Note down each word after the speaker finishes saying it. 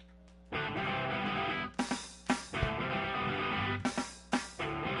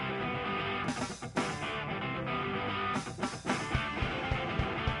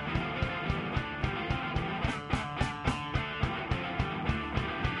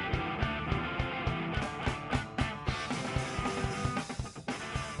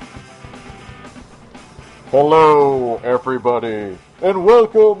Hello, everybody, and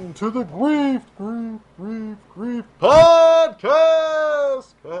welcome to the Grief Podcast!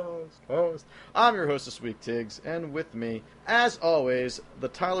 I'm your host this week, Tiggs, and with me, as always, the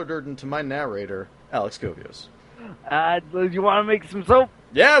Tyler Durden to my narrator, Alex Kovios. Do you want to make some soap?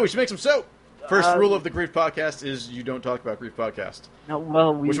 Yeah, we should make some soap! First rule of the Grief Podcast is you don't talk about Grief Podcast. No,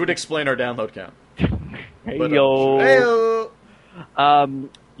 well, which would explain our download count. Hey-yo.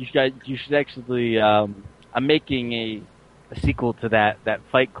 You should actually, I'm making a sequel to that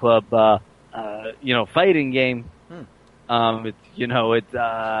Fight Club, fighting game.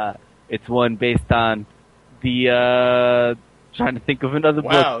 It's one based on the, trying to think of another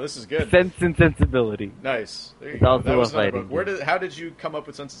book. Wow, this is good. Sense and Sensibility. Nice. There you It's go. also That was a fighting another book. How did you come up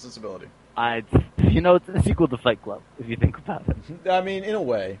with Sense and Sensibility? It's a sequel to Fight Club, if you think about it. I mean, in a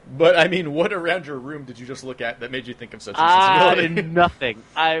way. But, I mean, what around your room did you just look at that made you think of Sense and Sensibility? Nothing.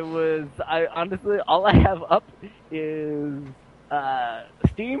 I honestly, all I have up is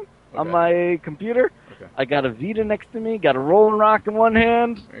Steam on my computer. Okay. I got a Vita next to me, got a Rollin' Rock in one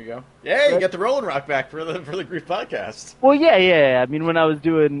hand. There you go. Yeah, you got the Rollin' Rock back for the Grief Podcast. Well, yeah. I mean, when we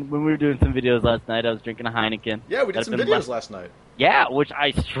were doing some videos last night, I was drinking a Heineken. Yeah, we did some videos last night. Yeah, which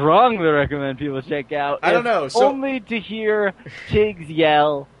I strongly recommend people check out. I don't know. Only to hear Tiggs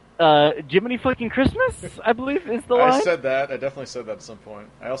yell, Jiminy fucking Christmas, I believe is the line. I said that. I definitely said that at some point.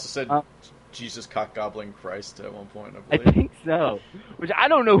 I also said Jesus cock gobbling Christ at one point, I believe. I think so. Which I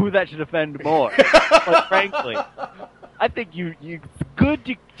don't know who that should offend more, quite frankly. I think it's good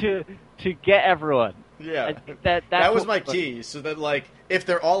to get everyone. Yeah. I think that was my key, so that, like, if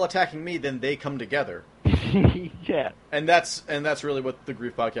they're all attacking me, then they come together. Yeah. And that's really what the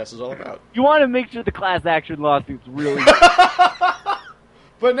Grief Podcast is all about. You want to make sure the class action lawsuits really...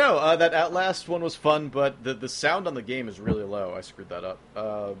 But no, that Outlast one was fun, but the sound on the game is really low. I screwed that up.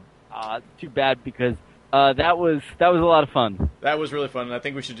 Too bad, because that was a lot of fun. That was really fun, and I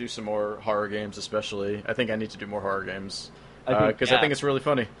think we should do some more horror games, especially. I think I need to do more horror games, because I think it's really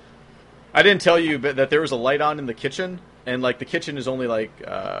funny. I didn't tell you that there was a light on in the kitchen, and like the kitchen is only like...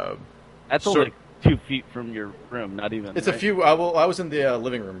 That's only 2 feet from your room, not even. It's right? A few... I was in the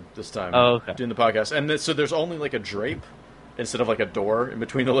living room this time doing the podcast, and so there's only like a drape instead of like a door in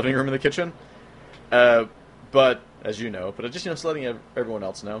between the living room and the kitchen. But, as you know, but just letting everyone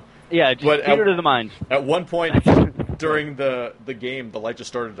else know. Yeah, just theater to the mind. At one point during the game, the light just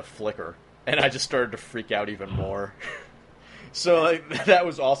started to flicker, and I just started to freak out even more. So like, that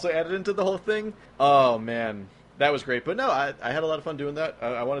was also added into the whole thing. Oh, man. That was great. But no, I had a lot of fun doing that.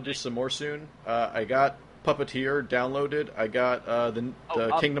 I want to do some more soon. I got Puppeteer downloaded. I got the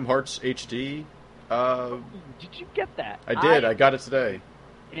Kingdom Hearts HD. Did you get that? I did. I got it today.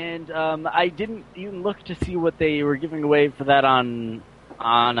 And I didn't even look to see what they were giving away for that on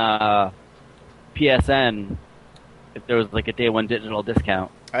PSN, if there was like a day one digital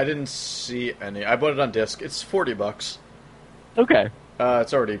discount. I didn't see any. I bought it on disc. It's $40. Okay.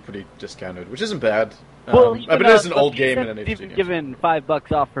 It's already pretty discounted, which isn't bad. Well, but it is an old game and an HD even game. Given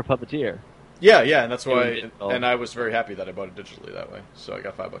 $5 off for Puppeteer. Yeah, and that's why. And I was very happy that I bought it digitally that way. So I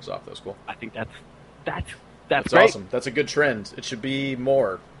got $5 off. That was cool. I think that's great. Awesome. That's a good trend. It should be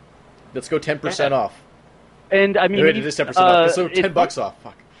more. Let's go 10% off. And I mean, it is 10% off. So $10 off.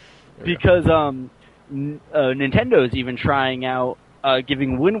 Fuck. Because Nintendo's even trying out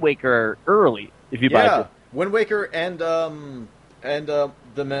giving Wind Waker early if you buy it. Wind Waker and the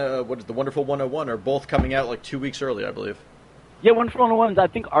Wonderful 101 are both coming out like 2 weeks early, I believe. Yeah, Wonderful 101 is I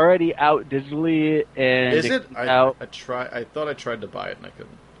think already out digitally. And is it? I thought I tried to buy it and I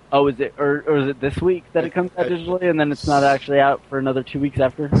couldn't. Oh, is it or is it this week that it comes out digitally and then it's not actually out for another 2 weeks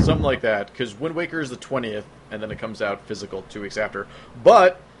after? Something like that, because Wind Waker is the 20th and then it comes out physical 2 weeks after.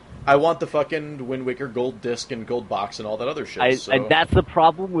 But I want the fucking Wind Waker gold disc and gold box and all that other shit. And that's the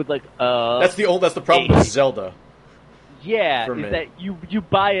problem with like that's the problem with Zelda. Yeah, is that you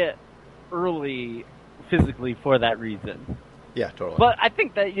buy it early physically for that reason. Yeah, totally. But I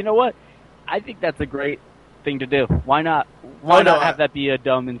think that I think that's a great thing to do. Why not? Why not have that be a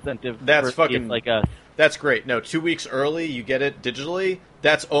dumb incentive? That's for fucking like us. That's great. No, 2 weeks early, you get it digitally.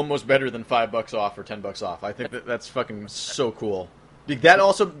 That's almost better than $5 off or $10 off. I think that's fucking so cool. That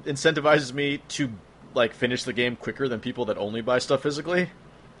also incentivizes me to like finish the game quicker than people that only buy stuff physically.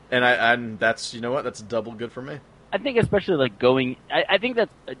 And that's that's double good for me. I think especially like going. I think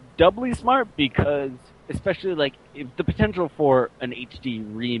that's doubly smart because especially like if the potential for an HD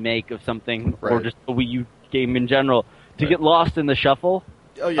remake of something or just a Wii U game in general to get lost in the shuffle.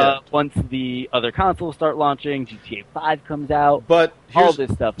 Oh yeah. Once the other consoles start launching, GTA 5 comes out, but all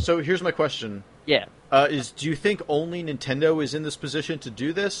this stuff. So here's my question. Yeah. Do you think only Nintendo is in this position to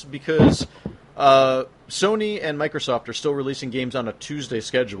do this? Because Sony and Microsoft are still releasing games on a Tuesday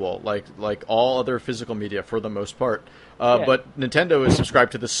schedule, like all other physical media for the most part. But Nintendo is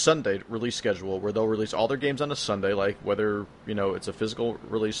subscribed to the Sunday release schedule, where they'll release all their games on a Sunday, like whether it's a physical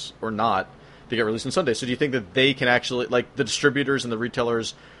release or not. They get released on Sunday. So do you think that they can actually, like the distributors and the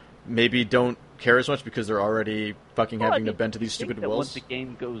retailers, maybe don't care as much because they're already fucking having to bend to these stupid wills? Once the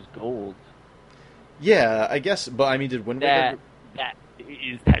game goes gold, yeah, I guess. But I mean, did Wind Waker? That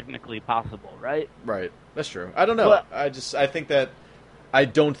is technically possible, right? Right. That's true. I don't know. But, I think that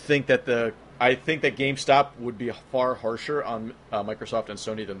GameStop would be far harsher on Microsoft and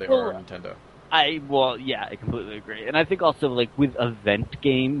Sony than they are on Nintendo. I completely agree. And I think also, like, with event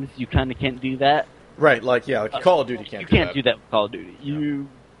games, you kind of can't do that. Right, like Call of Duty can't do that. You can't do that with Call of Duty. You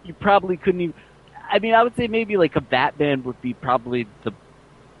probably couldn't even... I mean, I would say maybe, like, a Batman would be probably the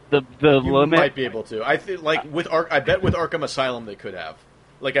you limit. Might be able to. I think, like, I bet with Arkham Asylum they could have.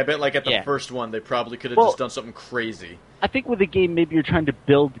 Like, I bet, like, at the first one, they probably could have just done something crazy. I think with a game maybe you're trying to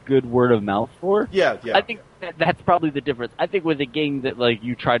build good word of mouth for. Yeah. I think that's probably the difference. I think with a game that, like,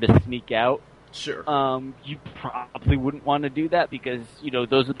 you try to sneak out, sure. You probably wouldn't want to do that because,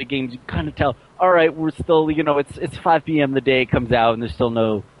 those are the games you kind of tell, all right, we're still, it's 5 p.m. the day it comes out and there's still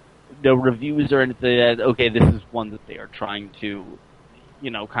no reviews or anything. Okay, this is one that they are trying to,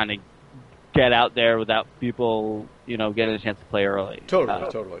 kind of get out there without people, getting a chance to play early.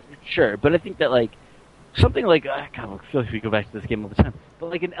 Totally. Sure, but I think that, like, something like, I feel like we go back to this game all the time, but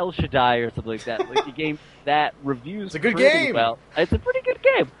like an El Shaddai or something like that, like a game that reviews it's a good pretty game. well. It's a pretty good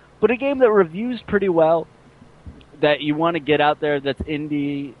game, but a game that reviews pretty well, that you want to get out there, that's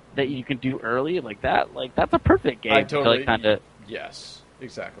indie, that you can do early, like that's a perfect game. I totally, kinda, yes,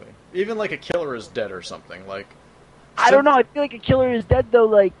 exactly. Even like a Killer is Dead or something, like... I don't know, I feel like a Killer is Dead, though,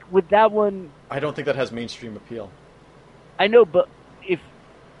 like, with that one... I don't think that has mainstream appeal. I know, but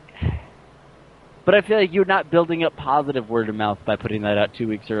But I feel like you're not building up positive word of mouth by putting that out 2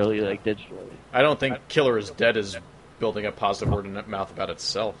 weeks early, like, digitally. I don't think Killer is Dead is building up positive word of mouth about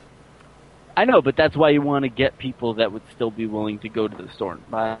itself. I know, but that's why you want to get people that would still be willing to go to the store and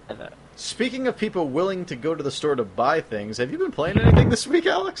buy that. Speaking of people willing to go to the store to buy things, have you been playing anything this week,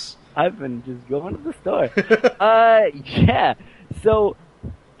 Alex? I've been just going to the store. Yeah. So,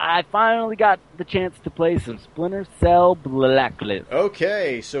 I finally got the chance to play some Splinter Cell Blacklist.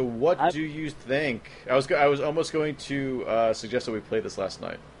 Okay, so what do you think? I was almost going to suggest that we play this last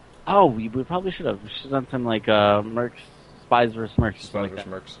night. Oh, we probably should have. We should have done some, like, Mercs, Spies vs. Mercs. Spies vs.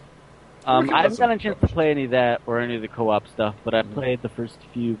 Mercs. I haven't gotten a chance to play any of that or any of the co-op stuff, but I played the first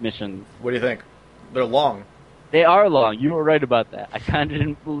few missions. What do you think? They're long. They are long. You were right about that. I kind of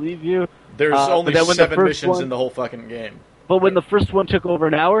didn't believe you. There's only 7 missions in the whole fucking game. But when the first one took over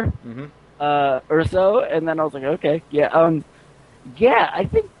an hour or so, and then I was like, okay, I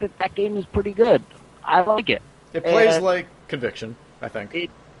think that game is pretty good. I like it. It plays like Conviction, I think. It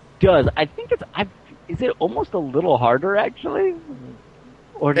does. I think is it almost a little harder, actually?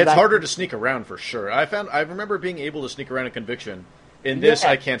 Or it's harder to sneak around, for sure. I remember being able to sneak around in Conviction. In this,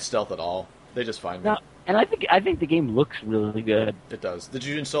 I can't stealth at all. They just find me. And I think the game looks really good. It does. Did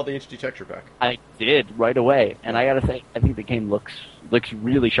you install the HD texture pack? I did right away, and I gotta say, I think the game looks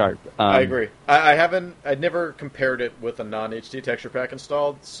really sharp. I agree. I'd never compared it with a non-HD texture pack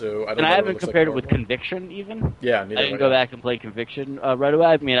installed, so I don't know. And I haven't compared it with Conviction even. Yeah, neither. I didn't go back and play Conviction right away.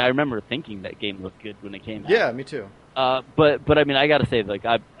 I mean, I remember thinking that game looked good when it came out. Yeah, me too. But I mean, I gotta say, like,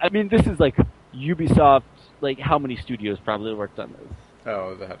 I mean, this is like Ubisoft. Like, how many studios probably worked on this?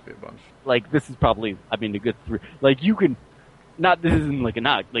 Oh, there had to be a bunch. Like, this is probably, I mean, a good 3. Like, you can, this isn't like a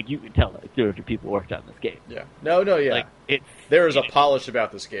knock. Like, you can tell, like, 30 people worked on this game. Yeah. No, yeah. Like, there is a polish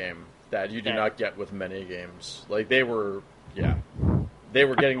about this game that you do not get with many games. Like, they were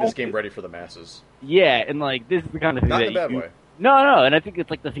getting this game ready for the masses. Yeah, and, like, this is the kind of thing not in a bad way. No, and I think it's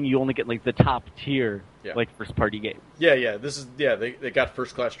like the thing you only get, like, the top tier, like, first party games. Yeah. They got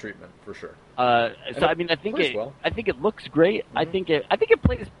first class treatment for sure. So I mean, I think it looks great. Mm-hmm. I think it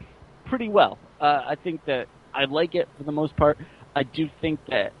plays pretty well. I think that I like it for the most part. I do think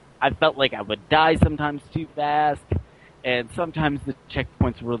that I felt like I would die sometimes too fast, and sometimes the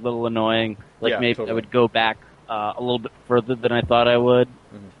checkpoints were a little annoying. Like maybe totally. I would go back a little bit further than I thought I would,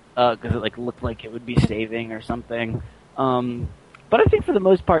 because it like looked like it would be saving or something. But I think for the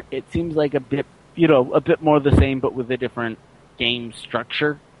most part, it seems like a bit more the same, but with a different game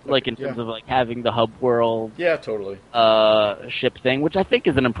structure. Like in terms of like having the hub world, totally, ship thing, which I think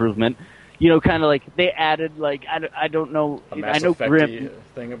is an improvement. Kind of like they added like I don't know, I know Grim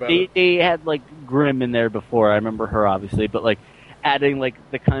thing about they had like Grim in there before. I remember her obviously, but like adding like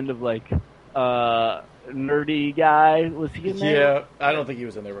the kind of like nerdy guy, was he in there? Yeah, I don't think he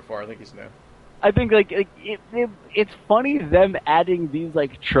was in there before. I think he's new. I think like it's funny them adding these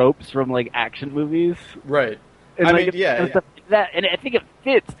like tropes from like action movies. Right. And, I like, mean, yeah. stuff like that, and I think it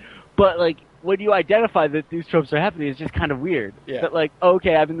fits. But like when you identify that these tropes are happening, it's just kind of weird. Yeah. That like,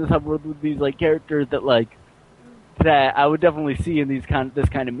 okay, I'm in this hub world with these like characters that I would definitely see in this kind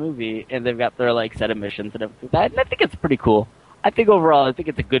of movie, and they've got their like set of missions and everything like that. And I think it's pretty cool. I think overall, I think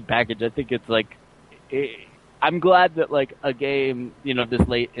it's a good package. I think it's like, I'm glad that like a game, you know, this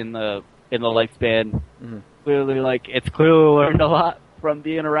late in the lifespan, clearly like it's clearly learned a lot from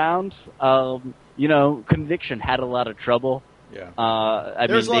being around. You know, Conviction had a lot of trouble. Yeah.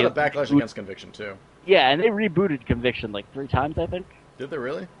 There's a lot of backlash against Conviction too. Yeah, and they rebooted Conviction like 3 times, I think. Did they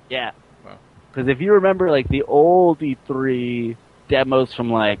really? Yeah. Wow. Because if you remember, like the old E3 demos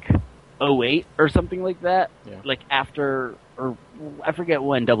from like 2008 or something like that, like after, or I forget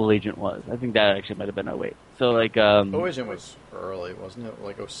when Double Agent was. I think that actually might have been 2008. So like, Double Agent was early, wasn't it?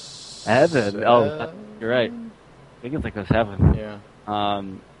 Like 07. Oh, you're right. I think it's like 07. Yeah.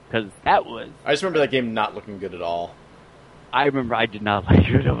 Because that was. I just remember that game not looking good at all. I remember I did not like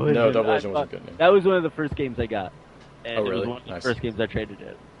it. No, Double Agent wasn't good. That was one of the first games I got. And oh, really? It was one of the Nice. first games I traded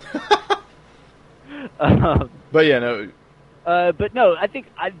in. But yeah, no. But no, I think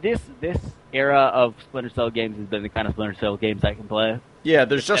this era of Splinter Cell games has been the kind of Splinter Cell games I can play. Yeah,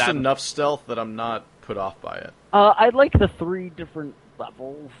 there's just enough stealth that I'm not put off by it. I like the 3 different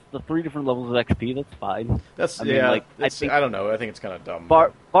levels. The 3 different levels of XP. That's fine. That's I don't know. I think it's kind of dumb.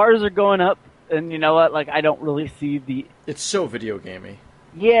 Bars are going up, and you know what? Like I don't really see the. It's so video gamey.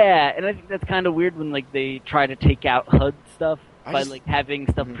 Yeah, and I think that's kind of weird when like they try to take out HUD stuff by like having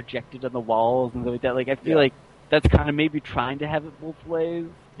stuff projected on the walls and stuff like that. Like I feel like that's kind of maybe trying to have it both ways.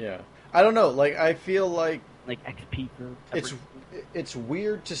 Yeah, I don't know. Like I feel like XP for it's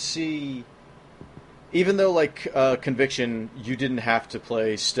weird to see. Even though like Conviction, you didn't have to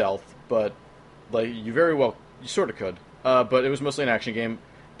play stealth, but like you sort of could. But it was mostly an action game.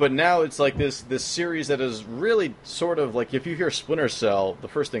 But now it's like this series that is really sort of like, if you hear Splinter Cell, the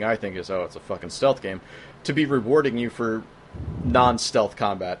first thing I think is, oh, it's a fucking stealth game, to be rewarding you for non-stealth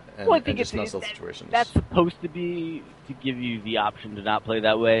combat and, just non-stealth situations. That's supposed to be to give you the option to not play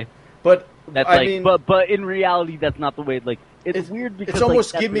that way. But that's I mean, but in reality, that's not the way. Like it's weird because it's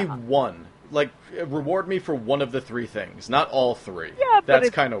almost like, give me one, like reward me for one of the 3 things, not all 3. Yeah,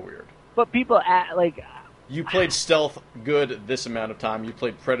 that's kind of weird. But people like. You played stealth good this amount of time. You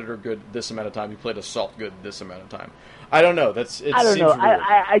played predator good this amount of time. You played assault good this amount of time. I don't know. I don't know.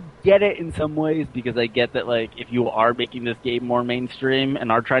 I get it in some ways because I get that like if you are making this game more mainstream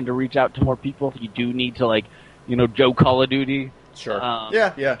and are trying to reach out to more people, you do need to like, you know, Joe Call of Duty. Sure.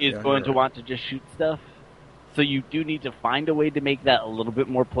 Is going to want to just shoot stuff. So you do need to find a way to make that a little bit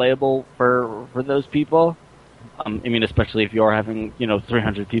more playable for those people. I mean, especially if you are having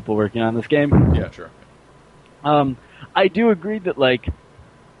 300 people working on this game. Yeah, sure. I do agree that like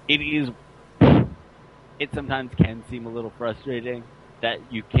it sometimes can seem a little frustrating that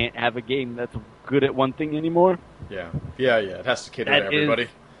you can't have a game that's good at one thing anymore. Yeah. It has to cater to everybody.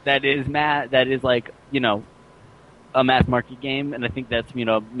 That is like a mass market game, and I think that's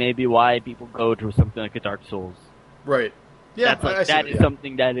maybe why people go to something like a Dark Souls. Right. Yeah. That is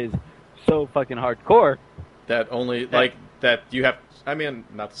something that is so fucking hardcore. That only that you have. I mean,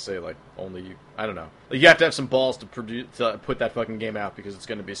 not to say like only you. I don't know. Like, you have to have some balls to put that fucking game out because it's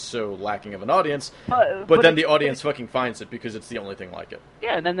going to be so lacking of an audience. But then the audience fucking finds it because it's the only thing like it.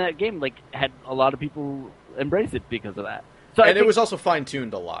 Yeah, and then that game like had a lot of people embrace it because of that. So it was also fine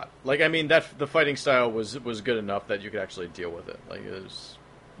tuned a lot. Like I mean, the fighting style was good enough that you could actually deal with it. Like it was.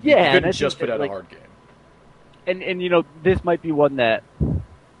 Yeah, you couldn't just put out a hard game. And this might be one that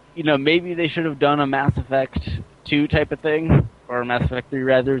maybe they should have done a Mass Effect 2 type of thing, or a Mass Effect 3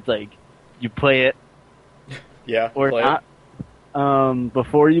 rather. It's like you play it. Yeah, or not.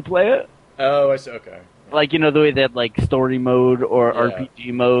 Before you play it. Oh, I see. Okay. Like the way they had like story mode or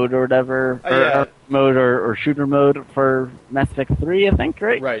RPG mode or whatever, or mode or shooter mode for Mass Effect 3, I think,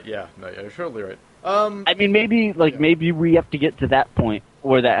 right? Right. Yeah. No, you're totally right. I mean, maybe we have to get to that point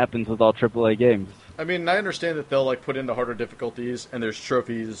where that happens with all AAA games. I mean, I understand that they'll like put in the harder difficulties, and there's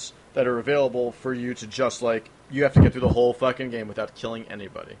trophies that are available for you to just like you have to get through the whole fucking game without killing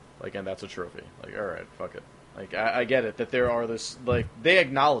anybody. Like, and that's a trophy. Like, all right, fuck it. Like, I get it that there are this like they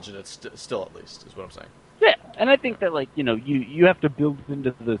acknowledge it. Still, at least, is what I'm saying. Yeah, and I think that like you have to build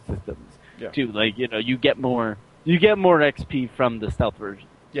into the systems too. Like you get more XP from the stealth version.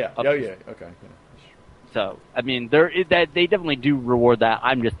 Yeah. Oh yeah. Okay. Yeah. So I mean, they definitely do reward that.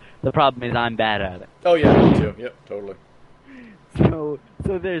 The problem is I'm bad at it. Oh yeah, me too. Yep, totally. So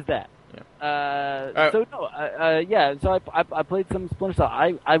there's that. So no, yeah. So I played some Splinter Cell.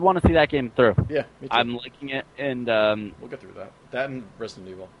 I want to see that game through. Yeah, me too. I'm liking it, and we'll get through that. That and Resident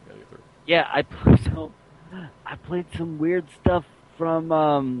Evil. Gotta get through. Yeah, I played some weird stuff from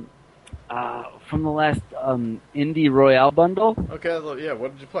the last Indie Royale bundle. Okay, yeah.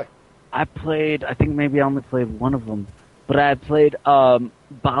 What did you play? I think maybe I only played one of them, but I played Bollywood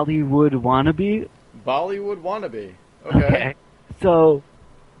Wannabe. Bollywood Wannabe. Okay. So,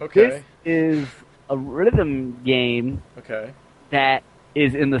 okay. This is a rhythm game. Okay. That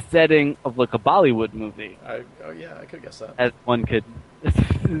is in the setting of like a Bollywood movie. I could guess that. As one could, as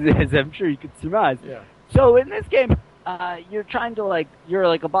I'm sure you could surmise. Yeah. So in this game, you're trying to you're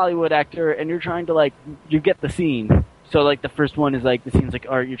like a Bollywood actor, and you're trying to you get the scene. So like the first one is like the scene's like,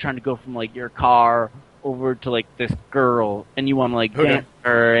 you're trying to go from like your car over to like this girl, and you want to dance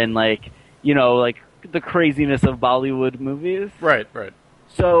her, and the craziness of Bollywood movies. Right.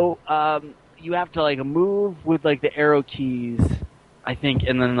 So you have to move with the arrow keys, I think,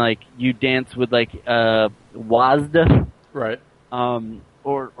 and then you dance with Wazda. Right.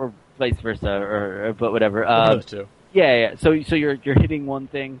 Or vice versa, but whatever. Those two. Yeah. So you're hitting one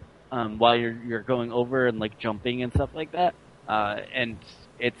thing while you're going over and jumping and stuff like that. And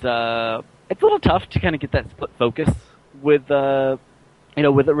it's a little tough to kind of get that split focus with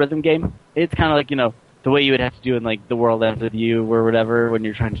with a rhythm game. It's kind of the way you would have to do in The World Ends With You or whatever when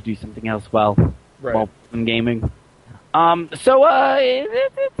you're trying to do something else while gaming. So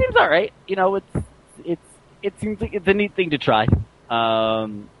it seems all right. It seems like it's a neat thing to try.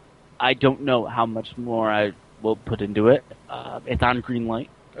 I don't know how much more I will put into it. It's on Greenlight.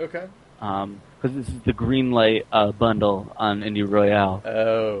 Okay. Because this is the Greenlight bundle on Indie Royale.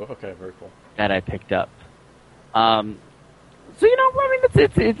 Oh, okay, very cool. That I picked up. So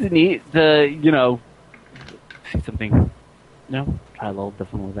it's neat to see something. Try a little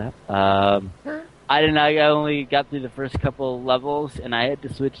different with that. I only got through the first couple levels, and I had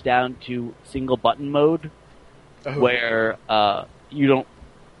to switch down to single button mode, where you don't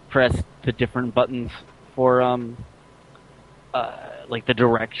press the different buttons for the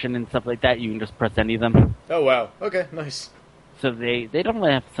direction and stuff like that. You can just press any of them. Oh wow! Okay, nice. So they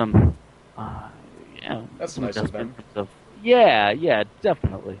definitely have some. That's some nice of them. Yeah,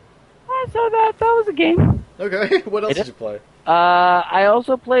 definitely. So that was a game. Okay, what else did you play? I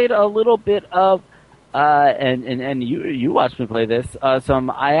also played a little bit of, and you watched me play this.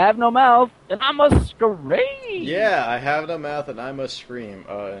 Some I Have No Mouth and I Must Scream. Yeah, I Have No Mouth and I Must Scream.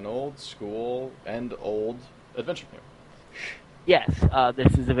 An old school and old adventure game. Yes,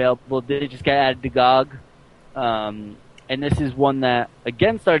 this is available. They just got added to GOG. And this is one that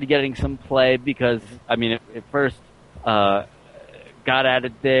again started getting some play because at first got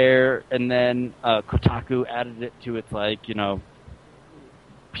added there, and then Kotaku added it to its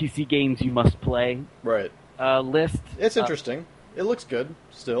PC games you must play list. It's interesting. It looks good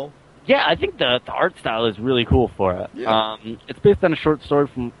still. Yeah, I think the art style is really cool for it. Yeah. It's based on a short story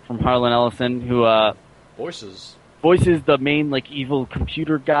from Harlan Ellison, who voices the main evil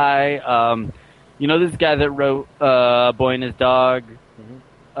computer guy. This guy that wrote Boy and His Dog.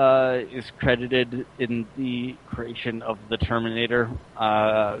 Is credited in the creation of the Terminator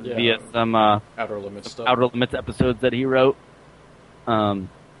via some Outer Limits stuff. Outer Limits episodes that he wrote. So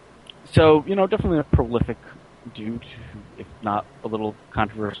definitely a prolific dude, if not a little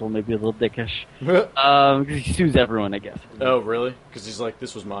controversial, maybe a little dickish. Because he sues everyone, I guess. Oh, really? Because he's like,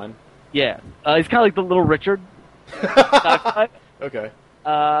 this was mine? Yeah. He's kind of like the Little Richard. Okay.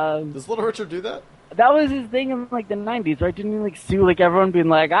 Does Little Richard do that? That was his thing in the 90s, right? Didn't he sue everyone being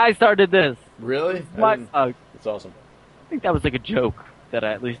like, I started this? Really? That's awesome. I think that was a joke that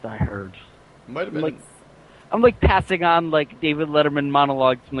at least I heard. Might have been. I'm passing on David Letterman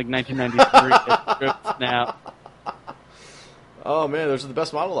monologues from 1993 now. Oh man, those are the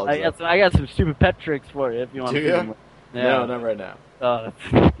best monologues. I got some stupid pet tricks for you if you want to see them. Yeah. No, not right now.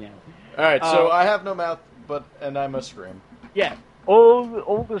 Yeah. All right, so I Have No Mouth, and I Must Scream. Yeah.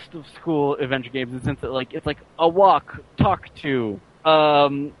 Oldest of school adventure games in the sense that it's a walk, talk to,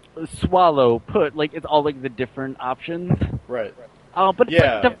 swallow, put, it's all the different options. Right. But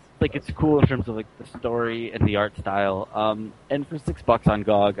it's cool in terms of the story and the art style. And for $6 on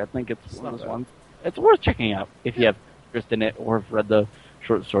GOG, I think it's one of those ones. It's worth checking out if you have interest in it or have read the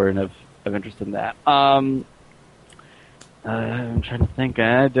short story and have interest in that. I'm trying to think.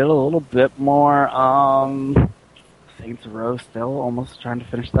 I did a little bit more. Saints Row still, almost trying to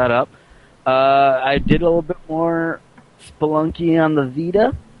finish that up. I did a little bit more Spelunky on the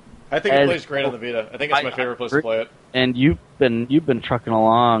Vita. I think it plays great on the Vita. I think it's my favorite place to play it. And you've been trucking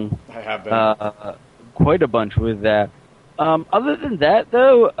along. I have been. Quite a bunch with that. Other than that,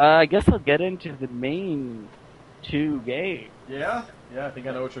 though, I guess I'll get into the main two games. Yeah? Yeah, I think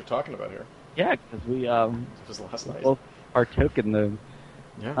I know what you're talking about here. Yeah, because we It was last night. both partook in them.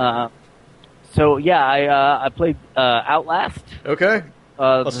 Yeah. So yeah, I played Outlast. Okay.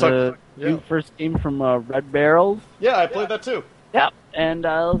 Let's the talk. Yeah. first game from Red Barrels. Yeah, I played that too. Yeah, and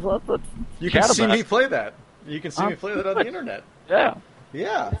let's You can chat see about me it. play that. You can see me play that on the internet. Yeah.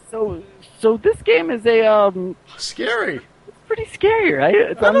 Yeah. So this game is Scary. it's pretty scary, right?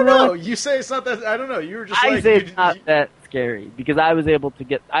 It's I don't unreal- know. You say it's not that. I don't know. You were just I like. say it's not that scary because I was able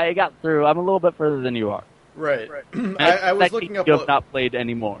to I got through. I'm a little bit further than you are. Right. And I was that looking game up. You have not played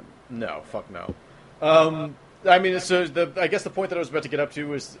anymore. No, fuck no. I mean, so I guess the point that I was about to get up to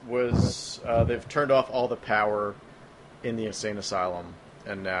was they've turned off all the power in the insane asylum,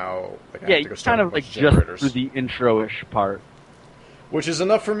 and now like, I Yeah, have to go you're start kind a of bunch like of just generators, through the intro-ish part. which is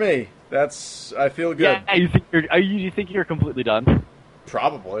enough for me. I feel good. Yeah, you think you're completely done?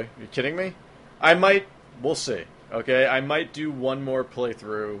 Probably. You kidding me? I might. We'll see. Okay, I might do one more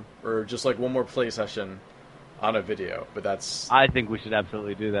playthrough or just like one more play session on a video, but that's. I think we should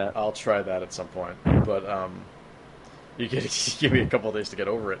absolutely do that. I'll try that at some point, but you give me a couple of days to get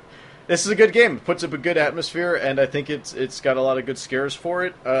over it. This is a good game. It puts up a good atmosphere, and I think it's got a lot of good scares for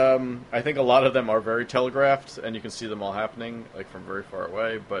it. I think a lot of them are very telegraphed, and you can see them all happening like from very far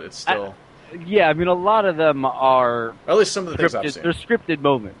away. But it's still, Yeah, I mean, a lot of them are at least some of the things I've seen. they're scripted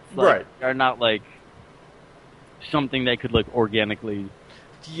moments, Right. They're not like something that could like organically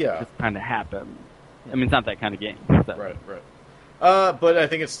Yeah, just kind of happen. I mean, it's not that kind of game. So. right. But I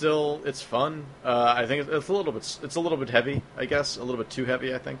think it's fun. I think it's a little bit heavy. I guess a little bit too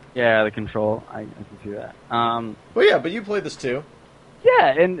heavy. I think. Yeah, the control. I can see that. But you played this too.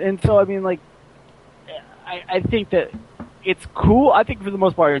 Yeah, and so I mean, like, I think that it's cool. I think for the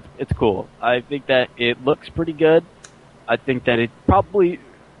most part, it's cool. I think that it looks pretty good. I think that it probably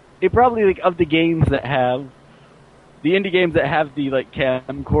like of the games that have the indie games that have the like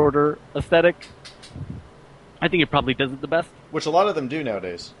camcorder aesthetic, I think it probably does it the best. Which a lot of them do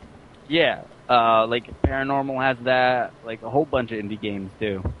nowadays. Yeah, like Paranormal has that. Like a whole bunch of indie games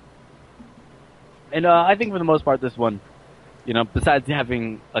do. And I think for the most part, this one, besides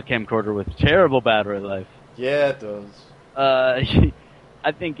having a camcorder with terrible battery life, Yeah, it does.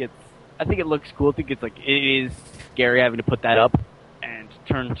 I think it looks cool. I think it's like it is scary having to put that up and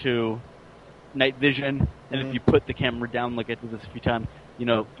turn to night vision. And if you put the camera down, like I did this a few times,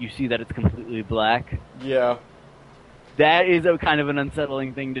 you see that it's completely black. Yeah. That is a kind of an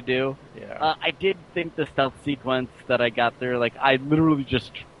unsettling thing to do. Yeah. I did think the stealth sequence that I got there, like I literally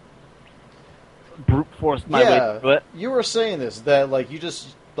just brute forced my way through it. You were saying this, that like you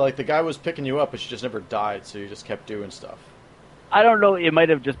just like the guy was picking you up, but you just never died, so you just kept doing stuff. I don't know. It might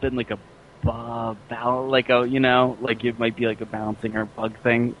have just been like a like it might be like a bouncing or bug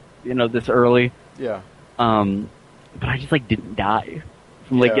thing, this early. Yeah. But I just like didn't die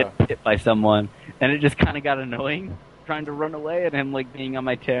from like getting hit by someone, and it just kind of got annoying trying to run away and him like being on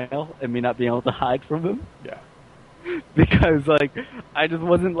my tail and me not being able to hide from him. Yeah. Because like I just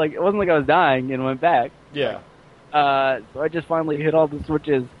wasn't like it wasn't like I was dying and went back. Yeah. So I just finally hit all the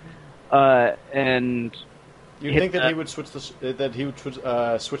switches, and You'd think that he would switch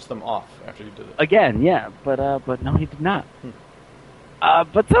switch them off after you did it. again, yeah, but no, he did not.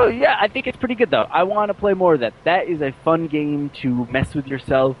 But so yeah, I think it's pretty good though. I want to play more of that. That is a fun game to mess with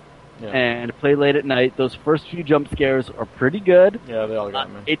yourself and play late at night. Those first few jump scares are pretty good. Yeah, they all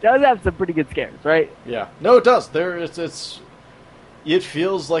got me. It does have some pretty good scares, right? Yeah. No, it does. It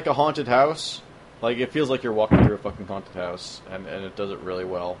feels like a haunted house. Like it feels like you're walking through a fucking haunted house, and it does it really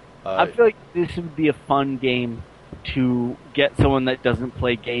well. I feel like this would be a fun game to get someone that doesn't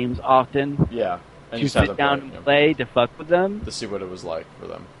play games often. Yeah. And To just have sit them down and play, to fuck with them. to see what it was like for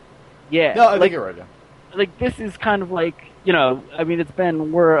them. Yeah. No, I think you're right. Yeah. Like, this is kind of like, I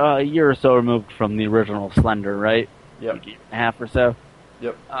mean, we're a year or so removed from the original Slender, right? Yep. Like a year and a half or so.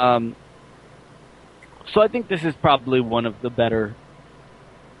 Yep. So I think this is probably one of the better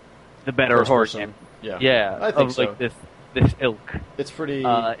First horror person. games. Yeah. Yeah. I think of, so. like, this ilk. It's pretty. In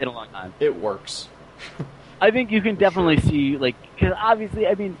a long time. It works. I think you can definitely see, like, because obviously,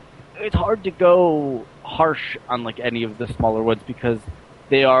 I mean, it's hard to go harsh on, like, any of the smaller ones because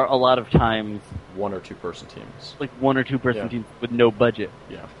they are a lot of times One or two person teams. like one or two person teams with no budget.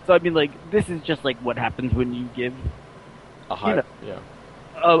 Yeah. So I mean, like, this is just like what happens when you give A high. Yeah.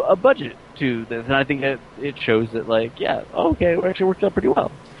 a budget to this, and I think it shows that, like, yeah, okay, it actually worked out pretty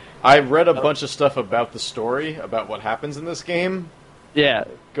well. I read a bunch of stuff about the story, about what happens in this game. Yeah.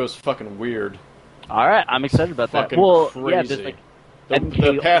 It goes fucking weird. All right, I'm excited about that. Fucking Well, crazy. yeah, there's like The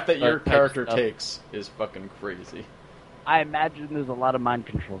MK path that your type character stuff. takes is fucking crazy. I imagine there's a lot of mind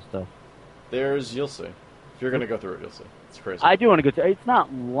control stuff. You'll see. If you're gonna go through it, you'll see. It's crazy. I do want to go through. It's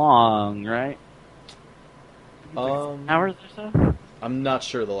not long, right? Hours or so. I'm not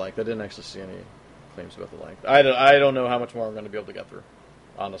sure the length. I didn't actually see any claims about the length. I don't know how much more I'm going to be able to get through.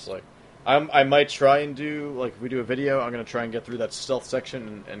 Honestly, I might try and do like if we do a video. I'm going to try and get through that stealth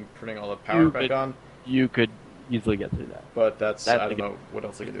section and putting all the power back on. You could easily get through that. But I don't know what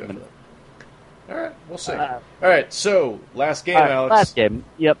else I can do after that. All right, we'll see. All right, so last game, Alex. Last game.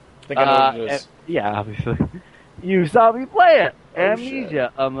 Yep. I think I know what it is. Yeah, obviously. You saw me play it. Oh,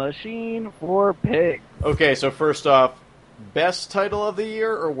 Amnesia, a machine for pigs. Okay, so first off, best title of the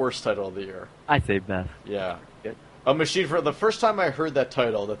year or worst title of the year? I say best. Yeah. A machine for the first time I heard that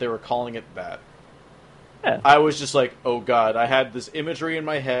title, that they were calling it that. Yeah. I was just like, oh god, I had this imagery in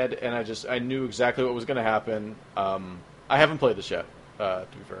my head, and I knew exactly what was going to happen. I haven't played this yet, to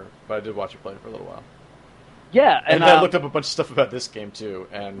be fair, but I did watch you play it for a little while. Yeah, and I looked up a bunch of stuff about this game too,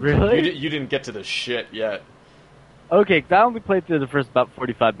 and really? you didn't get to this shit yet. Okay, because I only played through the first about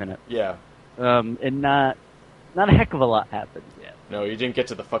 45 minutes. Yeah. And not a heck of a lot happened yet. No, you didn't get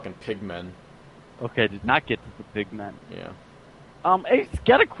to the fucking pigmen. Okay, did not get to the pigmen. Yeah. It's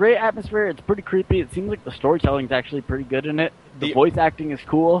got a great atmosphere. It's pretty creepy. It seems like the storytelling's actually pretty good in it. The voice acting is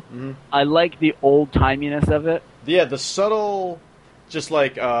cool. Mm-hmm. I like the old-timiness of it. Yeah, the subtle, just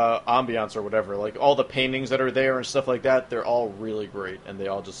like ambiance or whatever, like all the paintings that are there and stuff like that, they're all really great, and they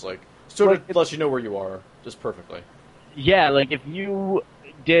all just like sort of let you know where you are just perfectly. Yeah, like if you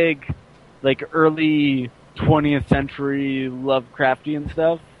dig like early 20th century Lovecraftian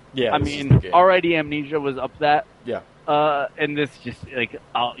stuff, yeah, I mean, already Amnesia was up that. Yeah. And this just like,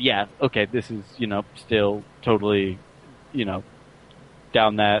 yeah, okay, this is, still totally,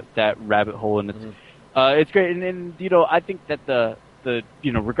 down that rabbit hole, and it's great, and I think that the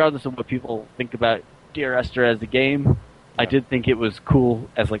regardless of what people think about Dear Esther as a game, I did think it was cool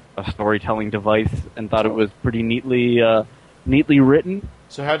as like a storytelling device, and thought it was pretty neatly written.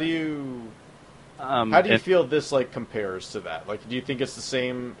 So how do you feel this like compares to that? Like, do you think it's the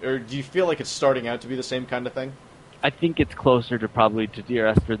same, or do you feel like it's starting out to be the same kind of thing? I think it's closer to probably to Dear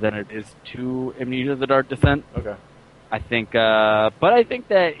Esther than it is to Amnesia: The Dark Descent. Okay. I think, but I think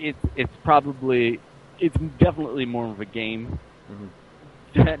that it's definitely more of a game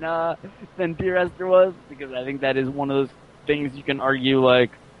than Dear Esther was, because I think that is one of those things you can argue, like,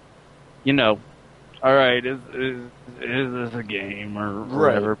 all right, is this a game or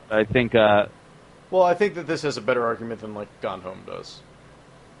whatever? Right. I think. Well, I think that this has a better argument than like Gone Home does.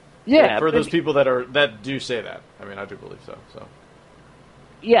 Yeah, for those people that do say that. I mean, I do believe so. So.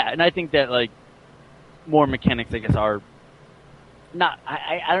 Yeah, and I think that like more mechanics, I guess, are not.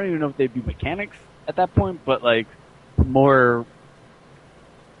 I don't even know if they'd be mechanics at that point, but like more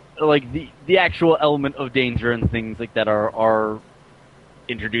like the actual element of danger and things like that are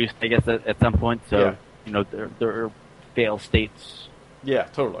introduced, I guess, at some point. So there are fail states. Yeah,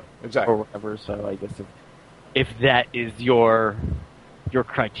 totally, exactly, or whatever. So I guess if that is your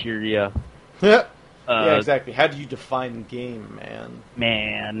criteria. Yeah, exactly. How do you define game,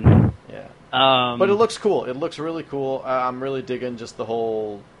 man? Yeah. But it looks cool. It looks really cool. I'm really digging just the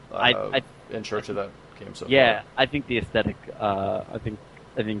whole intro to that game so far. I think the aesthetic. I think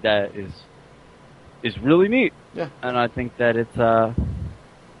that is really neat. Yeah. And I think that it's.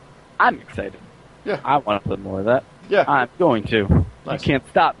 I'm excited. Yeah. I want to play more of that. Yeah. I'm going to. Nice. You can't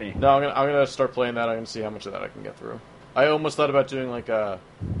stop me. No, I'm gonna start playing that. I'm gonna see how much of that I can get through. I almost thought about doing like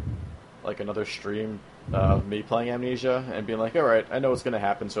another stream of me playing Amnesia and being like, all right, I know what's going to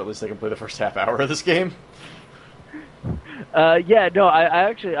happen, so at least I can play the first half hour of this game. I've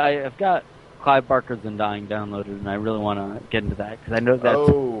got Clive Barker's Undying downloaded, and I really want to get into that because I know that's I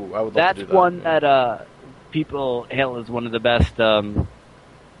would love to do that. One that people hail as one of the best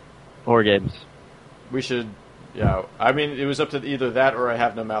horror games. We should. Yeah, I mean, it was up to either that or I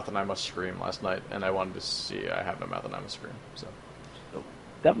Have No Mouth and I Must Scream last night, and I wanted to see I Have No Mouth and I Must Scream. So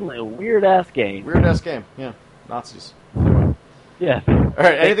definitely a weird-ass game. Weird-ass game, yeah. Nazis. Anyway. Yeah. All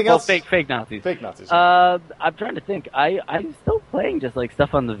right, anything else? Fake Nazis. Fake Nazis. I'm trying to think. I'm still playing just like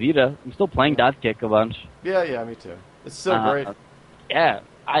stuff on the Vita. I'm still playing Dive Kick a bunch. Yeah, me too. It's still great. Yeah,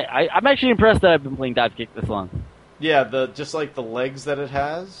 I'm actually impressed that I've been playing Dive Kick this long. Yeah, just like the legs that it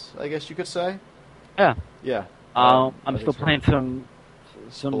has, I guess you could say. Yeah. Yeah. I'm still playing some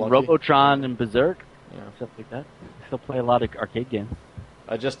Spelunky. Robotron and Berserk, stuff like that. I still play a lot of arcade games.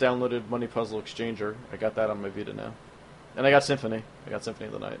 I just downloaded Money Puzzle Exchanger. I got that on my Vita now, and I got Symphony. I got Symphony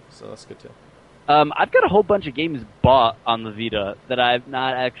of the Night, so that's good too. I've got a whole bunch of games bought on the Vita that I've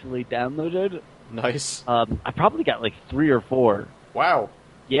not actually downloaded. Nice. I probably got like 3 or 4. Wow.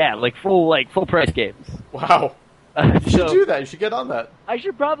 Yeah, like full price games. Wow. You should do that. You should get on that. I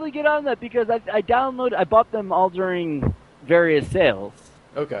should probably get on that because I bought them all during various sales.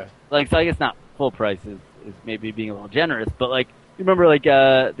 Okay. Like, so I guess not full price is maybe being a little generous, but like, you remember like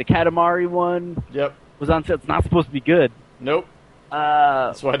the Katamari one? Yep. Was on sale. It's not supposed to be good. Nope.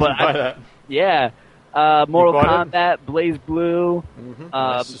 That's why I didn't buy that. Yeah. Mortal Kombat, Blaze Blue.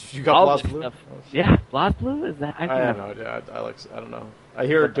 Mm-hmm. You got Blaze Blue? Yeah, Blaze Blue? Is that? I have no idea. I don't know. I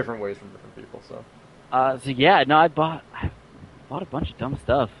hear it different ways from different people, so. So yeah, no, I bought a bunch of dumb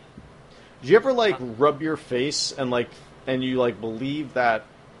stuff. Did you ever like rub your face and you like believe that,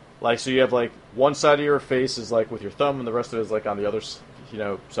 like, so you have like one side of your face is like with your thumb and the rest of it is like on the other, side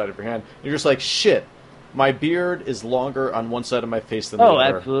of your hand. And you're just like, shit, my beard is longer on one side of my face than the other.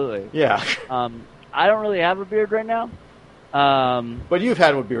 Oh, absolutely. Yeah. I don't really have a beard right now. But you've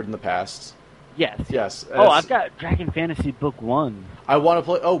had a beard in the past. Yes. Yes. Oh, I've got Dragon Fantasy Book 1. I want to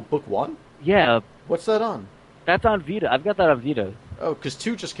play. Oh, Book 1? Yeah. What's that on? That's on Vita. I've got that on Vita. Oh, because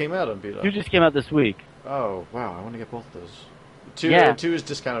 2 just came out on Vita. 2 just came out this week. Oh, wow. I want to get both of those. 2 is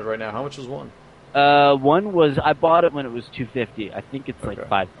discounted right now. How much was 1? 1 was, I bought it when it was $250. I think it's like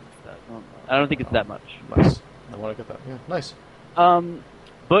 $5. I don't think it's that much. Nice. I want to get that. Yeah, nice.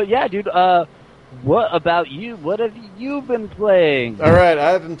 But yeah, dude, what about you? What have you been playing? All right,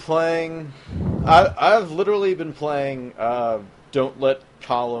 I've been playing. I've literally been playing. Don't let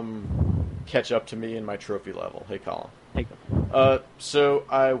Column catch up to me in my trophy level. Hey, Column. Take them. So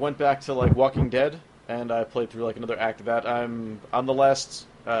I went back to like Walking Dead, and I played through like another act of that. I'm on the last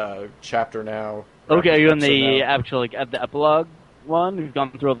chapter now. Okay, are you in the actual like at the epilogue one? You've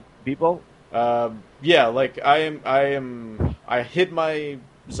gone through all the people. Yeah, like I am. I hid my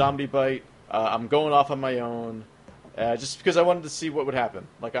zombie bite. I'm going off on my own, just because I wanted to see what would happen.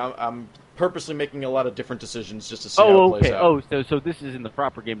 Like I'm purposely making a lot of different decisions just to see how it plays out. Oh, so this is in the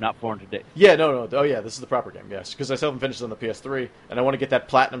proper game, not 400 days. Yeah, no. Oh, yeah, this is the proper game. Yes, because I still haven't finished it on the PS3, and I want to get that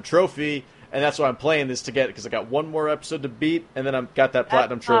platinum trophy, and that's why I'm playing this to get it because I got one more episode to beat, and then I've got that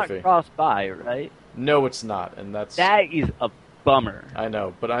platinum trophy. Not cross-buy, that No, it's not, and that is a bummer. I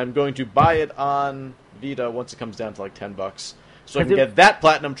know, but I'm going to buy it on Vita once it comes down to like $10. So I can get that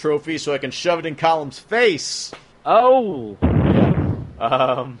platinum trophy so I can shove it in Column's face. Oh.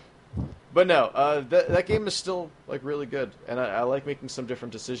 Yeah. But no, that game is still like really good, and I like making some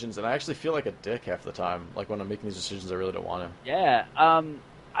different decisions, and I actually feel like a dick half the time. Like when I'm making these decisions, I really don't want to. Yeah.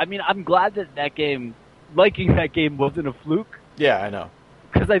 I mean, I'm glad that game, liking that game wasn't a fluke. Yeah, I know.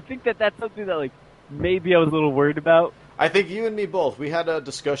 Because I think that's something that like maybe I was a little worried about. I think you and me both. We had a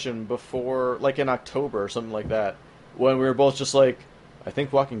discussion before, like in October or something like that, when we were both just like, I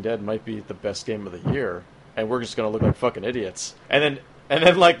think Walking Dead might be the best game of the year, and we're just gonna look like fucking idiots. And then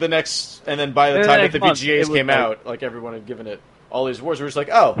like by the time that the VGAs came out, like everyone had given it all these awards. We're just like,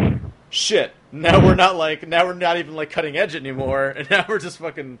 oh shit! Now we're not even like cutting edge anymore, and now we're just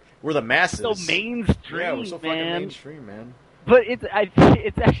fucking we're the masses. So mainstream, yeah, we're so fucking man. mainstream, man. But it's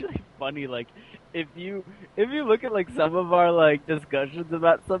actually funny, like if you look at like some of our like discussions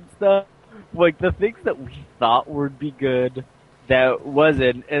about some stuff, like the things that we thought would be good that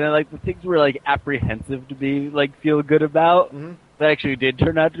wasn't, and then like the things we're like apprehensive to be like feel good about that actually did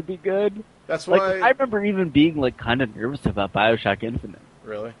turn out to be good. That's why I remember even being like kind of nervous about BioShock Infinite.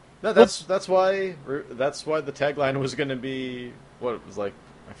 Really? No, that's why the tagline was going to be what it was like.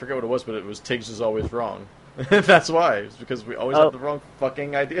 I forget what it was, but it was Tiggs is always wrong. That's why. It's because we always have the wrong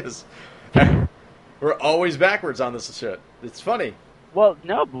fucking ideas. We're always backwards on this shit. It's funny. Well,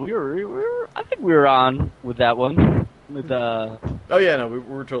 no, but we were. I think we were on with that one. With Oh yeah, no, we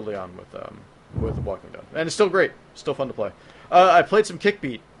were totally on with Walking Dead, and it's still great. Still fun to play. I played some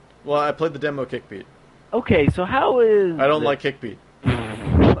Kickbeat. Well, I played the demo Kickbeat. Okay, so how is? I don't like Kickbeat.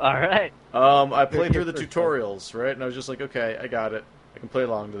 All right. I played through the tutorials, right, and I was just like, okay, I got it. I can play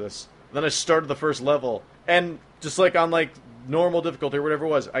along to this. And then I started the first level, and just like on like normal difficulty or whatever it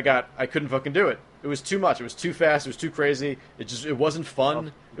was, I couldn't fucking do it. It was too much. It was too fast. It was too crazy. It wasn't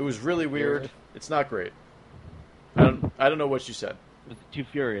fun. It was really weird. It's not great. I don't know what you said. Was it too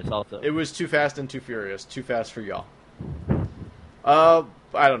furious also? It was too fast and too furious. Too fast for y'all.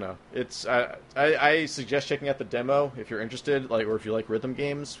 I don't know. It's I suggest checking out the demo if you're interested, like, or if you like rhythm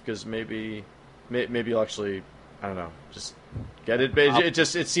games, because maybe you'll actually, I don't know, just get it. But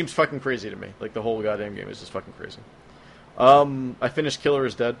it seems fucking crazy to me. Like the whole goddamn game is just fucking crazy. I finished Killer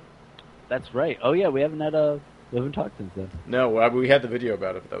is Dead. That's right. Oh yeah, we haven't talked since then. No, we had the video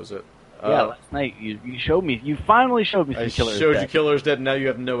about it, but that was it. Yeah, last night you showed me. You finally showed me some Killer is Dead. I showed you Killer is Dead, and now you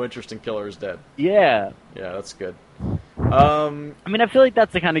have no interest in Killer is Dead. Yeah. Yeah, that's good. I mean, I feel like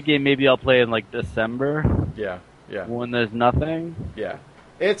that's the kind of game maybe I'll play in like December. Yeah. When there's nothing. Yeah,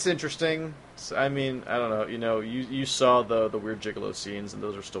 it's interesting. I mean, I don't know. You saw the weird gigolo scenes, and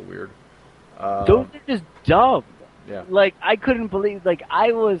those are still weird. Those are just dumb. Yeah. Like, I couldn't believe, like,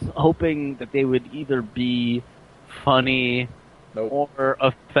 I was hoping that they would either be funny or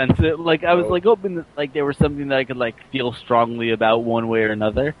offensive. Like, I was, like, hoping that, like, there was something that I could, like, feel strongly about one way or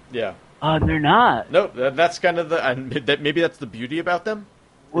another. Yeah. And they're not. No, that's kind of maybe that's the beauty about them.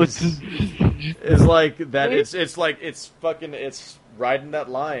 Is like that it's riding that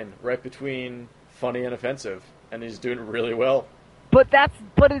line right between funny and offensive, and he's doing it really well. But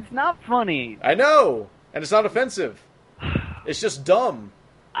it's not funny. I know, and it's not offensive. It's just dumb.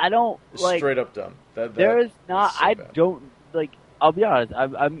 I don't it's like straight up dumb. There is not. So I bad. don't like. I'll be honest.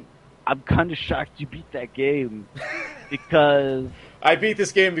 I'm kind of shocked you beat that game because I beat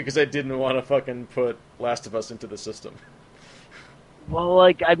this game because I didn't want to fucking put Last of Us into the system. Well,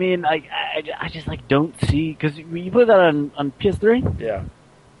 like, I mean, I just, like, don't see... Because you put that on PS3? Yeah.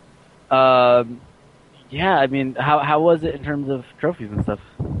 Yeah, I mean, how was it in terms of trophies and stuff?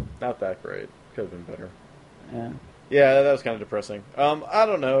 Not that great. Could have been better. Yeah. Yeah, that was kind of depressing. I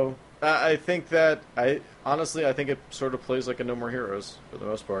don't know. I think that... Honestly, I think it sort of plays like a No More Heroes, for the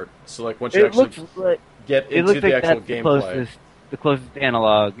most part. So, like, once you get into the actual gameplay... The closest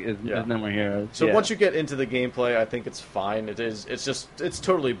analog is No More Heroes. So once you get into the gameplay, I think it's fine. It's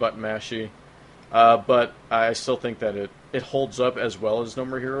totally button mashy. But I still think that it holds up as well as No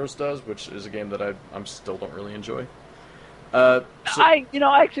More Heroes does, which is a game that I'm still don't really enjoy. I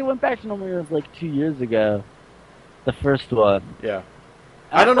actually went back to No More Heroes like 2 years ago. The first one. Yeah.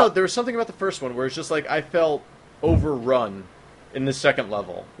 I don't know, there was something about the first one where it's just like I felt overrun in the second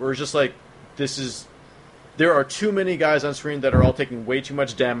level. Where it's just like there are too many guys on screen that are all taking way too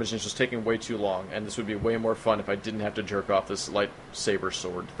much damage and it's just taking way too long. And this would be way more fun if I didn't have to jerk off this lightsaber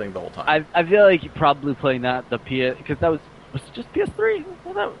sword thing the whole time. I feel like you're probably playing that because that was it just PS3?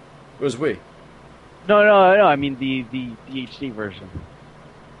 It was Wii. No. I mean the HD version.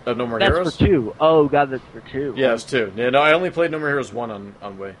 Of No More Heroes? That's for 2. Oh god, that's for 2. Yeah, it's 2. Yeah, no, I only played No More Heroes 1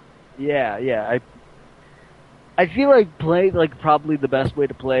 on Wii. Yeah. I feel like probably the best way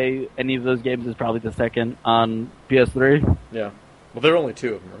to play any of those games is probably the second on PS3. Yeah. Well, there are only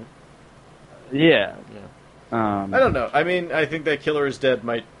 2 of them, right? Yeah. I don't know. I mean, I think that Killer is Dead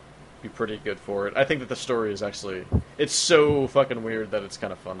might be pretty good for it. I think that the story is actually... It's so fucking weird that it's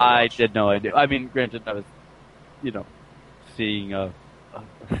kind of fun to watch. I did no idea. I mean, granted, I was, seeing a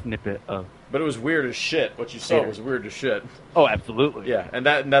snippet of... But it was weird as shit. What you saw was weird as shit. Oh, absolutely. Yeah, and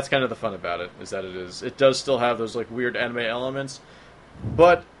that's kind of the fun about it, is that it does still have those like weird anime elements.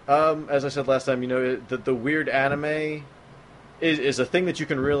 But as I said last time, the weird anime is a thing that you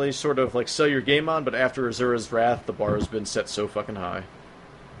can really sort of like sell your game on. But after Azura's Wrath, the bar has been set so fucking high.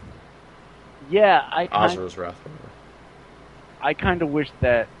 Yeah, Azura's Wrath. I kind of wish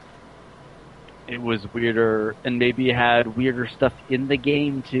that it was weirder and maybe had weirder stuff in the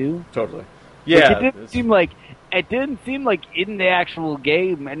game too. Totally. Yeah, like, it didn't seem like in the actual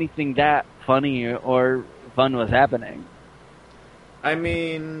game anything that funny or fun was happening. I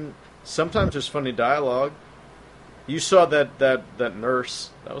mean, sometimes there's funny dialogue. You saw that nurse.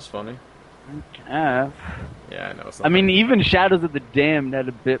 That was funny. Yeah, I know. I mean, even Shadows of the Damned had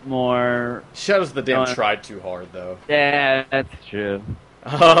a bit more... Shadows of the Damned tried too hard, though. Yeah, that's true.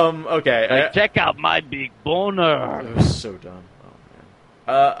 Okay. Like, check out my big boner. It was so dumb. Oh,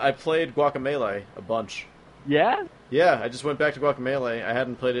 man. I played Guacamelee a bunch. Yeah? Yeah, I just went back to Guacamelee. I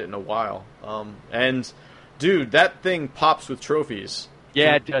hadn't played it in a while. And, dude, that thing pops with trophies.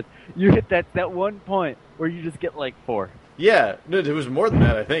 Yeah, it does. You hit that one point where you just get, like, 4. Yeah, no, it was more than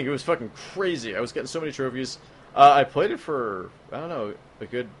that, I think. It was fucking crazy. I was getting so many trophies. I played it for, I don't know, a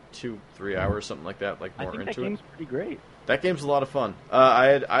good 2-3 hours, something like that, like more into it. I think that game's pretty great. That game's a lot of fun. I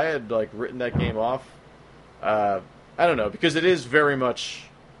had like written that game off. I don't know, because it is very much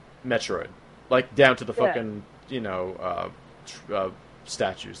Metroid, like down to the fucking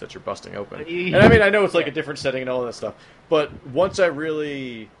statues that you're busting open. And I mean, I know it's like a different setting and all that stuff, but once I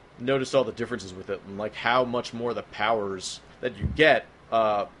really noticed all the differences with it and like how much more the powers that you get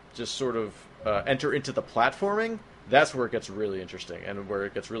just sort of enter into the platforming, that's where it gets really interesting and where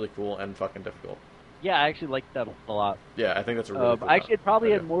it gets really cool and fucking difficult. Yeah, I actually liked that a lot. Yeah, I think that's a really cool I actually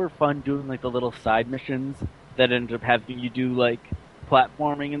probably had more fun doing like the little side missions that ended up having you do like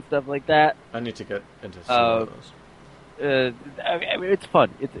platforming and stuff like that. I need to get into some of those. I mean, it's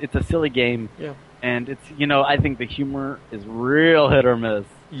fun. It's a silly game. Yeah. And it's, I think the humor is real hit or miss.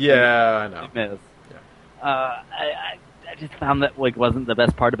 Yeah, I know. Miss. Yeah. I just found that like wasn't the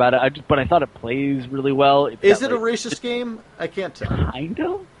best part about it. But I thought it plays really well. Is it a racist game? I can't tell. Kind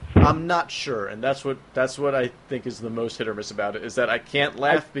of. I'm not sure, and that's what I think is the most hit or miss about it, is that I can't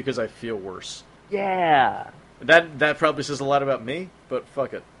laugh because I feel worse. Yeah. That probably says a lot about me, but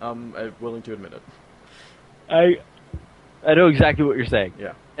fuck it. I'm willing to admit it. I know exactly what you're saying.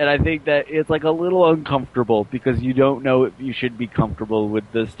 Yeah. And I think that it's like a little uncomfortable because you don't know if you should be comfortable with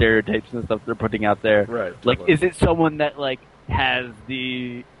the stereotypes and stuff they're putting out there. Right. Like, Totally. is it someone that like has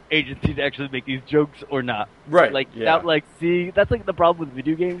the agency to actually make these jokes or not? Right. Like, yeah. without like seeing, that's like the problem with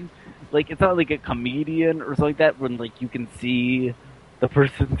video games. Like, it's not like a comedian or something like that when like you can see the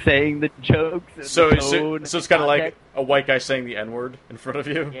person saying the jokes. And So the it's tone so it's and kind of like context. a white guy saying the N-word in front of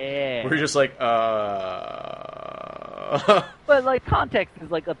you. Yeah. Where you're just like, But like context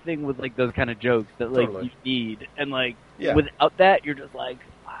is like a thing with like those kind of jokes that like Totally. you need, and like Yeah. without that you're just like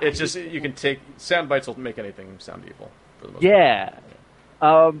It's just, you can take, sound bites will make anything sound evil, for the most yeah.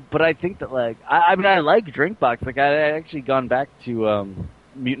 But I think that like I mean I like Drinkbox. Like I actually gone back to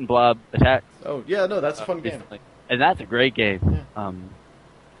Mutant Blob Attacks. part. Oh, yeah, no, that's a fun game. recently. And that's a great game. Yeah.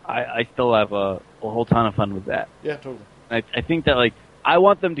 I still have a whole ton of fun with that. Yeah, totally. I think that like I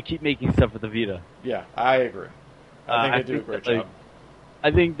want them to keep making stuff for the Vita. Yeah, I agree. I think I they do a think great that, like, job.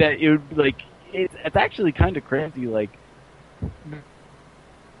 I think that it would like it's actually kind of crazy like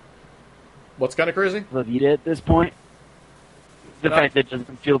What's kind of crazy? the Vita at this point. The fact that it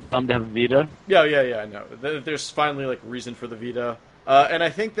doesn't feel dumb to have a Vita. Yeah, I know. There's finally, like, reason for the Vita. And I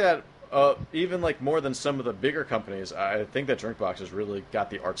think that even, like, more than some of the bigger companies, I think that Drinkbox has really got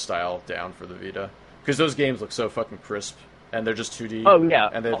the art style down for the Vita. Because those games look so fucking crisp, and they're just 2D. Oh, yeah.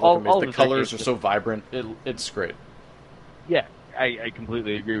 And they look All amazing. The of colors are games so vibrant. It's great. Yeah, I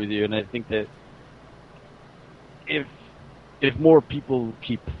completely agree with you, and I think that if more people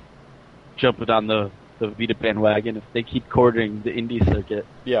keep jumping on the Vita bandwagon, if they keep courting the indie circuit,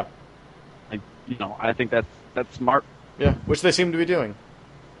 Yeah. I think that's smart. Yeah, which they seem to be doing.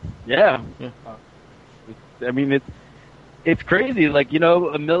 Yeah. Yeah. I mean, it's crazy. Like,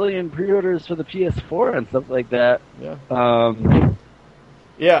 1 million pre-orders for the PS4 and stuff like that. Yeah.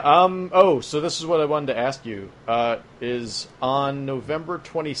 So this is what I wanted to ask you. Is on November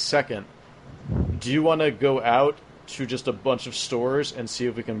 22nd, do you want to go out to just a bunch of stores and see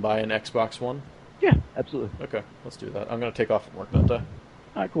if we can buy an Xbox One? Yeah, absolutely. Okay, let's do that. I'm going to take off from work that day.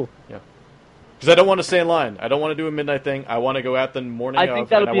 All right, cool. Yeah. Because I don't want to stay in line. I don't want to do a midnight thing. I want to go out the morning I of, think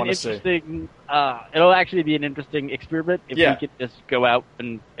that'll and I be an want to see. interesting. It'll actually be an interesting experiment if Yeah. we could just go out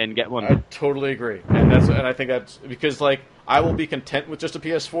and get one. I totally agree, and I think that's because like I will be content with just a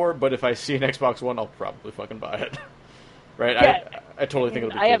PS4, but if I see an Xbox One, I'll probably fucking buy it. Right? Yeah. I totally think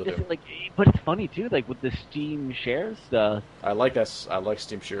it'll be I have cool to this do. like, but it's funny too, like with the Steam share stuff. I like that. I like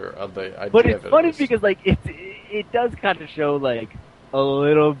Steam Share. But it's funny because like it does kind of show like a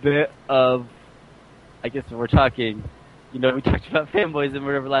little bit of, I guess when we're talking, we talked about fanboys and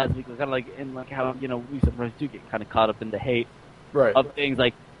whatever last week. We're kind of like in like how we sometimes do get kind of caught up in the hate right. of things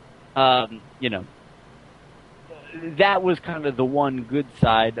like, that was kind of the one good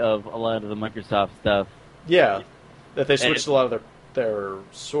side of a lot of the Microsoft stuff. Yeah, that they switched a lot of their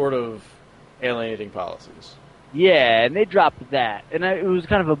sort of alienating policies. Yeah, and they dropped that, and it was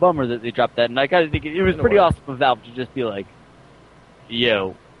kind of a bummer that they dropped that. And I kind of think it was In a pretty way. awesome of Valve to just be like,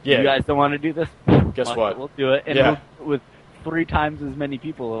 "Yo, Yeah. you guys don't want to do this? Guess Fuck what? it, we'll do it." And Yeah. with 3 times as many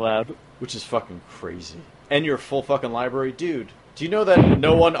people allowed. Which is fucking crazy. And your full fucking library, dude. Do you know that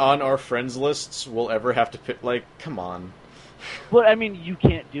no one on our friends lists will ever have to pick? Like, come on. But I mean, you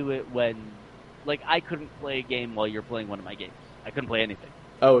can't do it when, like, I couldn't play a game while you're playing one of my games. I couldn't play anything.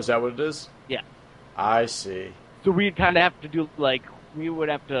 Oh, is that what it is? Yeah. I see. So we'd kind of have to do like we would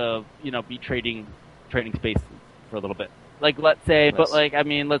have to, be trading spaces for a little bit. Like, let's say, Nice. but like, I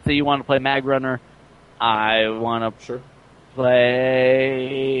mean, let's say you want to play Mag Runner. I want to Sure.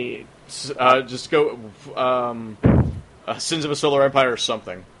 play. Just go. Sins of a Solar Empire or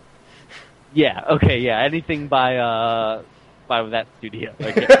something. Yeah. Okay. Yeah. Anything by that studio.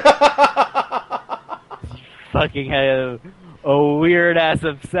 Like, fucking have a weird ass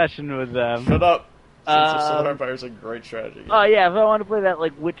obsession with them. Shut up. Sins of Solar Um, Empire is a great strategy. Oh yeah, if I want to play that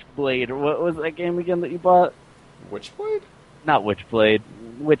like Witchblade or what was that game again that you bought? Witchblade? Not Witchblade.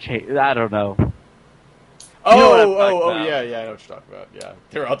 I don't know. Oh, know what I'm talking about. yeah, I know what you're talking about. Yeah,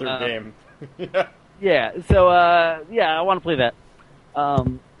 their other game. Yeah. Yeah. So I want to play that.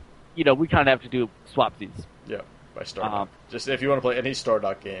 We kind of have to do swapsies. Yeah, by Stardock. Just if you want to play any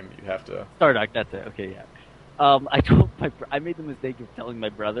Stardock game, you have to. Stardock, that's it. Okay, yeah. I made the mistake of telling my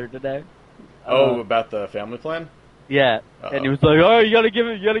brother today. About the family plan? Yeah, Uh-oh. and he was like, "Oh, you gotta give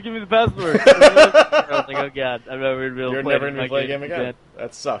me the password." I was like, "Oh God, I'm never gonna be able to You're play never it going to play a game again.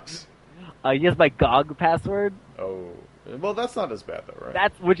 That sucks. He has my GOG password. Oh. Well, that's not as bad though, right?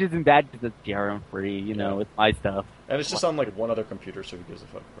 That's which isn't bad because it's DRM free. It's my stuff. And it's just on like one other computer, so who gives a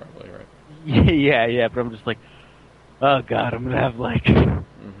fuck, probably, right? Yeah. But I'm just like, oh god, I'm gonna have like, I'm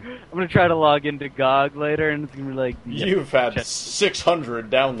gonna try to log into GOG later, and it's gonna be like, you've had 600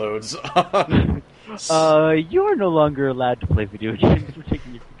 downloads on. You are no longer allowed to play video games. We're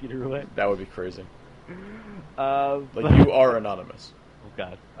taking your computer away. That would be crazy. But, you are anonymous. Oh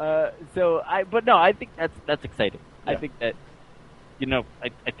god. But no, I think that's exciting. Yeah. I think that,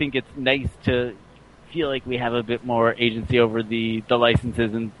 I think it's nice to feel like we have a bit more agency over the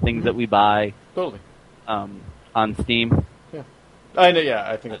licenses and things that we buy. Totally. On Steam. Yeah. I know. Yeah,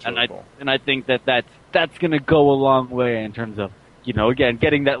 I think it's really cool. And I think that's going to go a long way in terms of, again,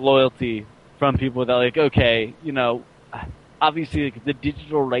 getting that loyalty from people that are like, okay, obviously like, the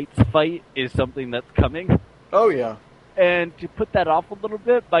digital rights fight is something that's coming. Oh yeah. And to put that off a little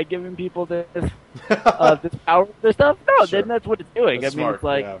bit by giving people this power of their stuff, no, Sure. then that's what it's doing. That's I mean, smart, it's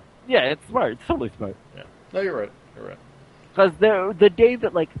like, yeah, it's smart. It's totally smart. Yeah. No, you're right. You're right. Because the day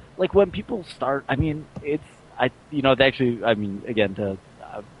that like when people start, I mean, they actually, I mean, again, this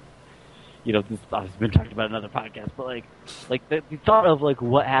has been talked about in another podcast, but like the thought of like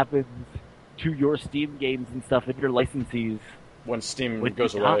what happens to your Steam games and stuff and your licensees when Steam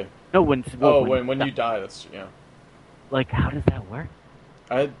goes away. No, when you die. That's Like, how does that work?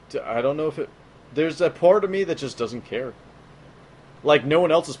 I don't know if it. There's a part of me that just doesn't care. Like, no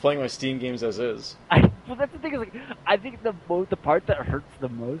one else is playing my Steam games as is. Well, that's the thing. Is like, I think the part that hurts the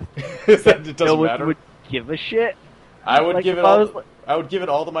most is that it doesn't no one matter. would give a shit. I would like, give it all. I would give it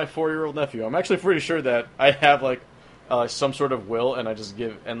all to my 4-year-old nephew. I'm actually pretty sure that I have like some sort of will, and I just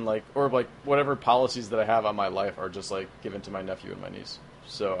give or whatever policies that I have on my life are just like given to my nephew and my niece.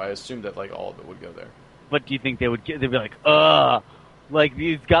 So I assume that like all of it would go there. But do you think they would they'd be like, like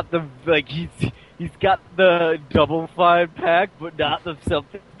he's got the double fine pack, but not the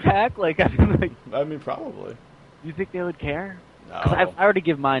something pack? Like, I mean, probably. Do you think they would care? No. Because I already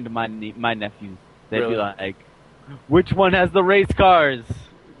give mine to my nephews. They'd Really? be like, which one has the race cars?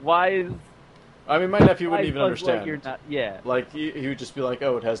 Why is... I mean, my nephew wouldn't why even Buzz understand. Lightyear not, yeah. Like, he would just be like,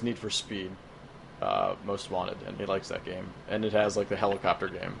 oh, it has Need for Speed, Most Wanted, and he likes that game. And it has, like, the helicopter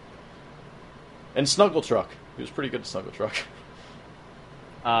game. And Snuggle Truck. He was pretty good at Snuggle Truck.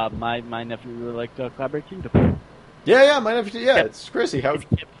 My nephew really liked Cloudberry Kingdom. Yeah, my nephew, it's crazy how... He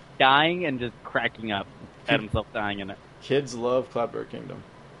kept dying and just cracking up at himself dying in it. Kids love Cloudberry Kingdom.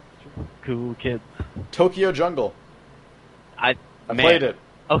 Cool kids. Tokyo Jungle. I played it.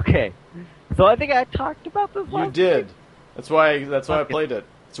 Okay. So I think I talked about this last You did. week. That's why I played it.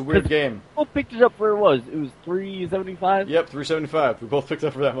 It's a weird game. We both picked it up where it was. It was $3.75. Yep, $3.75. We both picked it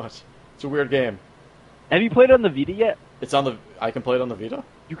up for that much. It's a weird game. Have you played it on the Vita yet? It's on the. I can play it on the Vita.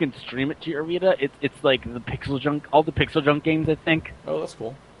 You can stream it to your Vita. It's like the Pixel Junk, all the Pixel Junk games, I think. Oh, that's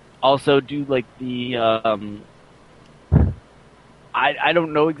cool. Also do like the. I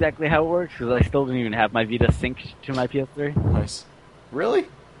don't know exactly how it works because I still don't even have my Vita synced to my PS3. Nice. Really?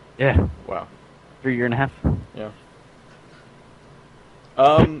 Yeah. Wow. For a year and a half. Yeah.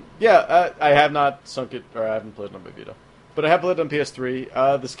 I have not sunk it, or I haven't played it on my Vita. But I have played it on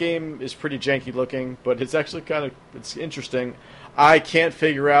PS3. This game is pretty janky looking, but it's actually it's interesting. I can't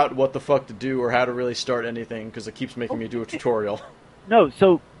figure out what the fuck to do or how to really start anything because it keeps making me do a tutorial. No,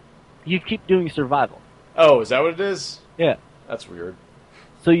 so you keep doing survival. Oh, is that what it is? Yeah. That's weird.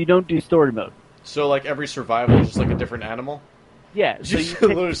 So you don't do story mode. So like every survival is just like a different animal? Yeah. So you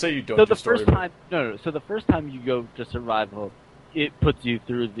literally say you don't do story mode. So the first time you go to survival, it puts you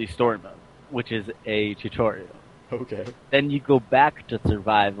through the story mode, which is a tutorial. Okay. Then you go back to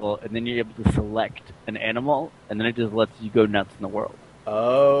survival, and then you're able to select an animal, and then it just lets you go nuts in the world.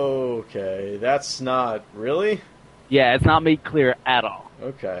 Okay. That's not... Really? Yeah, it's not made clear at all.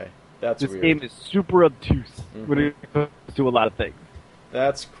 Okay. That's this weird. This game is super obtuse when it comes to a lot of things.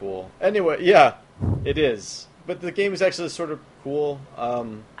 That's cool. Anyway, yeah, it is. But the game is actually sort of cool.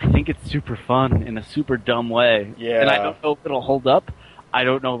 I think it's super fun in a super dumb way. Yeah. And I don't know if it'll hold up. I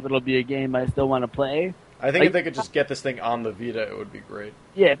don't know if it'll be a game I still want to play. I think if they could just get this thing on the Vita, it would be great.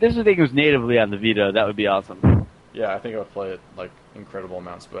 Yeah, if this thing was natively on the Vita, that would be awesome. Yeah, I think I would play it, like, incredible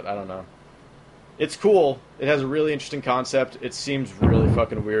amounts, but I don't know. It's cool. It has a really interesting concept. It seems really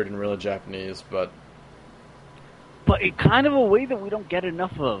fucking weird and really Japanese, but... But in kind of a way that we don't get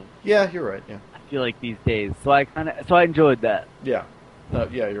enough of. Yeah, you're right, yeah. I feel like these days. So I enjoyed that. Yeah.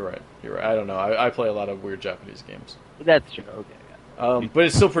 Yeah, you're right. You're right. I don't know. I play a lot of weird Japanese games. That's true, okay. Yeah. But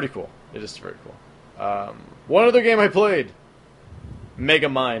it's still pretty cool. It is very cool. One other game I played,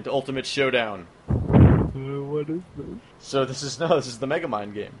 Megamind Ultimate Showdown. What is this? So this is the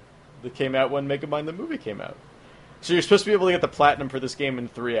Megamind game that came out when Megamind the movie came out. So you're supposed to be able to get the platinum for this game in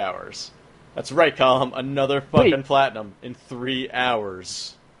 3 hours. That's right, Colum. Another fucking platinum in 3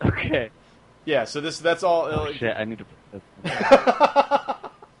 hours. Okay. Yeah, so that's all. Oh, shit, I need to put this.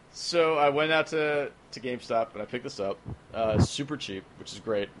 So I went out to GameStop and I picked this up. Super cheap, which is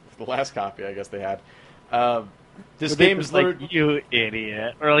great. The last copy, I guess they had. This game is like, you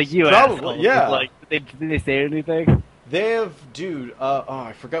idiot, or like you probably asshole. yeah. Like, did they say anything? They have, dude.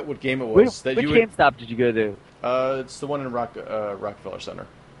 I forgot what game it was. Which GameStop did you go to? It's the one in Rockefeller Center.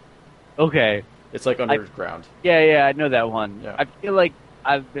 Okay. It's like underground. Yeah, I know that one. Yeah. I feel like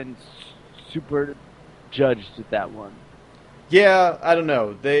I've been super judged at that one. Yeah, I don't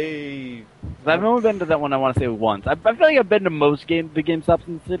know. I've only been to that one, I want to say, once. I feel like I've been to most the GameStops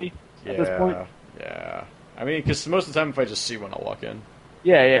in the city at this point. Yeah. I mean, because most of the time, if I just see one, I'll walk in.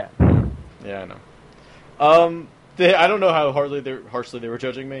 Yeah. Yeah, I know. I don't know how harshly they were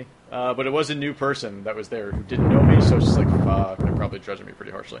judging me, but it was a new person that was there who didn't know me, so it's just like, fuck, they're probably judging me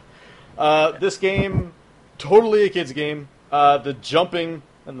pretty harshly. This game, totally a kid's game. The jumping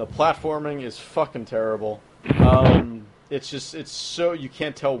and the platforming is fucking terrible. It's so, you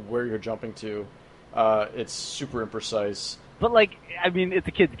can't tell where you're jumping to. It's super imprecise. But, like, I mean, it's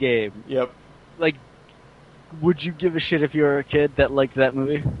a kid's game. Yep. Like, would you give a shit if you were a kid that liked that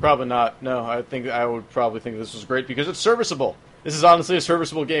movie? Probably not. No, I would probably think this was great because it's serviceable. This is honestly a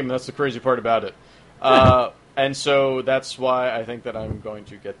serviceable game, and that's the crazy part about it. And so that's why I think that I'm going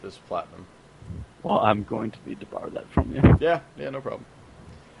to get this platinum. Well, I'm going to need to borrow that from you. Yeah, no problem.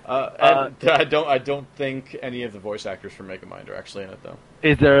 And I don't think any of the voice actors from Megamind are actually in it, though.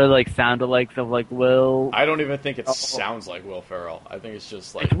 Is there, like, sound-alikes of, like, Will? I don't even think it sounds like Will Ferrell. I think it's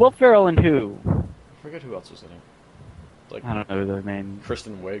just like... It's Will Ferrell and who? I forget who else was in it. Like, I don't know their name.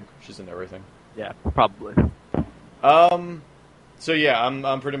 Kristen Wiig. She's in everything. Yeah, probably. So yeah,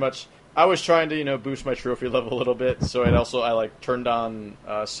 I'm pretty much... I was trying to, boost my trophy level a little bit, so I turned on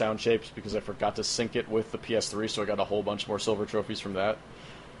sound shapes because I forgot to sync it with the PS3, so I got a whole bunch more silver trophies from that.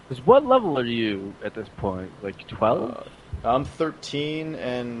 What level are you at this point? Like 12? I'm 13,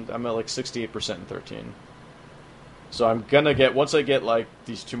 and I'm at like 68% in 13. So I'm gonna get, once I get like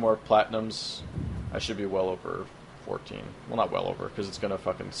these 2 more platinums, I should be well over 14. Well, not well over, because it's gonna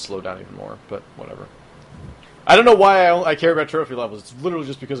fucking slow down even more, but whatever. I don't know why I care about trophy levels. It's literally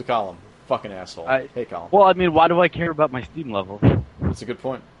just because of Colum. Fucking asshole. Hey, Colum. Well, I mean, why do I care about my Steam level? That's a good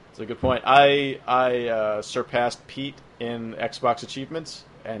point. I surpassed Pete in Xbox achievements,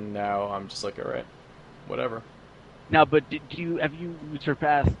 and now I'm just like, all right, whatever. Now, but have you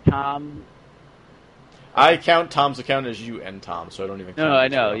surpassed Tom? I count Tom's account as you and Tom, so I don't even count. No, I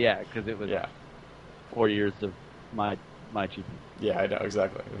know, yeah, because it was 4 years of my achievement. Yeah, I know,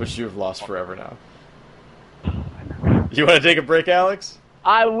 exactly. Which you've lost forever now. I know. You want to take a break, Alex?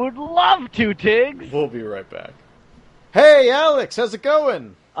 I would love to, Tiggs! We'll be right back. Hey, Alex, how's it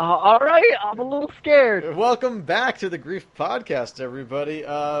going? All right, I'm a little scared. Welcome back to the Grief Podcast, everybody.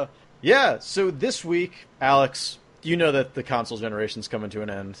 Yeah, so this week, Alex, you know that the console generation's coming to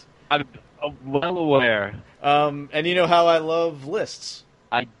an end. I'm well aware. And you know how I love lists.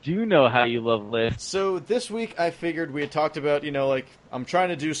 I do know how you love lists. So this week, I figured we had talked about, I'm trying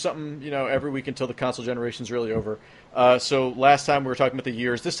to do something, every week until the console generation's really over. So last time we were talking about the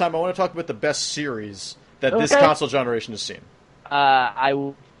years. This time I want to talk about the best series that this console generation has seen. I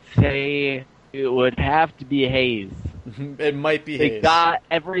would say it would have to be Haze. It might be Haze. They got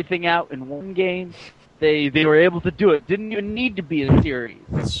everything out in one game. They were able to do it. Didn't even need to be a series.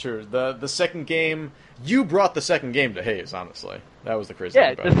 That's true. The second game, you brought the second game to Haze, honestly. That was the crazy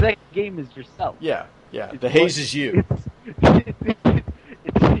thing about it. Yeah, the second game is yourself. Yeah. The Haze is you.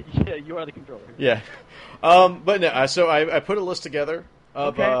 Yeah, you are the controller. Yeah. But no, so I put a list together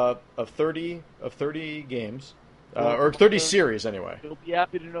of 30 games. Or 30 series, anyway. You'll be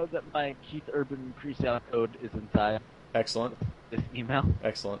happy to know that my Keith Urban pre-sale code is inside. Excellent. This email.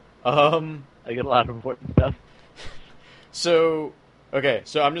 Excellent. I get a lot of important stuff. So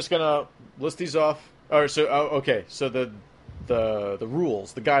I'm just gonna list these off. So the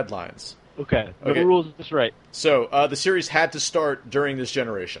rules, the guidelines. Okay. The rules are just right. So the series had to start during this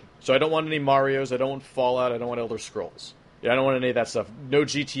generation. So I don't want any Marios. I don't want Fallout. I don't want Elder Scrolls. Yeah, I don't want any of that stuff. No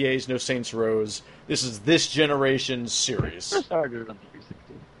GTAs, no Saints Rows. This is this generation's series. It started on 360.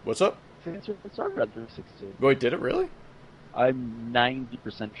 What's up? Saints Row started on 360. Wait, did it really? I'm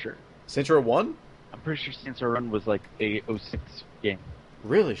 90% sure. Saints Row 1? I'm pretty sure Saints Row 1 was like a 06 game.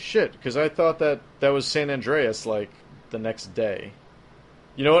 Really? Shit. Because I thought that was San Andreas, like, the next day.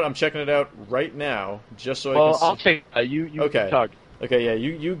 You know what? I'm checking it out right now, just so I can see. I'll check. You okay. Talk. Okay, yeah.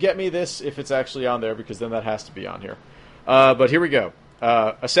 You get me this if it's actually on there, because then that has to be on here. But here we go.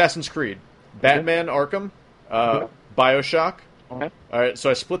 Assassin's Creed. Batman Arkham. BioShock. Okay. All right, so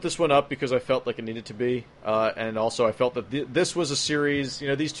I split this one up because I felt like it needed to be, and also I felt that this was a series.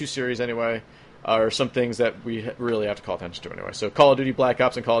 These two series anyway are some things that we really have to call attention to anyway. So Call of Duty Black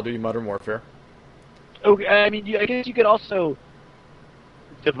Ops and Call of Duty Modern Warfare. Okay, I mean, I guess you could also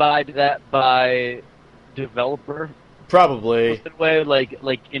divide that by developer. Probably. Way,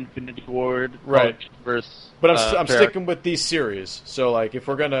 like Infinity Ward, right? Versus, but I'm sticking with these series. So like, if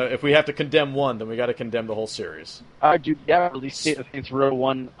we have to condemn one, then we got to condemn the whole series. Dude, yeah, release date of Saints Row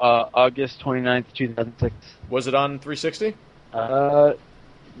 1, August 29th, 2006. Was it on 360?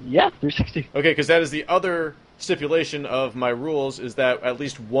 Yeah, 360. Okay, because that is the other stipulation of my rules, is that at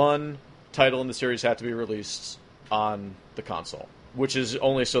least one title in the series had to be released on the console, which is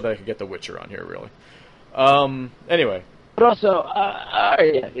only so that I could get The Witcher on here, really. Anyway. But also,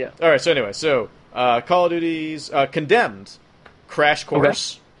 yeah. Alright, so Call of Duty's Condemned, Crash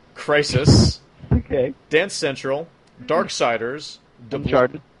Course, okay. Crisis, okay. Dance Central, Darksiders,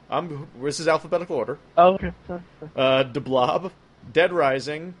 Uncharted. This is alphabetical order. Oh, okay. Sorry. The Blob, Dead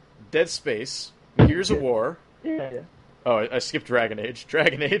Rising, Dead Space, Gears of War. Yeah. Oh, I skipped Dragon Age.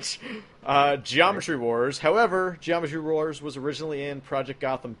 Geometry Wars. However, Geometry Wars was originally in Project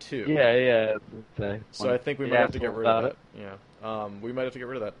Gotham 2. Yeah. So I think we might have to get rid of that. Yeah. We might have to get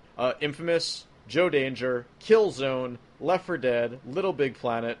rid of that. Infamous, Joe Danger, Killzone, Left 4 Dead, Little Big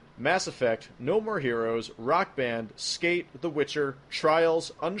Planet, Mass Effect, No More Heroes, Rock Band, Skate, The Witcher,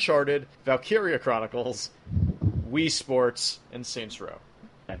 Trials, Uncharted, Valkyria Chronicles, Wii Sports, and Saints Row.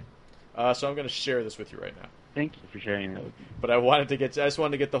 Okay. So I'm going to share this with you right now. Thank you for sharing that with me. But I just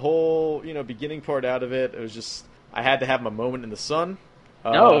wanted to get the whole, beginning part out of it. It was just, I had to have my moment in the sun.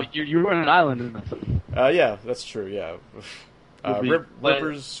 No, you were on an island in the sun. Yeah, that's true, yeah.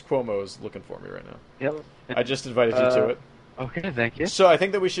 Rippers Cuomo's looking for me right now. Yep. I just invited you to it. Okay, thank you. So I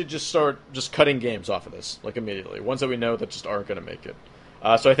think that we should just start cutting games off of this, like immediately. Ones that we know that just aren't going to make it.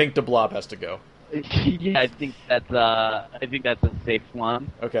 So I think The Blob has to go. Yeah, I think that's a safe one.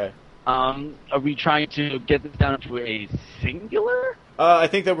 Okay. Are we trying to get this down to a singular? I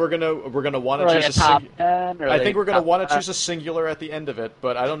think that we're gonna want to choose a top 10. I think we're gonna want to choose a singular at the end of it,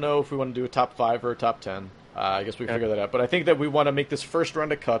 but I don't know if we want to do a top 5 or a top 10. I guess we can figure that out. But I think that we want to make this first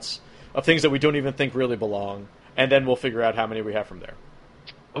round of cuts of things that we don't even think really belong, and then we'll figure out how many we have from there.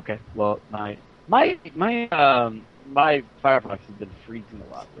 Okay. Well, my Firefox has been freezing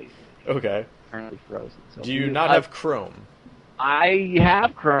a lot lately. Okay. Currently frozen. So do you not have Chrome? I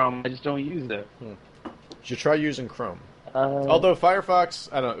have Chrome. I just don't use it. You should try using Chrome. Although Firefox,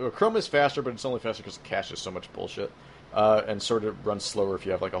 I don't know, Chrome is faster, but it's only faster because the cache is so much bullshit, and sort of runs slower if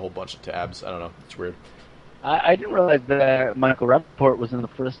you have like a whole bunch of tabs. I don't know. It's weird. I didn't realize that Michael Rappaport was in the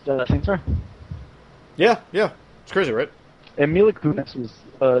first Saints Row. Yeah. It's crazy, right? And Mila Kunis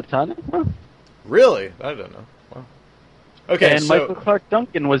was Tanya? Huh? Really? I don't know. Wow. Okay, and Michael Clark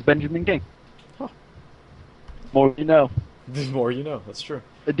Duncan was Benjamin King. Huh. More you know. The more you know. That's true.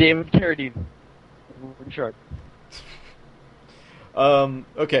 David Carradine. Sharp.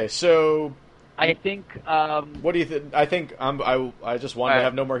 Okay, so I think. What do you think? I think I just wanted to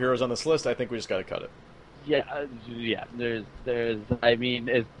have No More Heroes on this list. I think we just got to cut it. Yeah. There's. I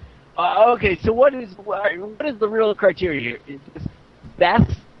mean, okay. So what is the real criteria here? Is this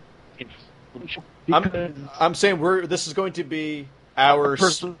best? I'm saying this is going to be our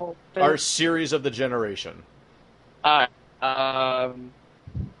series of the generation. Have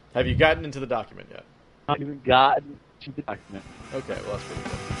you gotten into the document yet? I haven't even gotten to the document. Okay, well that's pretty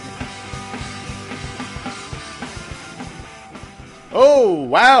good. Oh,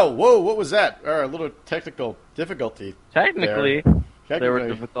 wow! Whoa, what was that? A little technical difficulty. Technically, there were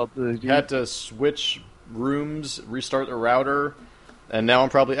difficulties. You had to switch rooms, restart the router, and now I'm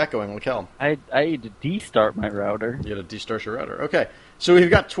probably echoing like hell. I had to destart my router. You had to destart your router. Okay, so we've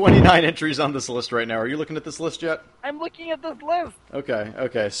got 29 entries on this list right now. Are you looking at this list yet? I'm looking at this list.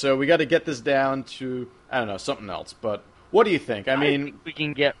 Okay. So we got to get this down to, I don't know, something else. But what do you think? I think we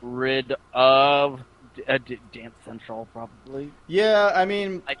can get rid of Dance Central, probably. Yeah, I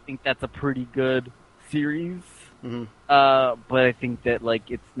mean, I think that's a pretty good series. Mm-hmm. But I think that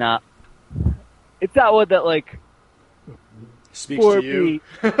it's not one that speaks to you.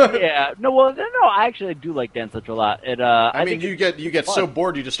 Yeah. No, I actually do like Dance Central a lot. I mean, you get so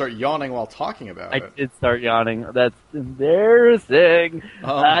bored you just start yawning while talking about it. I did start yawning. That's embarrassing.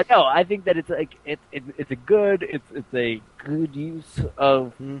 No, I think that it's a good use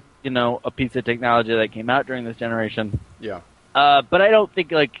of a piece of technology that came out during this generation. Yeah. But I don't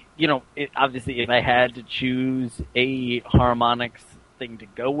think obviously if I had to choose a harmonics thing to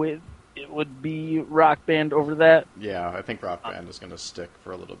go with, it would be Rock Band over that. Yeah, I think Rock Band is going to stick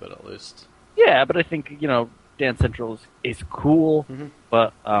for a little bit at least. Yeah, but I think, Dance Central is cool,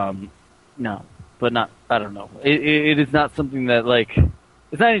 but no, but not. I don't know. It is not something that like.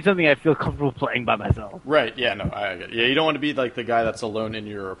 It's not even something I feel comfortable playing by myself. Right? Yeah. No. I get it. Yeah. You don't want to be like the guy that's alone in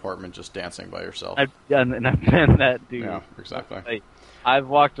your apartment just dancing by yourself. I've been that dude. Yeah. Exactly. I've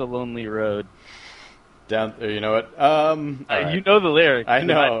walked a lonely road. Down. You know what? You know the lyrics. I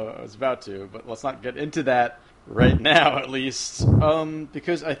know. I was about to, but let's not get into that right now, at least.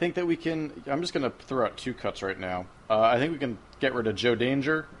 Because I think that we can. I'm just going to throw out 2 cuts right now. I think we can get rid of Joe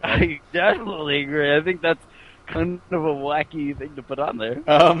Danger. I definitely agree. I think that's kind of a wacky thing to put on there.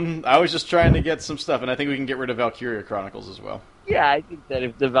 I was just trying to get some stuff, and I think we can get rid of Valkyria Chronicles as well. Yeah, I think that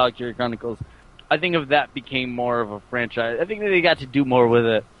if the Valkyria Chronicles, I think if that became more of a franchise, I think that they got to do more with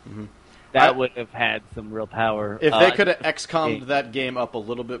it. That would have had some real power. If they could have XCOM'd that game up a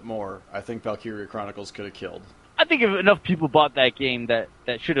little bit more, I think Valkyria Chronicles could have killed. I think if enough people bought that game, that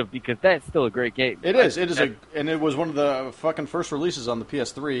should have, because that's still a great game. It is. And it was one of the fucking first releases on the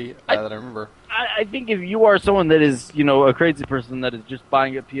PS3 that I remember. I think if you are someone that is, a crazy person that is just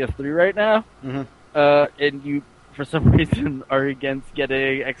buying a PS3 right now, and you, for some reason, are against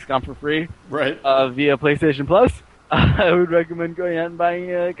getting XCOM for free, right, via PlayStation Plus, I would recommend going out and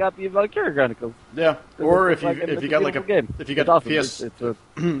buying a copy of Valkyria Chronicles. Yeah, or if you got like a game. If you got awesome. PS,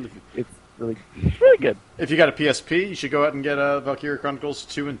 it's really good. If you got a PSP, you should go out and get Valkyria Chronicles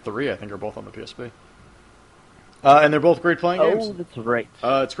 2 and 3. I think are both on the PSP. And they're both great playing games. Oh, that's right.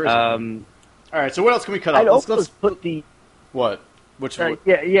 It's crazy. All right, so what else can we cut out? Let's put the... What? Which one?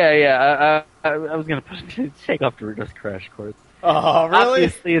 Yeah. I was going to take off Doritos Crash Course. Oh, really?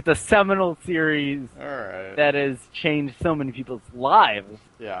 Obviously, it's a seminal series that has changed so many people's lives.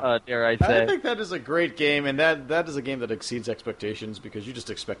 Yeah. Dare I say? I think that is a great game, and that is a game that exceeds expectations because you just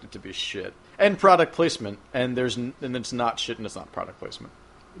expect it to be shit and product placement, and it's not shit and it's not product placement.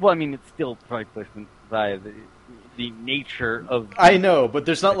 Well, I mean, it's still product placement via the nature of. I know, but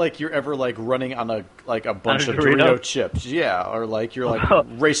there's not like you're ever like running on a bunch of Dorito chips, yeah, or like you're like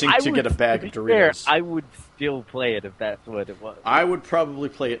racing to get a bag of Doritos. I would still play it if that's what it was. I would probably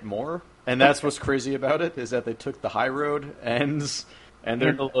play it more, and that's what's crazy about it is that they took the high road and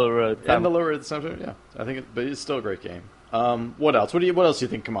the low road and the low road at the same time. Yeah, I think, but it's still a great game. What else? What else do you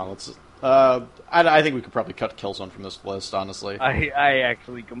think? Come on, let's. I think we could probably cut Killzone from this list, honestly. I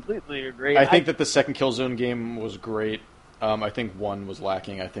actually completely agree. I think that the second Killzone game was great. I think 1 was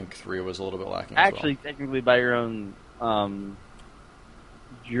lacking. I think 3 was a little bit lacking actually, as well. Technically, by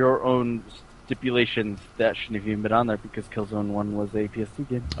your own stipulations, that shouldn't have even been on there because Killzone 1 was a PS2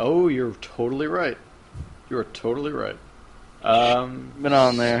 game. Oh, you're totally right. You're totally right. Been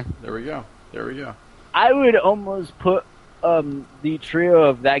on there. There we go. I would almost put the trio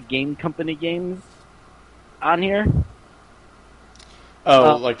of That Game Company games on here.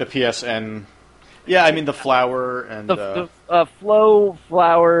 Oh, like the PSN. Yeah, I mean the Flower and the Flow,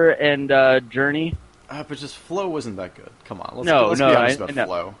 Flower, and Journey. But just Flow wasn't that good. Come on, let's be honest about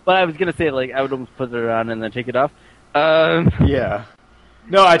Flow. But I was gonna say I would almost put it on and then take it off. Yeah.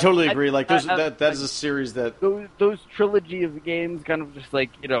 No, I totally agree. That is a series that those trilogy of games, kind of just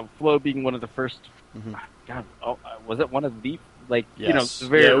Flow being one of the first. Mm-hmm. God, was it one of the yes. The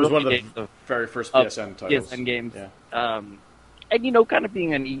very it was one of the very first PSN titles. PSN games. Yeah. And kind of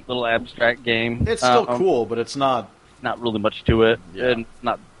being a neat little abstract game. It's still cool, but it's not really much to it, yeah. and it's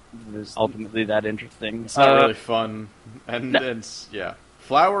not ultimately that interesting. It's not really fun, and it's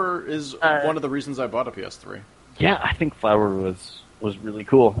Flower is one of the reasons I bought a PS3. Yeah, I think Flower was really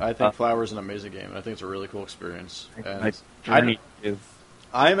cool. I think Flower is an amazing game, and I think it's a really cool experience. Journey is.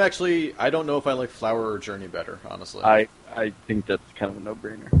 I don't know if I like Flower or Journey better, honestly. I think that's kind of a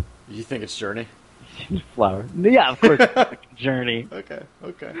no-brainer. You think it's Journey? Flower. Yeah, of course it's Journey. Okay.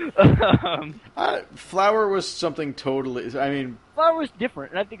 Flower was something totally... I mean... Flower was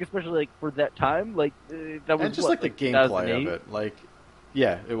different, and I think especially for that time, that was and just the gameplay of it.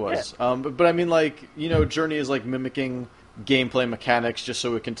 Yeah, it was. Yeah. But I mean, Journey is mimicking gameplay mechanics just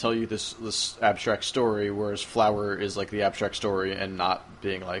so it can tell you this abstract story, whereas Flower is the abstract story and not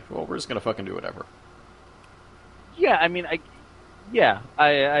being well, we're just gonna fucking do whatever. Yeah, I mean, I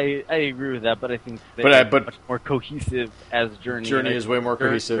agree with that, but I think but much more cohesive as Journey. Journey is way more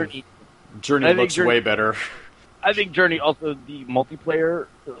cohesive. Journey looks way better. I think Journey also the multiplayer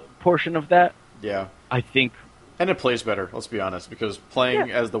portion of that. Yeah, I think. And it plays better, let's be honest, because playing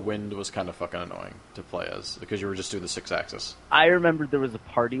as the Wind was kind of fucking annoying to play as, because you were just doing the 6-axis. I remember there was a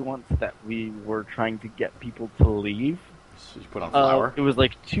party once that we were trying to get people to leave. So you put on Flower? It was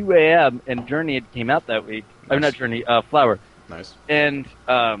 2 a.m., and Journey had came out that week. Nice. I mean, not Journey, Flower. Nice. And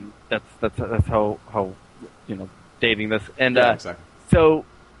that's how dating this. And exactly. So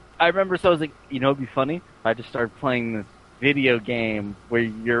I remember, so I was like, it'd be funny if I just started playing this video game where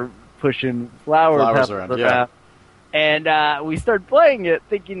you're pushing flowers around. Yeah. And we started playing it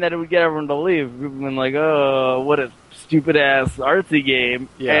thinking that it would get everyone to leave. We've been like, oh, what a stupid-ass artsy game.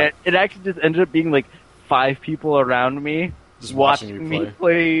 Yeah. And it actually just ended up being like 5 people around me Just watching me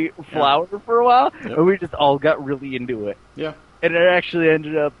play Flower for a while, and we just all got really into it. Yeah. And it actually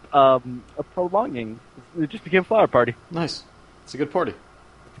ended up prolonging. It just became Flower Party. Nice. It's a good party.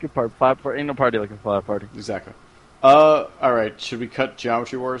 It's a good party. Flower Party. Ain't no party like a Flower Party. Exactly. All right. Should we cut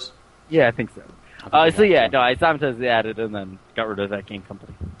Geometry Wars? Yeah, I think so. I Simultaneously added and then got rid of that game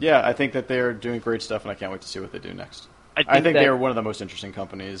company. Yeah, I think that they're doing great stuff, and I can't wait to see what they do next. I think they are one of the most interesting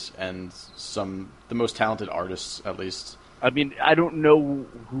companies and the most talented artists, at least. I mean, I don't know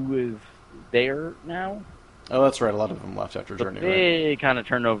who is there now. Oh, that's right. A lot of them left after Journey. They kind of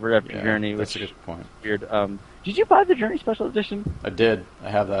turned after Journey. That's a good point. Weird. Did you buy the Journey Special Edition? I did. I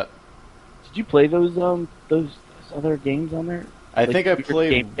have that. Did you play those other games on there? I think I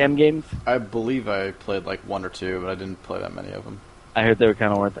played game games. I believe I played like 1 or 2, but I didn't play that many of them. I heard they were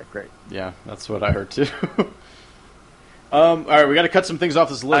kind of weren't that great. Yeah, that's what I heard too. All right, we got to cut some things off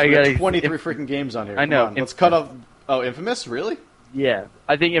this list. We got 23 freaking games on here. I know. Come on, let's cut off. Oh, Infamous, really? Yeah,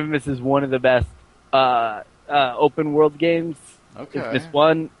 I think Infamous is one of the best open world games. Okay. Infamous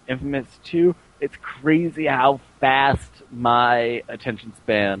 1, Infamous 2. It's crazy how fast my attention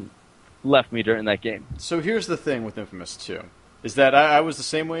span left me during that game. So here's the thing with Infamous 2. Is that I was the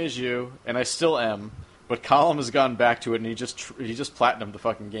same way as you, and I still am, but Colin has gone back to it, and he just platinumed the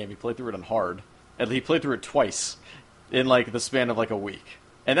fucking game. He played through it on hard. And he played through it twice in, like, the span of, like, a week.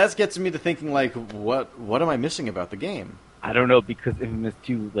 And that gets me to thinking, like, what am I missing about the game? I don't know, because Infamous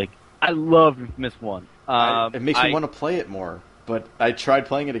 2, like, I love Infamous 1. It makes me want to play it more, but I tried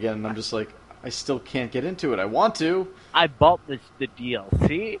playing it again, and I'm just like, I still can't get into it. I want to. I bought the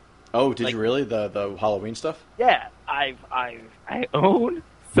DLC. Oh, did you really? The Halloween stuff? Yeah, I own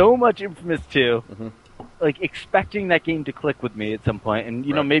so much Infamous 2, like expecting that game to click with me at some point, and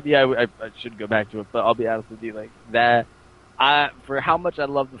you know maybe I should go back to it, but I'll be honest with you, like that. For how much I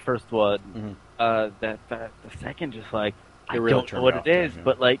love the first one, the second just like I really don't know what it is,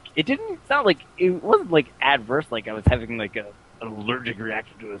 but like it didn't sound like it wasn't like adverse, like I was having like an allergic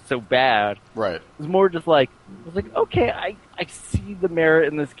reaction to it. It was so bad. Right. It was more just like I was like, okay, I see the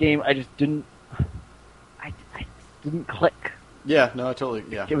merit in this game. I just didn't. I didn't click. Yeah. No, I totally.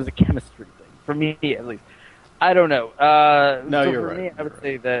 Yeah. It was a chemistry thing for me, at least. I don't know. No, so you're for right. Me, I would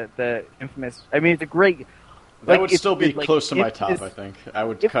say that the Infamous. I mean, it's a great. That would still be close to my top. I think I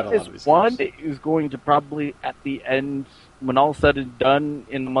would cut a lot of these. One is going to probably at the end, when all said and done,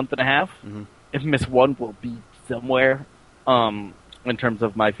 in a month and a half, Infamous 1 will be somewhere. In terms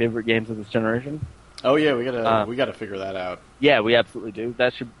of my favorite games of this generation. Oh yeah, we gotta figure that out. Yeah, we absolutely do. We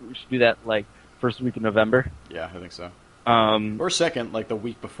should do that like first week in November. Yeah, I think so. Or second, like the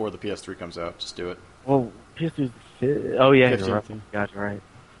week before the PS3 comes out. Just do it. Well, PS3's the 5th. Oh yeah, 15th. you're right. God, you're right.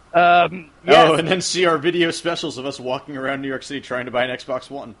 Yes. Oh, and then see our video specials of us walking around New York City trying to buy an Xbox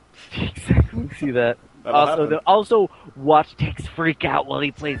One. Exactly. See that. Also, watch Tex freak out while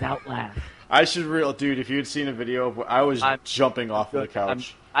he plays Outlast. I should dude. If you had seen a video of I was jumping off of the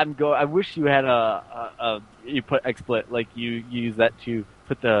couch. I wish you had you put XSplit, like you use that to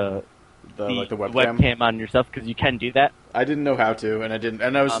put the webcam on yourself, because you can do that. I didn't know how to, and I didn't,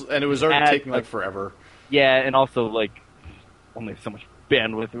 and it was already taking like forever. Yeah, and also like only so much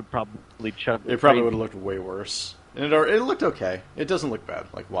bandwidth would probably chug. It probably would have looked way worse. And it looked okay. It doesn't look bad,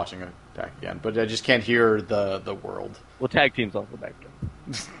 like watching it back again. But I just can't hear the world. Well, tag team's also back again.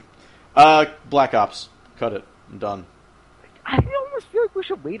 Black Ops. Cut it. I'm done. I almost feel like we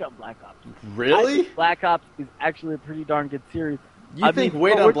should wait on Black Ops. Really? Black Ops is actually a pretty darn good series. You think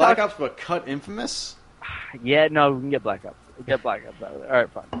wait on Black Ops but cut Infamous? Yeah, no, we can get Black Ops. Get Black Ops out of there. Alright,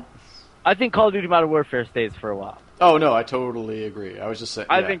 fine. I think Call of Duty Modern Warfare stays for a while. Oh, no, I totally agree. I was just saying.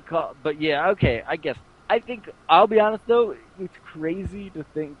 I think, but yeah, okay, I guess. I think, I'll be honest though, it's crazy to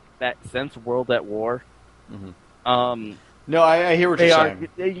think that since World at War, no, I hear what you're saying.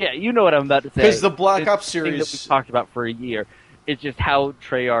 Yeah, you know what I'm about to say. Because the Black Ops series that we've talked about for a year, it's just how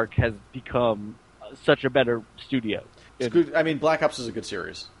Treyarch has become such a better studio. It's good. I mean, Black Ops is a good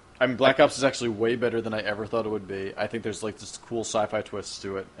series. I mean, Black Ops is actually way better than I ever thought it would be. I think there's like this cool sci-fi twists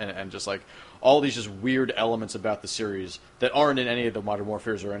to it, and just like all these just weird elements about the series that aren't in any of the Modern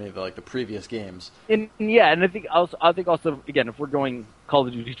Warfares or any of the previous games. And I think also again, if we're going Call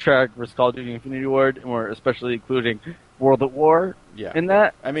of Duty Treyarch versus Call of Duty Infinity Ward, and we're especially including World at War in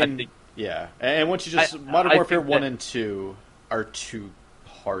that, I mean, and once you just Modern Warfare 1 and 2 are too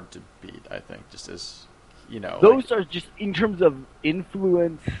hard to beat. I think just as. You know, those are just in terms of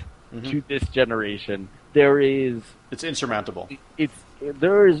influence to this generation, it's insurmountable.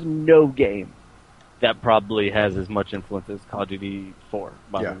 There is no game that probably has as much influence as Call of Duty 4.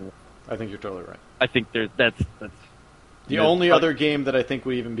 Yeah, I think you're totally right. I think that's the only other game that I think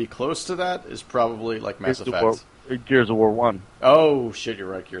would even be close to that is probably like Mass Effect. Gears of War 1. Oh shit, you're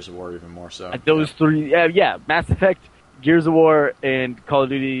right. Gears of War even more so. Those three, Mass Effect, Gears of War, and Call of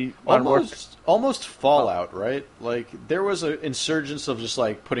Duty. Almost Fallout, right? Like there was an insurgence of just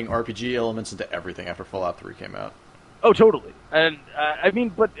like putting RPG elements into everything after Fallout 3 came out. Oh, totally. And I mean,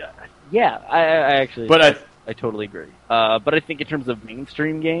 but yeah, I actually, I totally agree. But I think in terms of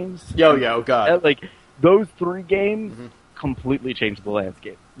mainstream games, oh god, like those three games completely changed the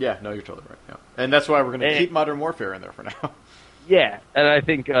landscape. Yeah, no, you're totally right. Yeah. And that's why we're going to keep Modern Warfare in there for now. Yeah, and I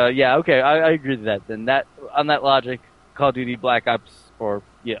think, okay, I agree with that. Then on that logic, Call of Duty Black Ops, or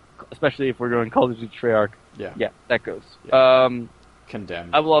especially if we're going Call of Duty Treyarch, that goes. Yeah.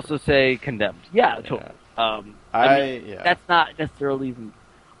 Condemned. I will also say Condemned. Yeah, totally. That's not necessarily even.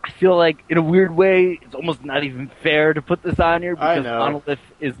 I feel like in a weird way, it's almost not even fair to put this on here because Monolith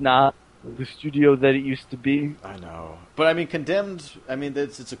is not the studio that it used to be. I know, but I mean, Condemned. I mean,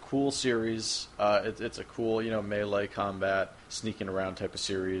 it's a cool series. It's a cool, melee combat, sneaking around type of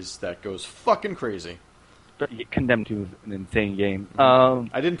series that goes fucking crazy. Condemned 2 is an insane game.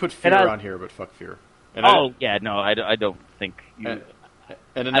 I didn't put Fear on here, but fuck Fear. And I don't think.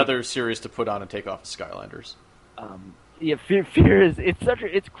 And another series to put on and take off of Skylanders. Fear is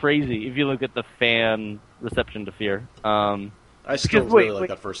it's crazy if you look at the fan reception to Fear. I still really like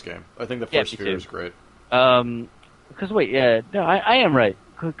that first game. I think the first Fear is great. I am right.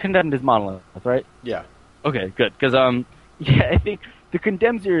 Condemned is Monolith, right? Yeah. Okay, good. Because I think the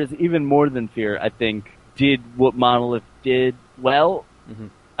Condemned series, even more than Fear, I think did what Monolith did well. Mm-hmm.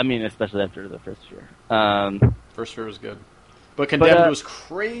 I mean, especially after the first Fear. First Fear was good, but Condemned was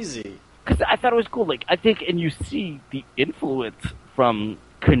crazy. Because I thought it was cool. Like I think, and you see the influence from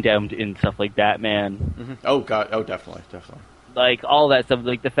Condemned in stuff like Batman. Mm-hmm. Oh god. Oh, definitely. Like all that stuff,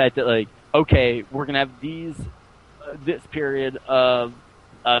 like the fact that like, okay, we're gonna have this period of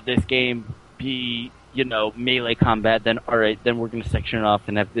this game be, melee combat, then alright, then we're gonna section it off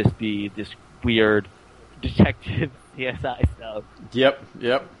and have this be this weird detective CSI stuff. Yep.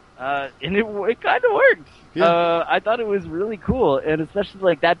 And it kind of worked. Yeah. I thought it was really cool, and especially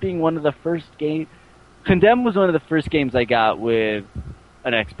like that being one of the first games. Condemned was one of the first games I got with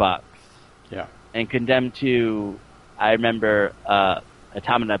an Xbox. Yeah. And Condemned 2, I remember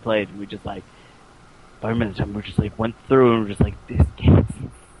Tom and I played, and we just like, I remember the time we just like went through and we're just like, this game's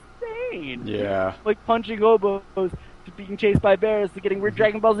insane. Yeah. Like punching hobos to being chased by bears to getting weird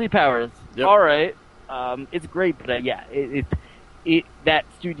Dragon Ball Z powers. Yep. All right, it's great, but that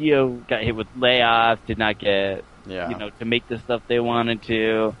studio got hit with layoffs, did not get to make the stuff they wanted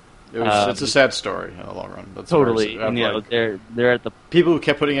to. It's a sad story in the long run. That's totally, and they're at the people who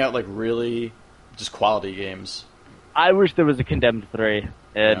kept putting out like really just quality games. I wish there was a Condemned 3,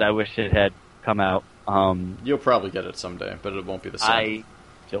 and I wish it had come out. You'll probably get it someday, but it won't be the same.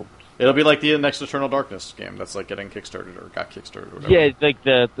 It'll be like the next Eternal Darkness game that's like getting kickstarted or got kickstarted or whatever. Yeah, like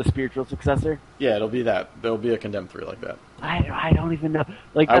the spiritual successor. Yeah, it'll be that. There'll be a Condemned 3 like that. I don't even know.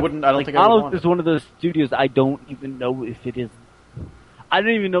 Like I don't think I would want is one of those studios I don't even know if it is. I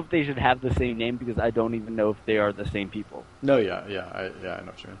don't even know if they should have the same name because I don't even know if they are the same people. No, I know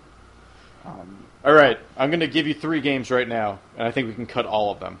what you mean. All right, I'm going to give you 3 games right now, and I think we can cut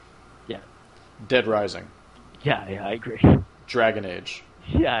all of them. Yeah. Dead Rising. Yeah, I agree. Dragon Age.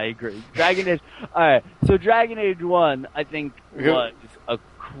 Yeah, I agree. Dragon Age. All right, so Dragon Age 1, I think, was a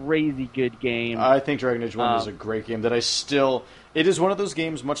crazy good game. I think Dragon Age 1 is a great game that it is one of those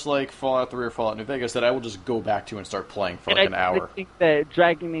games, much like Fallout 3 or Fallout New Vegas, that I will just go back to and start playing for an hour. I think that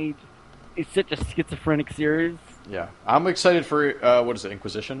Dragon Age is such a schizophrenic series. Yeah. I'm excited for,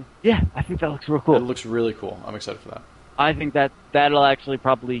 Inquisition? Yeah, I think that looks real cool. It looks really cool. I'm excited for that. I think that'll actually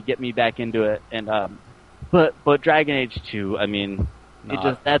probably get me back into it. And but Dragon Age 2, I mean,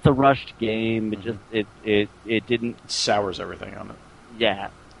 that's a rushed game. It didn't... It sours everything on it. Yeah.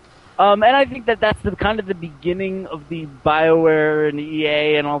 And I think that's the kind of the beginning of the BioWare and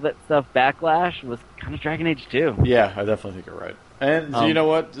EA and all that stuff backlash was kind of Dragon Age 2. Yeah, I definitely think you're right. And you know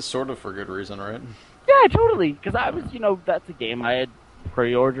what? Sort of for good reason, right? Yeah, totally. Because I was, that's a game I had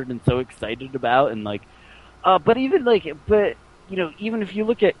pre-ordered and so excited about, and like, even if you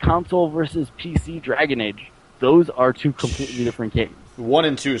look at console versus PC Dragon Age, those are two completely different games. 1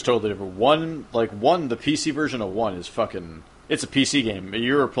 and 2 is totally different. One, the PC version of 1 is fucking. It's a PC game.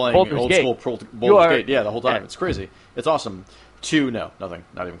 You're playing old school Baldur's Gate. Yeah, the whole time. Yeah. It's crazy. It's awesome. 2, no, nothing.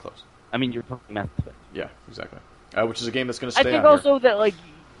 Not even close. I mean, you're playing Mass Effect. Yeah, exactly. Which is a game that's going to stay. I think also that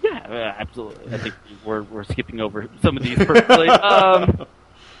Yeah, absolutely. I think we're skipping over some of these purposely.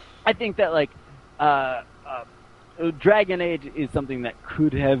 I think that Dragon Age is something that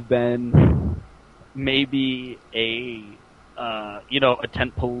could have been maybe a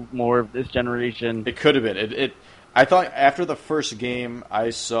tentpole more of this generation. It could have been. I thought after the first game,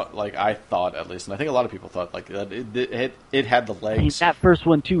 I thought at least, and I think a lot of people thought that it had the legs. I mean, that first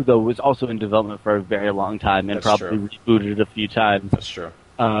one too, though, was also in development for a very long time and That's probably true. rebooted a few times. That's true.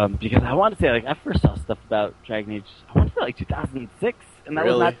 Because I want to say, I first saw stuff about Dragon Age. I want to say 2006, and that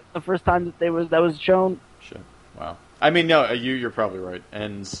was not the first time that was shown. Shit. Wow. I mean, no, you're probably right,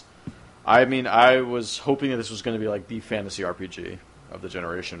 and I mean, I was hoping that this was going to be like the fantasy RPG of the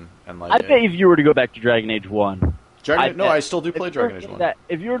generation, and I bet if you were to go back to Dragon Age 1. I still do play Dragon Age 1.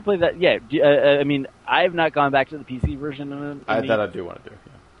 If you were to play that, yeah. I mean, I have not gone back to the PC version of it. That I do want to do,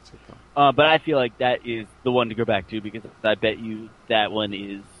 yeah. But I feel like that is the one to go back to because I bet you that one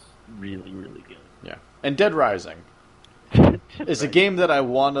is really, really good. Yeah. And Dead Rising is a game that I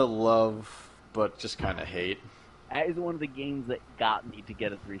want to love, but just kind of hate. That is one of the games that got me to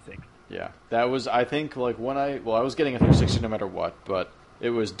get a 360. Yeah. That was, I think, when I was getting a 360 no matter what, but it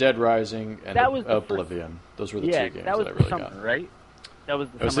was Dead Rising and Oblivion. Those were the two games that I really got. Right? That was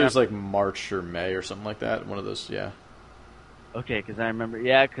the summer. It was like March or May or something like that. One of those, yeah. Okay, because I remember,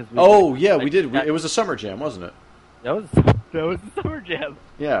 because we did. It was a summer jam, wasn't it? That was the summer jam.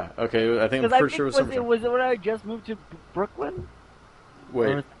 Yeah. Okay. I think I'm pretty sure it was summer jam. Was it when I just moved to Brooklyn?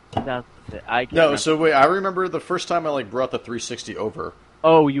 Wait. No. So wait. I remember the first time I brought the 360 over.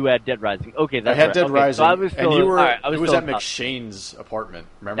 Oh, you had Dead Rising. Okay, that's I had Dead Rising, so I was still, and you were. It was at McShane's apartment.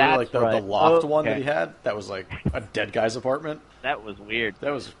 Remember, that's the loft one that he had? That was like a dead guy's apartment. That was weird. That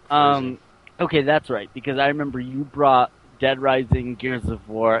was crazy. Okay, that's right because I remember you brought Dead Rising, Gears of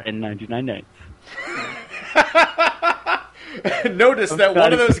War, and 99 Nights. Notice that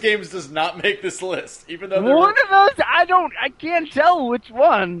one of those games does not make this list, even though one of those I can't tell which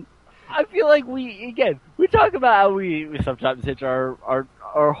one. I feel like we talk about how we sometimes hitch our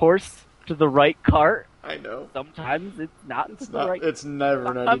horse to the right cart. I know. Sometimes it's not. It's never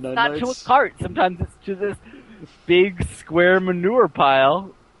 99 Sometimes not Nights. to a cart. Sometimes it's to this big square manure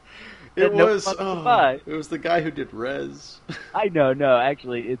pile. It was the guy who did Rez. I know. No,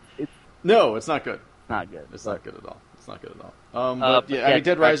 actually, it's no, it's not good. It's not good. It's not good at all. It's not good at all. I mean,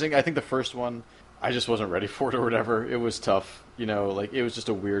 Dead Rising. I think the first one, I just wasn't ready for it or whatever. It was tough. It was just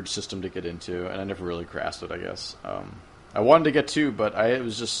a weird system to get into, and I never really grasped it. I guess I wanted to get to, but it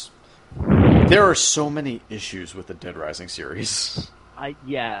was just. There are so many issues with the Dead Rising series. I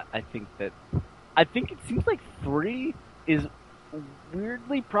think it seems like 3 is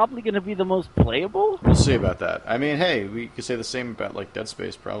weirdly probably going to be the most playable. We'll see about that. I mean, hey, we could say the same about Dead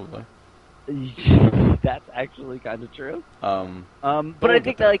Space, probably. That's actually kind of true. But I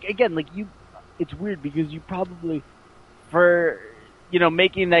think that it's weird because you probably, for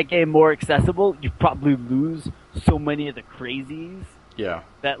making that game more accessible, you probably lose so many of the crazies. Yeah.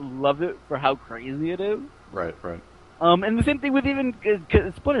 That love it for how crazy it is. Right. And the same thing with even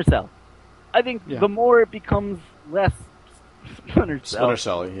Splinter Cell. I think the more it becomes less Splinter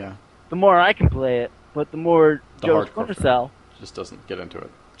Cell, yeah. The more I can play it, but the more Joe Splinter Cell just doesn't get into it.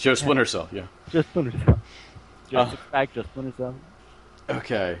 Joe Splinter Cell, yeah. Just Splinter Cell. Just Splinter Cell.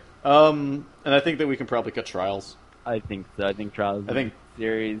 Okay. And I think that we can probably cut Trials. I think so. I think Trials is a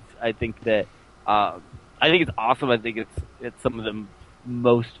series. I think that I think it's awesome. I think it's some of the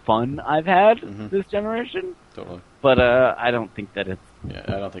most fun I've had this generation. Totally. But I don't think that it's... Yeah,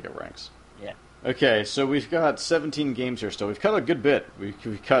 I don't think it ranks. Yeah. Okay, so we've got 17 games here still. We've cut a good bit. We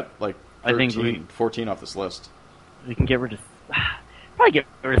cut 13, 14 off this list. We can get rid of... Probably get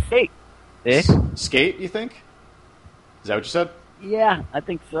rid of Skate. Skate, you think? Is that what you said? Yeah, I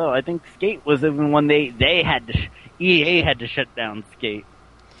think so. I think Skate was even when they had to... EA had to shut down Skate.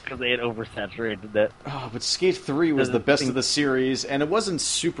 Because they had oversaturated it. Oh, but Skate 3 was the best of the series, and it wasn't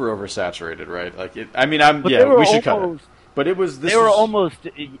super oversaturated, right? We should cut it. But it was. They were almost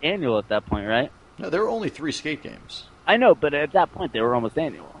annual at that point, right? No, there were only 3 Skate games. I know, but at that point they were almost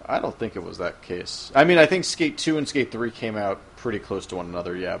annual. I don't think it was that case. I mean, I think Skate 2 and Skate 3 came out pretty close to one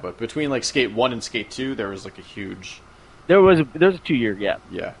another, yeah. But between Skate 1 and Skate 2, there was a huge. There was a 2-year gap.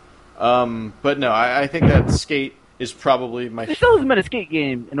 Yeah. But no, I think that Skate is probably my... There still hasn't been a Skate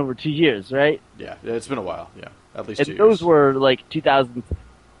game in over 2 years, right? Yeah, it's been a while, yeah. At least 2 years. Those were 2000...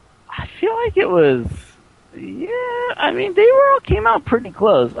 I feel like it was... Yeah, I mean, they all came out pretty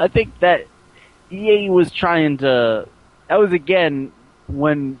close. I think that EA was trying to... That was, again,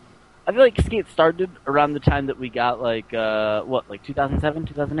 when... I feel like Skate started around the time that we got, 2007,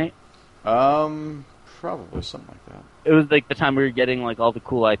 2008? Probably something like that. It was like the time we were getting like all the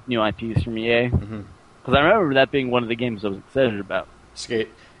cool new IPs from EA. Because I remember that being one of the games I was excited about. Skate.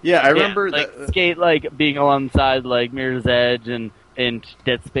 Yeah, I remember like that. Skate, like being alongside like Mirror's Edge and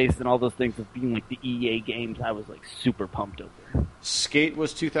Dead Space and all those things of being like the EA games. I was like super pumped over. Skate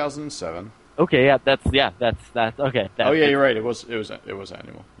was 2007. Okay, that's okay. You're right. It was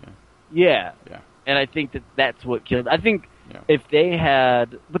annual. Yeah. Yeah. And I think that's what killed. I think if they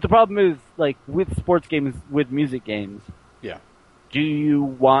had, but the problem is like with sports games, with music games. Yeah. Do you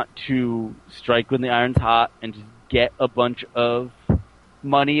want to strike when the iron's hot and just get a bunch of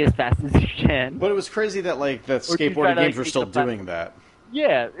money as fast as you can? But it was crazy that like the skateboarding games were still doing that.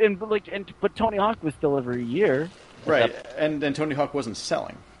 Yeah, but Tony Hawk was still every year. Right, and Tony Hawk wasn't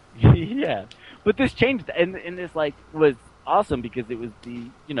selling. Yeah, but this changed, and this like was awesome because it was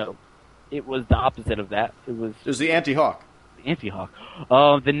it was the opposite of that. It was the anti-Hawk. The anti-Hawk.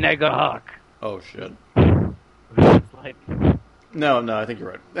 Oh, the Nega Hawk. Oh shit. Like, no, I think you're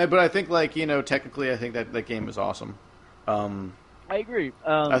right. But I think technically, I think that game is awesome. I agree.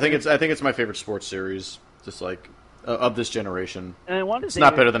 I think it's my favorite sports series, just like of this generation. And I want to it's say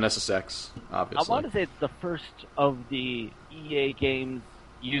not better than SSX, obviously. I want to say it's the first of the EA games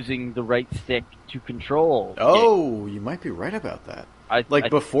using the right stick to control. Oh, you might be right about that.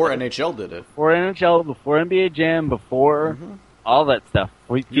 Before NHL did it. Before NHL, before NBA Jam, before all that stuff.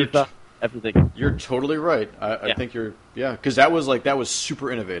 FIFA, everything. You're totally right. I think you're because that was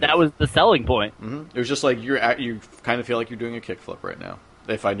super innovative. That was the selling point. It was just like you kind of feel like you're doing a kickflip right now.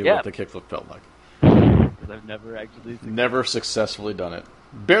 If I knew what the kickflip felt like. Because I've never actually successfully done it.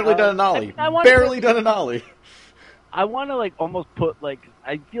 Barely done an ollie. Barely done an ollie. I want to like almost put like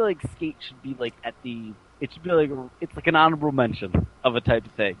I feel like Skate should be like at the. It should be like it's like an honorable mention of a type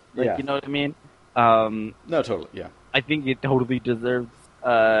of thing. Like, you know what I mean? No, totally. Yeah. I think it totally deserves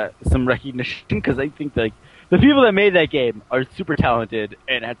some recognition because I think like the people that made that game are super talented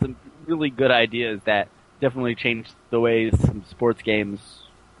and had some really good ideas that definitely changed the ways some sports games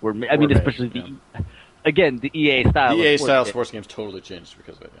were made. I mean, especially the EA style. The EA style sports games totally changed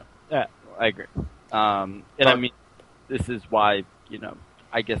because of it. Yeah, I agree. And I mean, this is why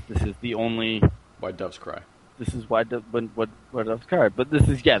I guess this is the only. Why Doves Cry. This is why Doves Cry. But this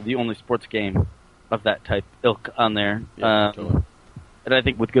is the only sports game of that type ilk on there. Yeah, totally. And I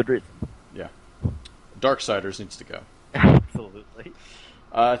think with good reason. Yeah. Darksiders needs to go. Absolutely.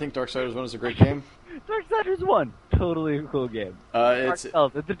 I think Darksiders 1 is a great game. Darksiders 1, totally a cool game. It's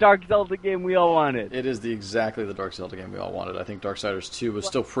the Dark Zelda game we all wanted. It is exactly the Dark Zelda game we all wanted. I think Darksiders 2 was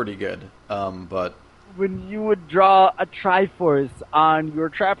still pretty good, but when you would draw a Triforce on your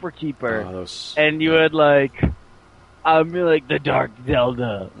Trapper Keeper, and you would be like the Dark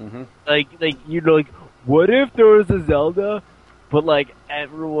Zelda, what if there was a Zelda, but like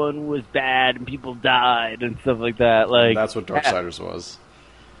everyone was bad and people died and stuff like that? Like that's what Darksiders was.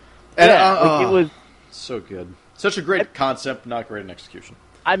 And it was so good, such a great concept, not great in execution.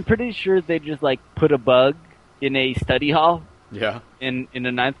 I'm pretty sure they just put a bug in a study hall. Yeah, in a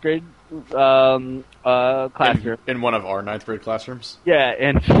 9th grade. Classroom. In one of our 9th grade classrooms? Yeah,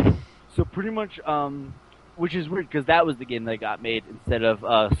 and so pretty much, which is weird because that was the game that got made instead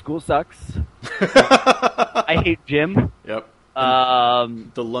of School Sucks. I Hate Gym. Yep.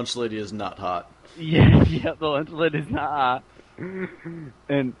 The lunch lady is not hot. Yeah, the lunch lady is not hot.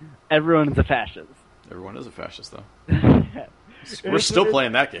 And everyone is a fascist. Everyone is a fascist, though. Yeah. We're still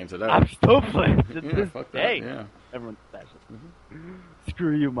playing that game today. I'm still playing it to this fuck day. That, yeah. Everyone's a fascist.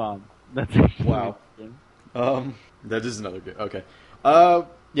 Screw you, Mom. That's wow. That is another good. Okay.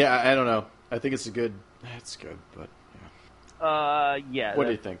 Yeah, I don't know. I think it's good, but yeah. Yeah. What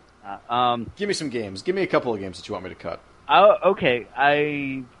do you think? Give me some games. Give me a couple of games that you want me to cut. Okay.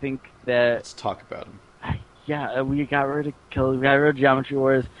 I think that. Let's talk about them. Yeah, we got rid of Geometry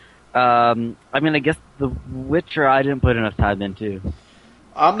Wars. I mean, I guess The Witcher I didn't put enough time into.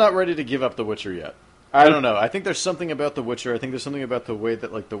 I'm not ready to give up The Witcher yet. I don't know. I think there's something about The Witcher. I think there's something about the way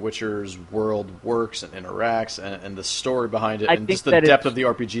that The Witcher's world works and interacts, and the story behind it, and just the depth of the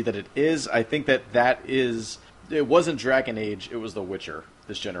RPG that it is. I think that is. It wasn't Dragon Age. It was The Witcher.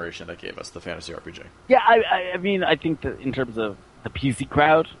 This generation that gave us the fantasy RPG. Yeah, I mean, I think that in terms of the PC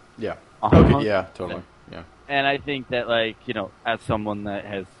crowd. Yeah. Okay. Yeah. Totally. Yeah. And I think that, as someone that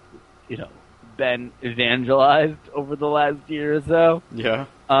has, been evangelized over the last year or so. Yeah.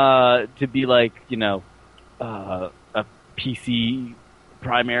 To be a PC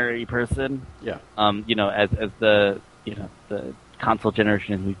primary person. Yeah. As the the console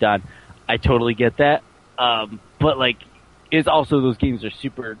generation we've done, I totally get that. But it's also those games are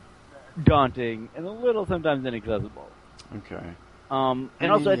super daunting and a little sometimes inaccessible. Okay. And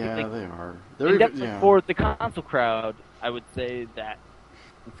also, I think they are. And definitely for the console crowd, I would say that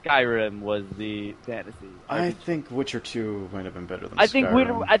Skyrim was the fantasy. I think Witcher 2 might have been better than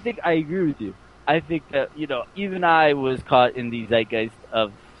Skyrim. I think I agree with you. I think that, even I was caught in the zeitgeist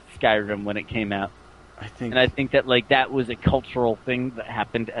of Skyrim when it came out. And I think that, that was a cultural thing that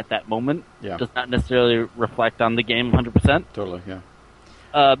happened at that moment. Yeah. Does not necessarily reflect on the game 100%. Totally, yeah.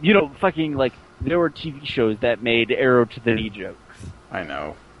 There were TV shows that made arrow to the knee jokes. I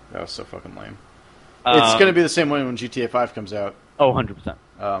know. That was so fucking lame. It's going to be the same way when GTA 5 comes out. Oh, 100%.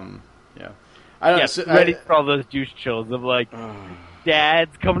 Yeah. I don't know. Ready for all those douche chills of,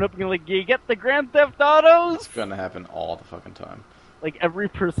 dads coming up and like, you get the Grand Theft Autos? It's going to happen all the fucking time. Every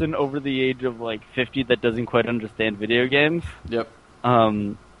person over the age of, 50 that doesn't quite understand video games. Yep.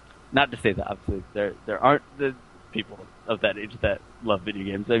 Not to say that, obviously. There aren't the people of that age that love video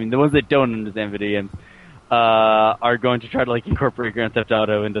games. I mean, the ones that don't understand video games are going to try to incorporate Grand Theft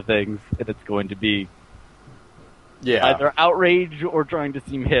Auto into things, and it's going to be either outrage or trying to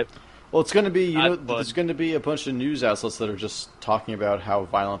seem hip. Well, it's going to be, there's going to be a bunch of news outlets that are just talking about how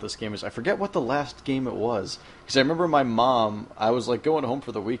violent this game is. I forget what the last game it was. Because I remember my mom, I was going home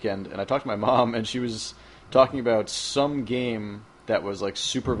for the weekend, and I talked to my mom, and she was talking about some game that was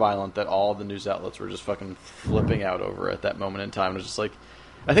super violent that all the news outlets were just fucking flipping out over at that moment in time. It was just I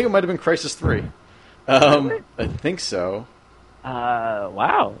think it might have been Crysis 3. Really? I think so.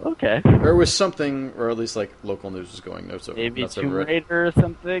 Wow, okay. Or it was something, or at least local news was going nuts over. Maybe Tomb Raider or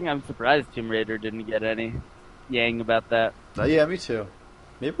something? I'm surprised Tomb Raider didn't get any yang about that. Yeah, me too.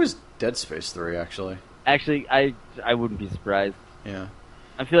 Maybe it was Dead Space 3, actually. Actually, I wouldn't be surprised. Yeah.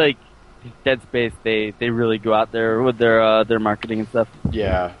 I feel like Dead Space, they really go out there with their marketing and stuff.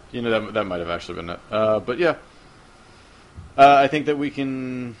 Yeah, that might have actually been it. But yeah. I think that we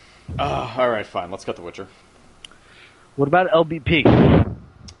can... alright, fine, let's cut The Witcher. What about LBP?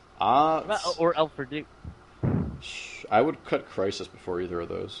 Or L for Duke? I would cut Crysis before either of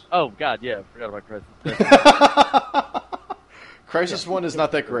those. Oh god, yeah, I forgot about Crysis. Crysis 1 is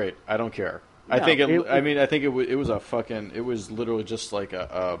not that great. I don't care. No, I think it was a fucking. It was literally just like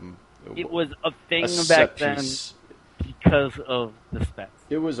a. It was a thing back then because of the specs.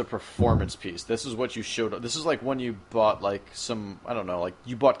 It was a performance piece. This is what you showed. This is like when you bought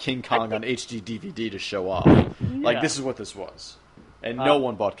you bought King Kong on HD DVD to show off. Yeah. This is what this was. And no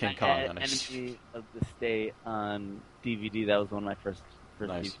one bought King Kong on HD. Enemy of the State on DVD. That was one of my first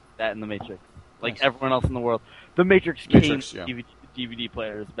nice. That and The Matrix. Nice. Everyone else in the world. The Matrix came with DVD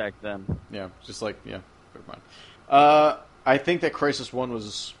players back then. Yeah, just never mind. I think that Crysis 1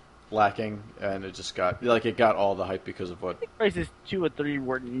 was lacking, and it just got it got all the hype because of what. I think Crysis 2 and 3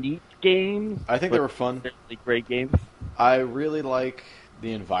 were neat games. I think they were fun. They're great games. I really like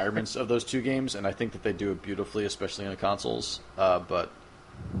the environments of those two games, and I think that they do it beautifully, especially on the consoles. But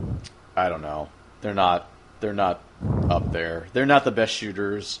I don't know. They're not up there. They're not the best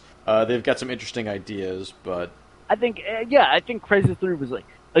shooters. They've got some interesting ideas, but I think Crysis 3 was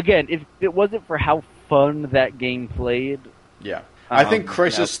again, if it wasn't for how fun that game played. Yeah. I think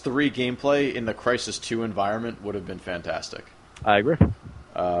Crysis 3 gameplay in the Crysis 2 environment would have been fantastic. I agree.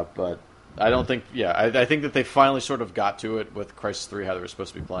 But I don't think... Yeah, I think that they finally sort of got to it with Crysis 3, how they were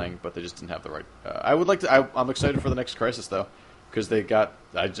supposed to be playing, but they just didn't have the right... I would like to... I'm excited for the next Crysis, though, because they got...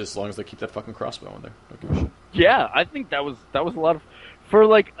 as long as they keep that fucking crossbow in there. Don't give a shit. Yeah, I think that was a lot of... For,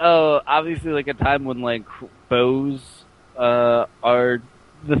 obviously, a time when, bows are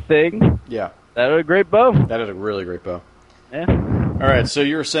the thing. Yeah. That had a great bow. That had a really great bow. Yeah. All right, so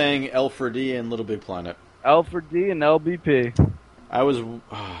you're saying L for D and Little Big Planet. L for D and LBP. I was...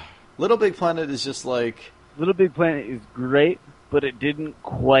 Little Big Planet is just Little Big Planet is great, but it didn't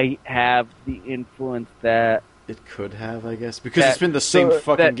quite have the influence that... It could have, I guess. Because it's been the same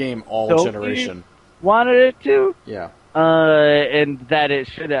fucking game all generation. Wanted it to? Yeah. And that it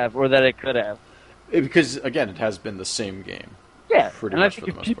should have, or that it could have. Because, again, it has been the same game. Yeah, pretty and much I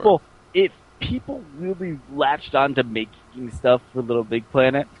think for the most part. If people really latched on to making stuff for Little Big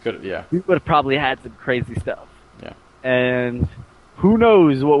Planet, we would have probably had some crazy stuff. Yeah. And who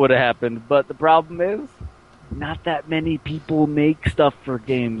knows what would have happened, but the problem is, not that many people make stuff for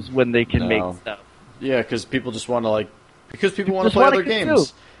games when they can make stuff. Yeah, because people just want to, because people want to play other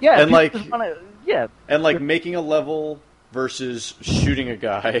games. Too. Yeah, and and making a level versus shooting a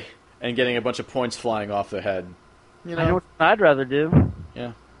guy and getting a bunch of points flying off the head. I know what I'd rather do.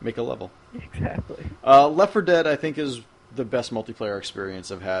 Yeah, make a level. Exactly. Left 4 Dead, I think, is the best multiplayer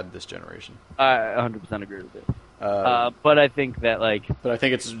experience I've had this generation. I 100% agree with it. But I think that, But I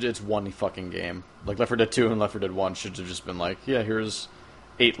think it's one fucking game. Left 4 Dead 2 and Left 4 Dead 1 should have just been here's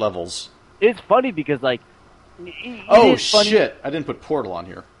 8 levels. It's funny because, Oh shit! I didn't put Portal on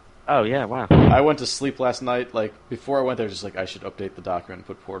here. Oh yeah, wow. I went to sleep last night. Like before I went there, just like I should update the document and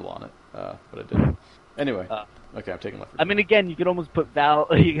put Portal on it, but I didn't. Anyway, okay, I'm taking Left 4 Dead. I mean, again, you could almost put Valve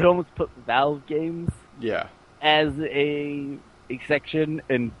games. Yeah. As a section,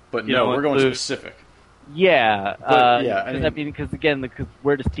 and but no, we're going specific. Yeah, but, yeah. I mean, because again,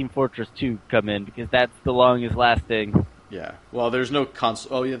 where does Team Fortress 2 come in? Because that's the longest lasting. Yeah. Well, there's no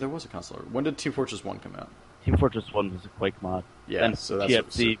console. Oh yeah, there was a console. When did Team Fortress 1 come out? Team Fortress 1 was a Quake mod. Yeah, and so that's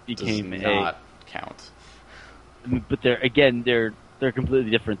TFC became does not count. But they're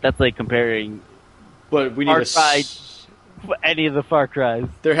completely different. That's like comparing. But we need any of the Far Cries.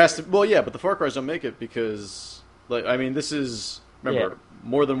 There has to. Well, yeah, but the Far Cries don't make it because, like, I mean, this is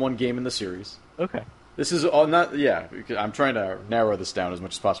more than one game in the series. Okay. This is all not. Yeah, I'm trying to narrow this down as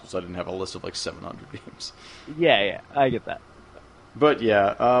much as possible, so I didn't have a list of like 700 games. Yeah, I get that. But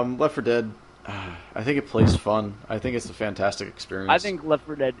yeah, Left 4 Dead. I think it plays fun. I think it's a fantastic experience. I think Left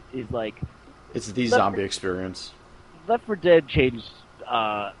 4 Dead is like it's the zombie experience. Left 4 Dead changed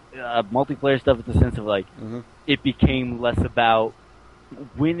multiplayer stuff in the sense of like it became less about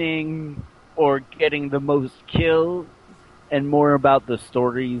winning or getting the most kills and more about the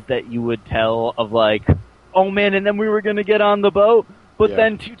stories that you would tell of like, oh man, and then we were gonna get on the boat, but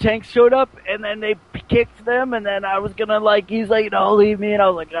then 2 tanks showed up and then they kicked them, and then I was gonna he's like, no, leave me, and I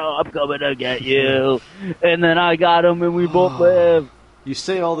was like, no, I'm coming to get you, and then I got him and we both lived. You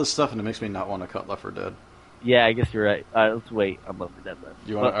say all this stuff and it makes me not want to cut Left 4 Dead. Yeah, I guess you're right. Let's wait on Left 4 Dead then.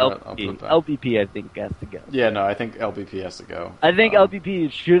 You want LPP, I think, has to go. Yeah, no, I think LPP has to go. I think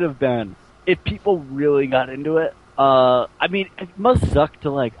LPP should have been, if people really got into it. I mean, it must suck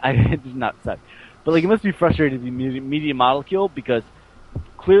to it does not suck, but it must be frustrating to be Media Molecule because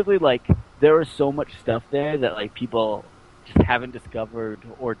clearly, there is so much stuff there that people just haven't discovered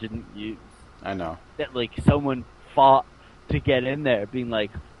or didn't use. I know that someone fought to get in there, being like,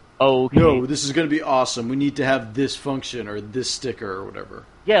 "Oh, okay, no, this is going to be awesome. We need to have this function or this sticker or whatever."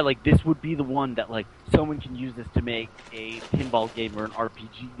 Yeah, this would be the one that someone can use this to make a pinball game or an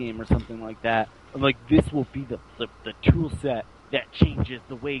RPG game or something like that. And this will be the tool set that changes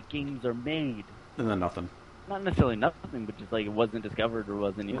the way games are made. And then nothing. Not necessarily nothing, but just it wasn't discovered or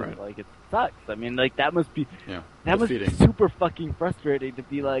wasn't used. Right. It sucks. I mean, that must be defeating. Must be super fucking frustrating to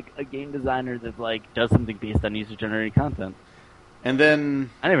be a game designer that does something based on user generated content. And then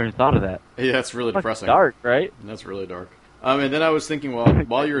I never even thought of that. Yeah, that's really depressing. Dark, right? That's really dark. And then I was thinking,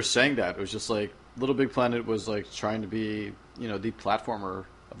 while you were saying that, it was just Little Big Planet was trying to be, the platformer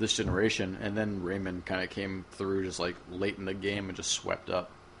of this generation, and then Rayman kind of came through just late in the game and just swept up.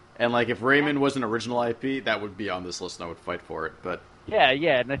 And if Rayman was an original IP, that would be on this list and I would fight for it. But yeah,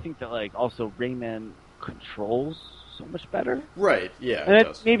 and I think that also Rayman controls so much better. Right, yeah. And it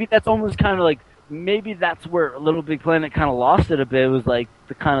does. Maybe that's almost kind of maybe that's where Little Big Planet kind of lost it a bit. It was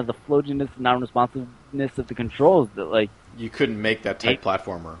the kind of the floatiness and non-responsiveness of the controls that you couldn't make that type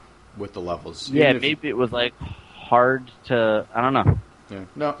platformer with the levels. Yeah, maybe it was hard to, I don't know. Yeah.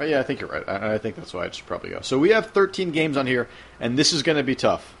 No, yeah, I think you're right. I think that's why I should probably go. So we have 13 games on here, and this is going to be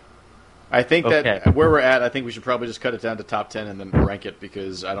tough. I think that where we're at, I think we should probably just cut it down to top 10 and then rank it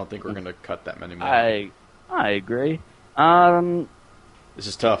because I don't think we're going to cut that many more. I agree. This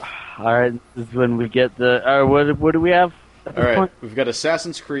is tough. All right, this is when we get the. What do we have? All right, point? We've got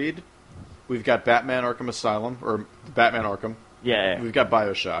Assassin's Creed. We've got Batman Arkham Asylum or Batman Arkham. Yeah. We've got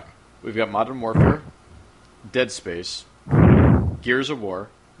BioShock. We've got Modern Warfare, Dead Space, Gears of War,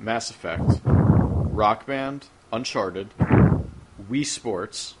 Mass Effect, Rock Band, Uncharted, Wii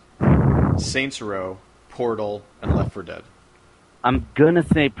Sports, Saints Row, Portal, and Left 4 Dead. I'm gonna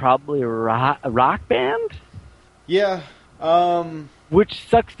say probably a Rock Band. Yeah. Which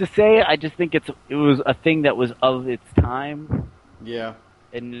sucks to say. I just think it was a thing that was of its time. Yeah.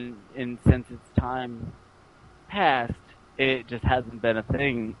 And since its time passed, it just hasn't been a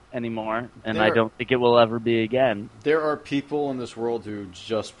thing anymore, and I don't think it will ever be again. There are people in this world who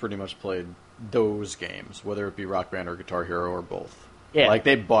just pretty much played those games, whether it be Rock Band or Guitar Hero or both. Yeah.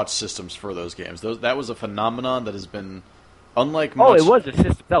 They bought systems for those games. That was a phenomenon that has been unlike much... Oh, it was a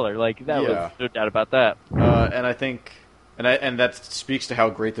system seller. Was no doubt about that. And I think... And that speaks to how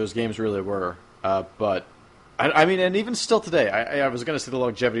great those games really were. But... I mean, and even still today, I was going to say the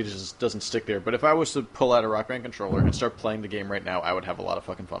longevity just doesn't stick there, but if I was to pull out a Rock Band controller and start playing the game right now, I would have a lot of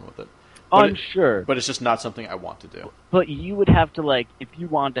fucking fun with it. I'm sure. But it's just not something I want to do. But you would have to, if you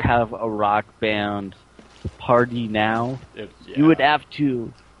want to have a Rock Band party now, you would have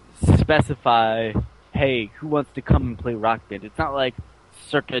to specify, hey, who wants to come and play Rock Band? It's not like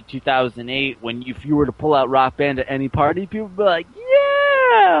circa 2008 when if you were to pull out Rock Band at any party, people would be like,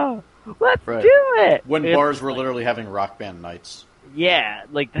 yeah! Let's Right. do it. When It's bars were like- literally having rock band nights. Yeah,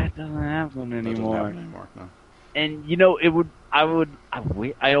 like that doesn't happen That doesn't anymore. happen anymore. No. And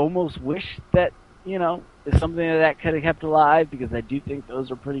I almost wish that it's something that could have kept alive, because I do think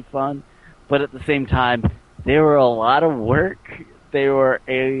those are pretty fun. But at the same time, they were a lot of work. They were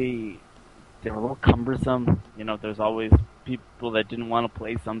a little cumbersome. There's always people that didn't want to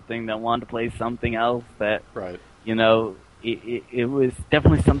play something, that wanted to play something else. That Right. it was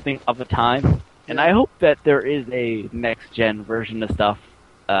definitely something of a time. And I hope that there is a next gen version of stuff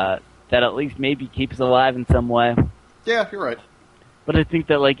that at least maybe keeps it alive in some way. Yeah, you're right. But I think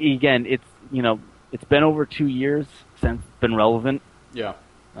that, like, again, it's been over 2 years since it's been relevant. Yeah.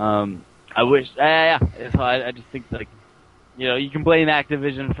 I wish, yeah. So I just think, like, you can blame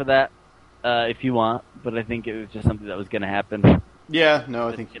Activision for that if you want, but I think it was just something that was going to happen. Yeah. No,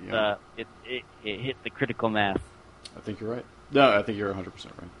 I think It hit the critical mass. I think you're right. No, I think you're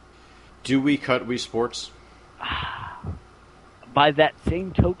 100% right. Do we cut Wii Sports? By that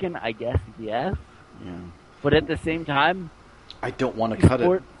same token, I guess yes. Yeah. But at the same time, I don't want to cut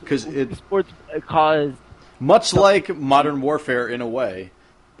it because sports caused much like Modern Warfare in a way,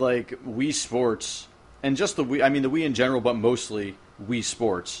 like Wii Sports and just the Wii. I mean the Wii in general, but mostly Wii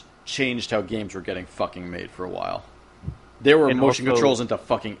Sports changed how games were getting fucking made for a while. There were motion controls into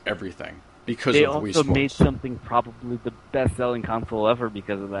fucking everything because of Wii Sports. They also made something probably the best-selling console ever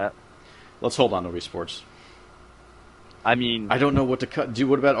because of that. Let's hold on to Wii Sports. I mean, I don't know what to cut.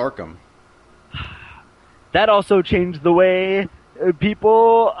 What about Arkham? That also changed the way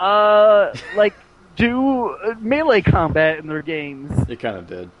people do melee combat in their games. It kind of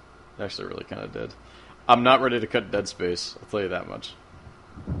did. It actually really kind of did. I'm not ready to cut Dead Space. I'll tell you that much.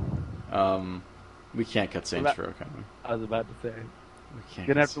 We can't cut Saints Row, can we? I was about to say. We can't.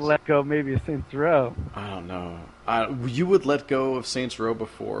 Gonna have to let go maybe of Saints Row. I don't know. You would let go of Saints Row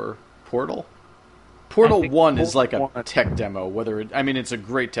before Portal? Portal 1 is like a tech demo. It's a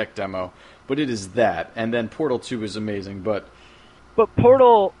great tech demo, but it is that. And then Portal 2 is amazing, but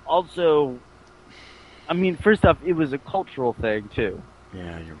Portal also, first off, it was a cultural thing too.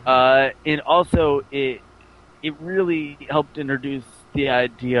 Yeah, you're right. And also it really helped introduce the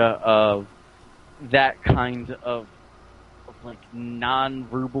idea of that kind of like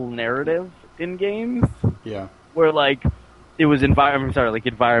non-verbal narrative in games. Yeah. Where like it was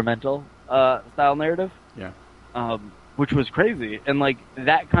environmental style narrative. Yeah. Which was crazy. And like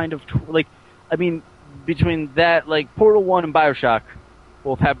that kind of between that, like Portal 1 and BioShock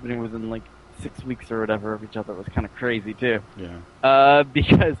both happening within like 6 weeks or whatever of each other was kind of crazy too. Yeah.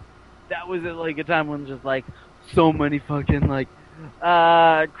 Because that was at like a time when just like so many fucking like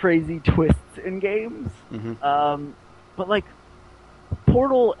crazy twists in games. Mm-hmm. But like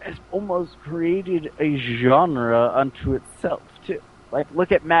Portal has almost created a genre unto itself too. Like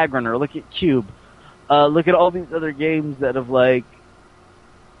look at Magrunner, look at Cube, look at all these other games that have like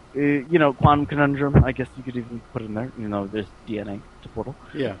Quantum Conundrum, I guess you could even put in there. There's DNA to Portal.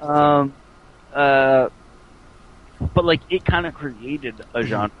 Yeah. But like it kind of created a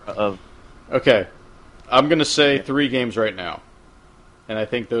genre of. Okay, I'm gonna say 3 games right now, and I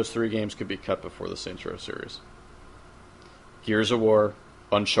think those 3 games could be cut before the Saints Row series: Gears of War,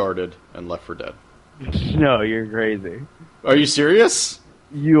 Uncharted, and Left 4 Dead. No, you're crazy. Are you serious?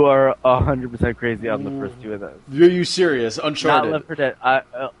 You are 100% crazy on the first 2 of those. Are you serious? Uncharted. Not Left 4 Dead.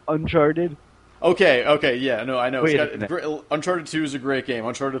 Uncharted. Okay, yeah, no, I know. Wait Uncharted 2 is a great game.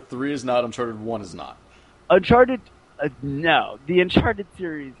 Uncharted 3 is not. Uncharted 1 is not. Uncharted, no. The Uncharted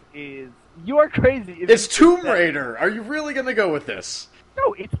series is... You are crazy. It's Tomb Raider. Are you really going to go with this?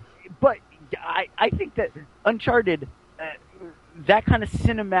 No, but I think that Uncharted, that kind of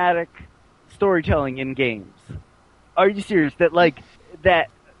cinematic storytelling in games. Are you serious? That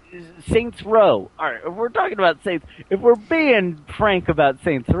Saints Row. All right, if we're talking about Saints, if we're being frank about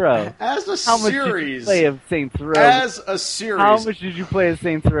Saints Row, as a how much series, did you play of Saints Row? As a series, how much did you play of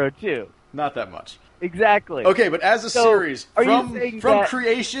Saints Row 2? Not that much. Exactly. Okay, but as a series, from that...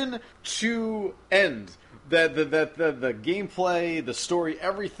 creation to end, the gameplay, the story,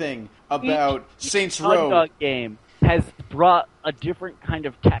 everything about Saints Row game has brought a different kind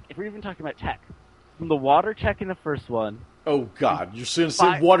of tech. If we're even talking about tech, from the water tech in the first one. Oh God! You're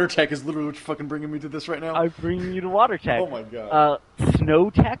saying water tech is literally what you're fucking bringing me to this right now. I'm bringing you to water tech. Oh my God!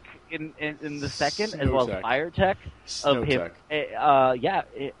 Snow tech in the second, as well as fire tech. Snow tech.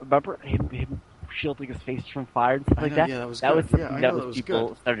 Remember him shielding his face from fire and stuff like that. Yeah, that was something that was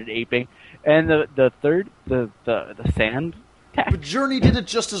people started aping. And the third, the sand tech. But Journey did it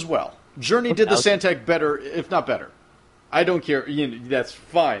just as well. Journey did the sand tech better, if not better. I don't care. That's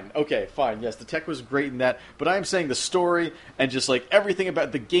fine. Okay, fine. Yes, the tech was great in that, but I'm saying the story and just like everything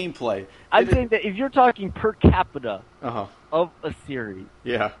about the gameplay. I'm saying that if you're talking per capita Uh-huh. of a series,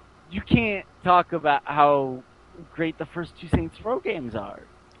 Yeah. you can't talk about how great the first two Saints Row games are.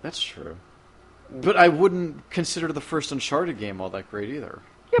 That's true. But I wouldn't consider the first Uncharted game all that great either.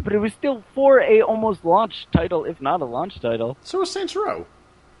 Yeah, but it was still for a almost launch title, if not a launch title. So was Saints Row.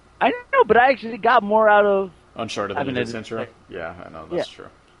 I don't know, but I actually got more out of Uncharted than you did Saints Row? Yeah, I know, that's Yeah. true.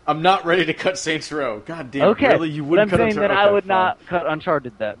 I'm not ready to cut Saints Row. God damn, Okay, really? You but wouldn't I'm cut saying Uncharted? that I Okay, would fine. not cut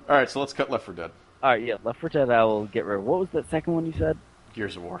Uncharted then. Alright, so let's cut Left 4 Dead. Alright, yeah, Left 4 Dead I will get rid of. What was that second one you said?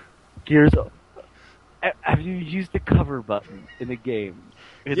 Gears of War. Gears of... Have you used the cover button in the game?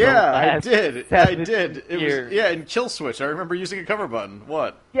 In the Yeah, I last did. 7 I did. It years? was in Kill Switch. I remember using a cover button.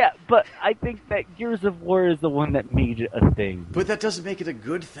 What? Yeah, but I think that Gears of War is the one that made it a thing. But that doesn't make it a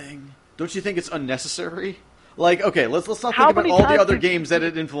good thing. Don't you think it's unnecessary? Like, okay, let's not How think about many all the times other have you- games that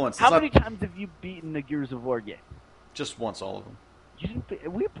it influenced. How It's many not times have you beaten the Gears of War game? just once, all of them. You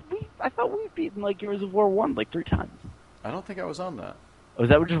didn't. I thought we've beaten like Gears of War 1 like 3 times. I don't think I was on that. Was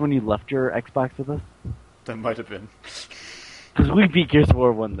that just when you left your Xbox with us? That might have been. Because we beat Gears of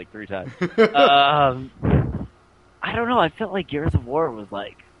War 1 like 3 times. I don't know. I felt like Gears of War was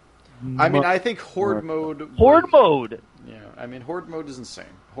like. I mean, I think Horde mode. Horde mode. Yeah, I mean, Horde mode is insane.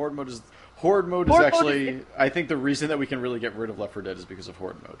 Horde mode is actually. I think the reason that we can really get rid of Left 4 Dead is because of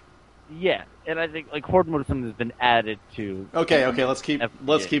Horde mode. Yeah, and I think like Horde mode is something that's been added to. Okay, let's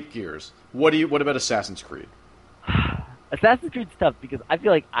keep Gears. What about Assassin's Creed? Assassin's Creed's tough because I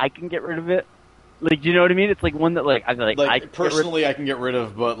feel like I can get rid of it. Like, do you know what I mean? It's like one that like I feel like I can personally I can get rid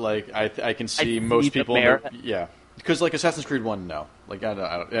of, but like I can see most the people. merit. Yeah, because like Assassin's Creed 1, no. Like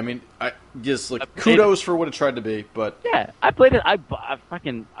I mean, I just like kudos for what it tried to be, but yeah, I played it. I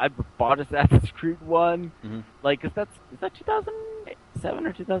bought Assassin's Creed 1. Mm-hmm. Like, is that 2007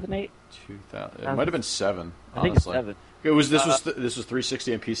 or 2008? 2000. It might have been 7. I think it's honestly. 7. It was this was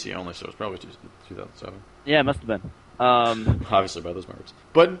 360 and PC only, so it was probably 2007. Yeah, it must have been. Obviously by those numbers,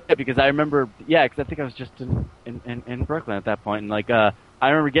 but Yeah, because I remember, because I think I was just in Brooklyn at that point, and like I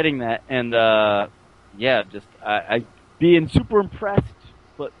remember getting that, and just I being super impressed,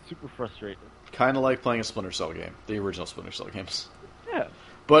 but super frustrated. kind of like playing a Splinter Cell game, the original Splinter Cell games. Yeah,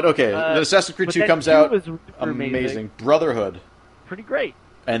 But okay, the Assassin's Creed but 2 that comes 2 out, was super amazing. Brotherhood, pretty great.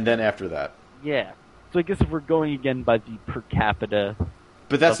 and then after that. Yeah, so I guess if we're going again by the per capita.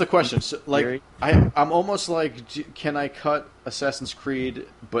 But that's the Of question. So, like, theory. I'm almost like, can I cut Assassin's Creed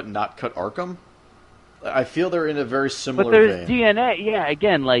but not cut Arkham? I feel they're in a very similar But there's vein. DNA, yeah.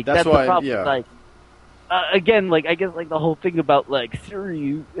 Again, like That's that's, why, the problem. yeah. Like, again, like I guess, like the whole thing about like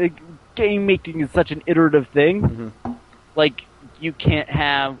series game making is such an iterative thing. Mm-hmm. Like, you can't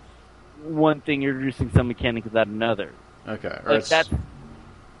have one thing introducing some mechanic without another. Okay, Like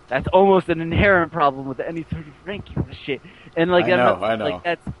that's almost an inherent problem with any sort of ranking of shit. And like I know.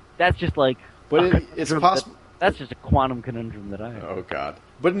 like that's just like. But a it's conundrum possible. That's just a quantum conundrum that I have. Oh God!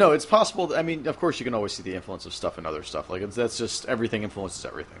 But no, it's possible. I mean, of course, you can always see the influence of stuff and other stuff. Like that's just everything influences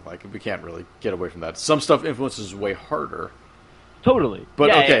everything. Like we can't really get away from that. Some stuff influences way harder. Totally. But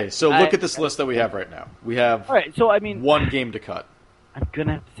Yeah, okay, yeah. so look at this list that we have right now. We have All right, so I mean, one game to cut. I'm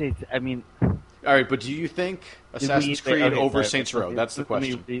gonna have to say, I mean. All right, but do you think Assassin's Creed over Saints Row? That's the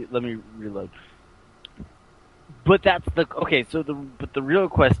question. Let me reload. But that's the okay. So the real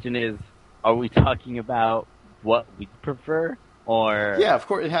question is: are we talking about what we prefer, or Yeah, of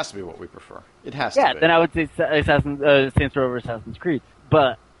course, it has to be what we prefer. It has to yeah? be. Then I would say Saints Row over Assassin's Creed.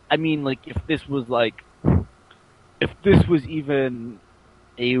 But I mean, like, if this was even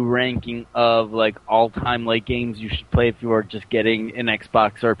a ranking of like all-time like games you should play if you are just getting an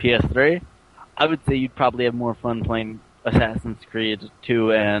Xbox or a PS3, I would say you'd probably have more fun playing Assassin's Creed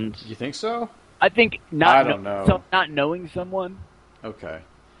 2 and You think so? I think I don't know. So not knowing someone, Okay.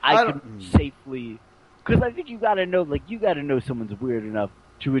 I I could don't- safely, because I think you gotta know someone's weird enough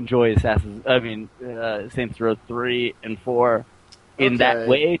to enjoy Saints Row 3 and 4 in that Okay,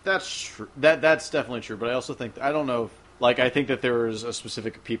 way. That's true. That's definitely true. But I also think I don't know. I think that there is a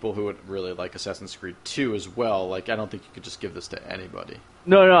specific people who would really like Assassin's Creed 2 as well. Like, I don't think you could just give this to anybody.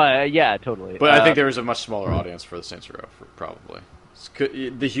 No, yeah, totally. But I think there is a much smaller audience for the Saints Row, probably.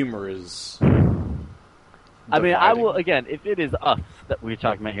 The humor is. I mean, I dividing. will again. If it is us that we're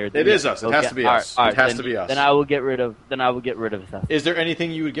talking about here, It is us. It has to be us. It has to be us. Then I will get rid of. Assassin's. Is there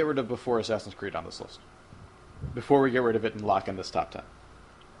anything you would get rid of before Assassin's Creed on this list? Before we get rid of it and lock in this top 10?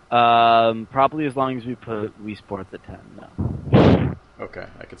 Probably as long as we put Wii Sports at 10. No. Okay,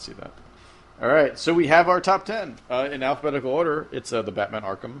 I could see that. All right, so we have our top 10 in alphabetical order. It's the Batman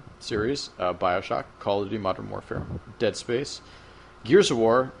Arkham series, Bioshock, Call of Duty Modern Warfare, Dead Space, Gears of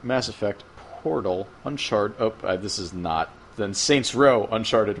War, Mass Effect, Portal, Uncharted. This is not. Then Saints Row,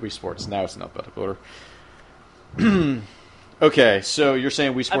 Uncharted, Wii Sports. Now it's in alphabetical order. Okay, so you're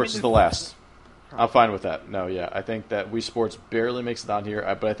saying Wii Sports is the last. I'm fine with that. No, yeah. I think that Wii Sports barely makes it on here,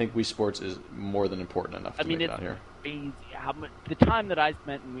 but I think Wii Sports is more than important enough to make it on here. Crazy how much the time that I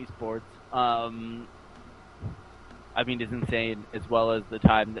spent in Wii Sports, is insane, as well as the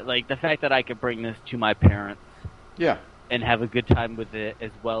time that, the fact that I could bring this to my parents. Yeah. And have a good time with it,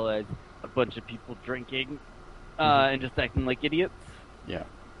 as well as a bunch of people drinking, and just acting like idiots. Yeah.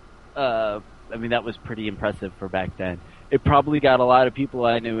 That was pretty impressive for back then. It probably got a lot of people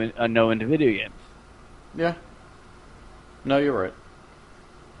I know into video games. Yeah. No, you're right.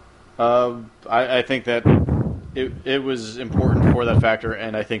 I think that it was important for that factor,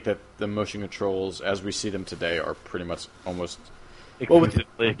 and I think that the motion controls, as we see them today, are pretty much almost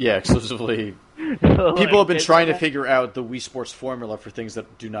exclusively. Exclusively. People have been trying to figure out the Wii Sports formula for things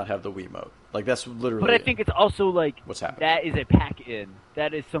that do not have the Wiimote. That's literally. But I think it's also what's happening. That is a pack-in.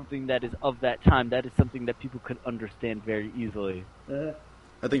 That is something that is of that time. That is something that people could understand very easily. I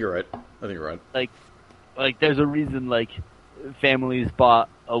think you're right. Like there's a reason families bought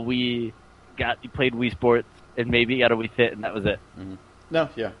a Wii, played Wii Sports, and maybe got a Wii Fit, and that was it. Mm-hmm. No,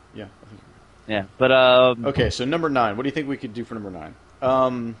 yeah. Yeah, but okay, so number 9. What do you think we could do for number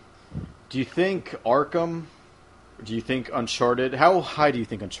 9? Do you think Arkham? Do you think Uncharted? How high do you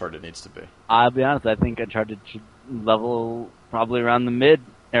think Uncharted needs to be? I'll be honest. I think Uncharted should level probably around the mid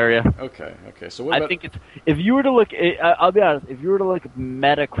area. Okay. So what about... I think it's if you were to look. I'll be honest. If you were to look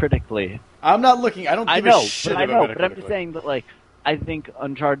Metacritically, I'm not looking. I don't give a shit about Metacritically. But I'm just saying that I think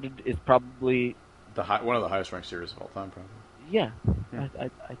Uncharted is probably one of the highest ranked series of all time, probably. Yeah.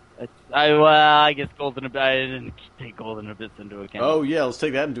 I guess Golden Abyss. I didn't take Golden Abyss into account. Oh yeah, let's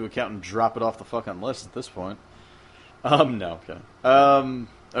take that into account and drop it off the fucking list at this point. No, okay.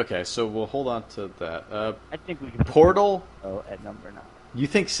 Okay, so we'll hold on to that. I think we can Portal. At number 9. You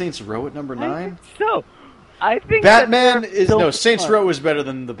think Saints Row at number 9? I think so. I think Batman is Saints Row is better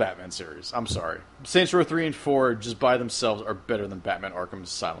than the Batman series. I'm sorry. Saints Row 3 and 4 just by themselves are better than Batman Arkham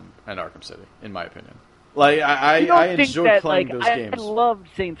Asylum and Arkham City, in my opinion. I enjoyed playing those games. I loved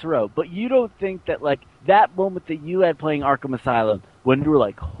Saints Row, but you don't think that that moment that you had playing Arkham Asylum when you were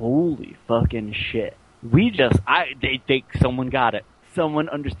like, holy fucking shit, they think someone got it. Someone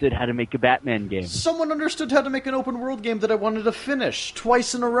understood how to make a Batman game. Someone understood how to make an open world game that I wanted to finish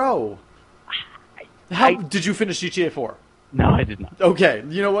twice in a row. Did you finish GTA 4? No, I did not. Okay,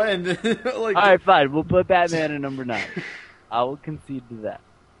 you know what? And all right, fine. We'll put Batman at number 9. I will concede to that.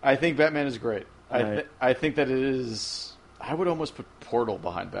 I think Batman is great. I think that it is. I would almost put Portal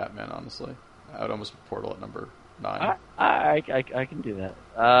behind Batman. Honestly, I would almost put Portal at number 9. I can do that.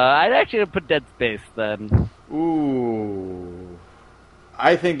 I'd actually put Dead Space then. Ooh,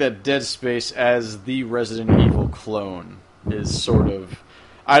 I think that Dead Space as the Resident Evil clone is sort of.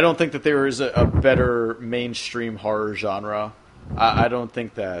 I don't think that there is a better mainstream horror genre. I don't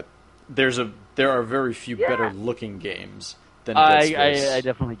think that there are very few better looking games than Dead Space. I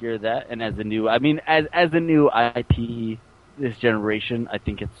definitely agree with that. And as a new IP this generation, I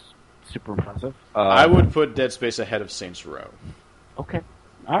think it's super impressive. I would put Dead Space ahead of Saints Row. Okay.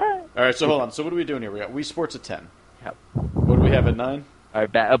 All right. So hold on. So what are we doing here? We got Wii Sports at 10. Yep. What do we have at 9? All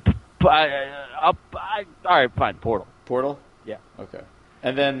right. All right. Fine. Portal. Yeah. Okay.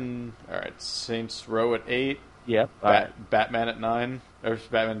 And then, all right, Saints Row at 8. Yep. Batman at 9. Or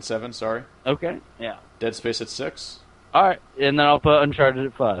Batman at 7, sorry. Okay, yeah. Dead Space at 6. All right, and then I'll put Uncharted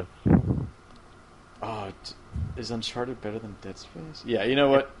at 5. Oh, is Uncharted better than Dead Space? Yeah, you know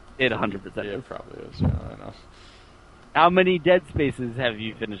what? It 100% is. Yeah, it probably is. Yeah, I know. How many Dead Spaces have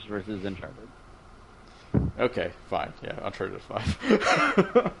you finished versus Uncharted? Okay, fine. Yeah, Uncharted at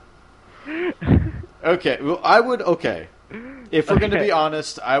 5. Okay, well, okay. If we're going to be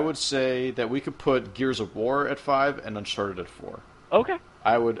honest, I would say that we could put Gears of War at 5 and Uncharted at 4. Okay.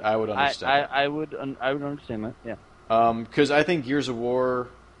 I would understand. I would understand that. Yeah. Because I think Gears of War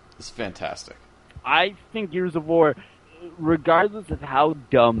is fantastic. I think Gears of War, regardless of how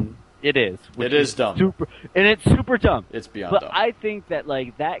dumb it is, it is dumb, it's super dumb. It's beyond dumb. But I think that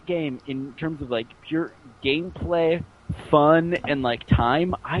that game, in terms of pure gameplay, fun, and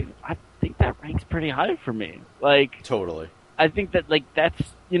time, I think that ranks pretty high for me. Totally. I think that that's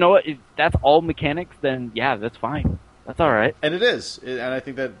if that's all mechanics, then yeah, that's fine. That's all right. And it is, and I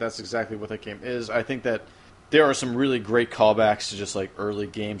think that's exactly what that game is. I think that there are some really great callbacks to just early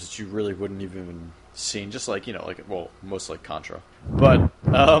games that you really wouldn't even seen. Just most like Contra. But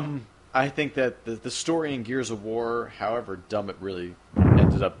I think that the story in Gears of War, however dumb it really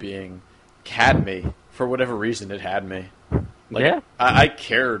ended up being, had me. For whatever reason, it had me. Like, Yeah. I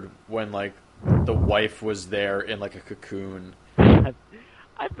cared when, like, the wife was there in, like, a cocoon. I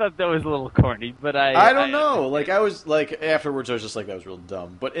thought that was a little corny, but I don't know. Like, I was, like, afterwards I was just like, that was real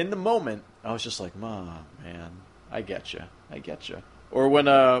dumb. But in the moment, I was just like, man, I get you. Or when,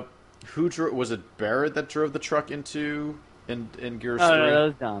 was it Barrett that drove the truck into... In Gears 3? No, that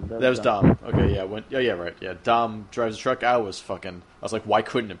was Dom. That was Dom. Okay, yeah, right. Yeah, Dom drives the truck. I was like, why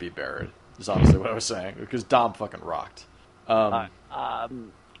couldn't it be Barrett? Is honestly what I was saying. Because Dom fucking rocked.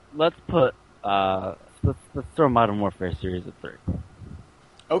 Let's put, let's throw Modern Warfare Series at 3.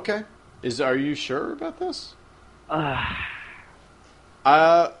 Okay. Are you sure about this? You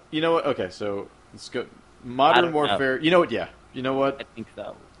know what? Okay, so let's go. Modern Warfare. You know what? Yeah. You know what? I think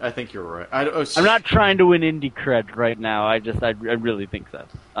so. I think you're right. I'm not trying to win indie cred right now. I really think so.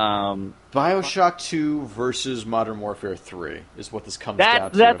 BioShock 2 versus Modern Warfare 3 is what this comes down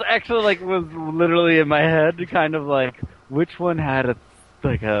to. That's actually like was literally in my head, kind of like which one had a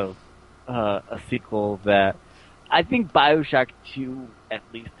sequel that I think BioShock 2 at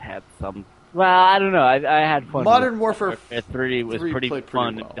least had some. Well, I don't know. I had fun. Modern Warfare 3 was pretty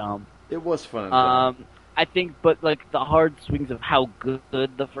fun and dumb. It was fun and dumb. I think, but like the hard swings of how good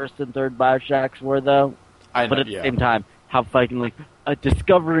the first and third BioShocks were, though. I know, but at the same time, how fucking like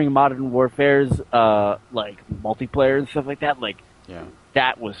discovering Modern Warfare's like multiplayer and stuff like that, like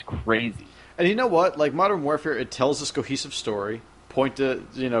that was crazy. And you know what? Like Modern Warfare, it tells this cohesive story. Point to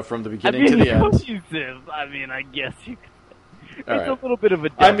from the beginning to the end. Cohesive. I mean, I guess you could. It's a little bit of a.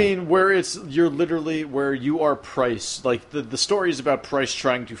 I mean, where you're literally where you are Price. Like the story is about Price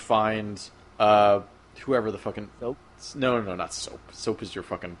trying to find. Whoever the fucking Soap? No, not Soap. Soap is your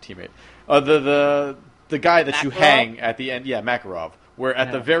fucking teammate. The guy that Makarov? you hang at the end. Yeah, Makarov. Where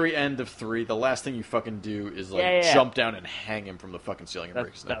at the very end of 3, the last thing you fucking do is like jump down and hang him from the fucking ceiling and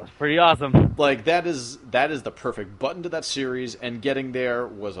break his neck. That was pretty awesome. Like that is the perfect button to that series, and getting there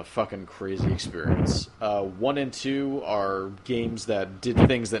was a fucking crazy experience. 1 and 2 are games that did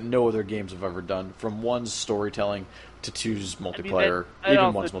things that no other games have ever done. From 1's storytelling to 2's multiplayer,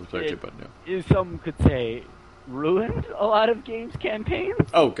 even 1's multiplayer too. But no, some could say ruined a lot of games' campaigns.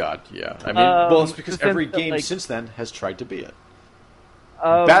 Oh god, yeah. I mean, well, it's because every game since then has tried to be it.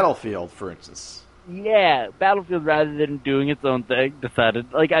 Battlefield, for instance. Yeah, Battlefield, rather than doing its own thing,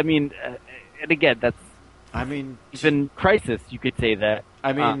 decided. Like, I mean, and again, that's. I mean, even Crysis, you could say that.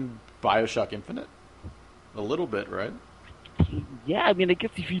 I mean, BioShock Infinite, a little bit, right? Yeah, I mean, I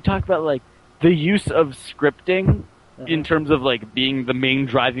guess if you talk about like the use of scripting in terms of like being the main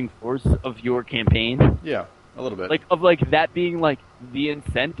driving force of your campaign. Yeah, a little bit. Like of like that being like the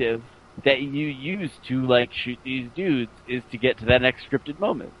incentive that you use to like shoot these dudes is to get to that next scripted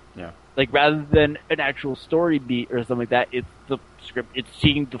moment. Yeah. Like rather than an actual story beat or something like that, it's the script. It's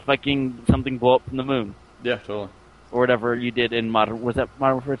seeing the fucking something blow up from the moon. Yeah, totally. Or whatever you did in Modern. Was that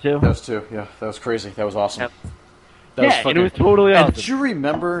Modern Warfare 2? That was 2. Yeah, that was crazy. That was awesome. Yep. That was and it was totally awesome. Do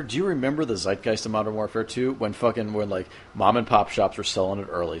you remember the zeitgeist of Modern Warfare 2 when like mom and pop shops were selling it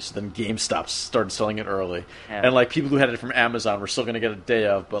early, so then GameStop started selling it early, and like people who had it from Amazon were still going to get a day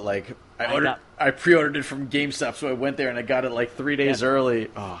of, but like I pre-ordered it from GameStop, so I went there and I got it like 3 days early.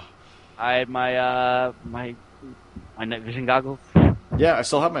 Oh. I had my night vision goggles. Yeah, I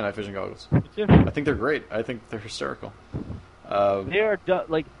still have my night vision goggles. I think they're great. I think they're hysterical. They are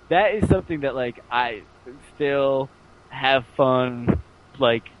like that is something that like I still have fun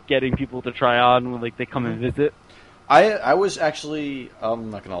like getting people to try on when like they come and visit. I was actually, I'm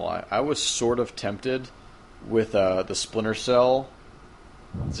not gonna lie, I was sort of tempted with the Splinter Cell,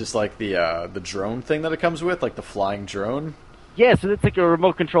 just like the drone thing that it comes with, like the flying drone. Yeah, so it's like a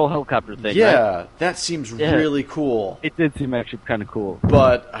remote control helicopter thing. Yeah, right? That seems really cool. It did seem actually kind of cool,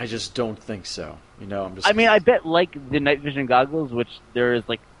 but I just don't think so. I mean, I bet like the night vision goggles, which there is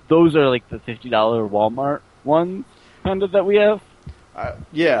like those are like the $50 Walmart ones, kind of that we have.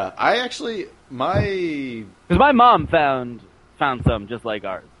 Yeah, I actually because my mom found some just like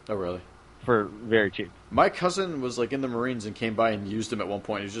ours. Oh, really? For very cheap. My cousin was like in the Marines and came by and used them at one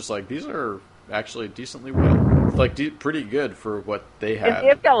point. He was just like, these are actually decently pretty good for what they had. And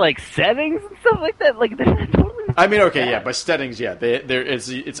they've got like settings and stuff like that. Like they're totally. I mean, okay, yeah, by settings, yeah,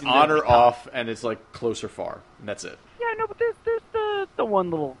 it's on or off, and it's like close or far, and that's it. Yeah, no, but there's the one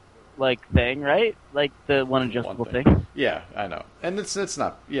little like thing, right? Like the one adjustable thing. Yeah, I know, and it's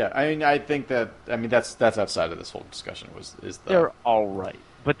not. Yeah, I mean, I think that that's outside of this whole discussion. They're all right.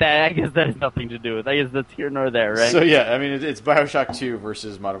 But that, I guess that has nothing to do with. I guess that's here nor there, right? So yeah, I mean it's Bioshock 2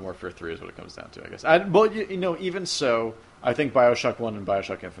 versus Modern Warfare 3 is what it comes down to, I guess. Well, even so, I think Bioshock 1 and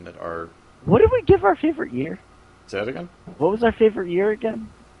Bioshock Infinite are. What did we give our favorite year? Say that again. What was our favorite year again?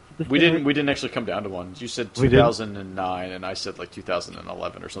 We didn't actually come down to one. You said 2009, and I said like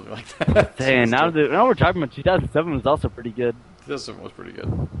 2011 or something like that. Dang, now we're talking about 2007 was also pretty good. 2007 was pretty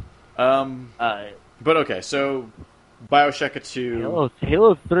good. But okay, so Bioshock 2,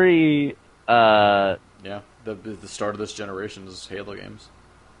 Halo 3. Yeah, the start of this generation's Halo games.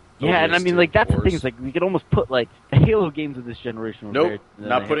 Yeah, and I mean, like, that's the thing. Is like we could almost put like the Halo games of this generation. Nope,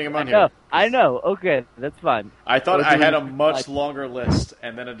 not putting them on here. I know. Okay, that's fine. I thought I had a much longer list,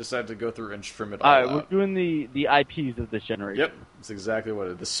 and then I decided to go through and trim it all out. We're doing the IPs of this generation. Yep, that's exactly what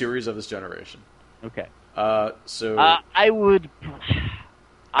it is. The series of this generation. Okay. So I would.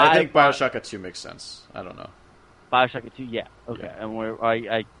 I think Bioshock 2 makes sense. I don't know. Bioshock 2, yeah. Okay, Yeah. and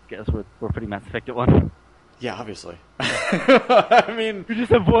I guess we're putting Mass Effect at 1. Yeah, obviously. I mean, we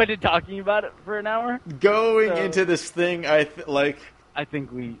just avoided talking about it for an hour. Going into this thing, I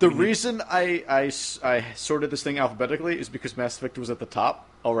think we. The reason I sorted this thing alphabetically is because Mass Effect was at the top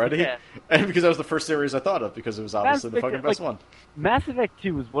already, and because that was the first series I thought of because it was obviously the fucking best one. Mass Effect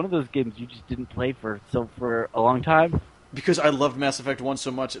 2 was one of those games you just didn't play for a long time. Because I loved Mass Effect 1 so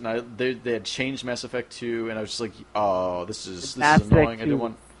much, and they had changed Mass Effect 2, and I was just like, oh, this is annoying. I didn't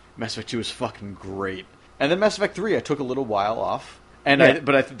want Mass Effect 2 is fucking great. And then Mass Effect 3, I took a little while off, and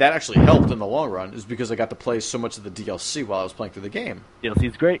that actually helped in the long run, is because I got to play so much of the DLC while I was playing through the game.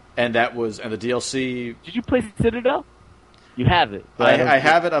 DLC's great. And the DLC. Did you play Citadel? You have it. I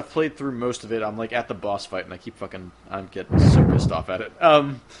have it. I've played through most of it. I'm like at the boss fight, and I'm getting so pissed off at it.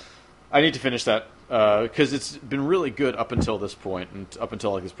 I need to finish that because it's been really good up until this point, and up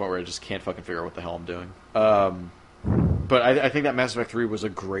until like this point where I just can't fucking figure out what the hell I'm doing. But I think that Mass Effect 3 was a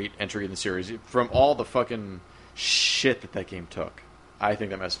great entry in the series. From all the fucking shit that game took, I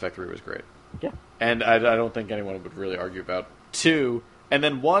think that Mass Effect 3 was great. Yeah. And I don't think anyone would really argue about 2. And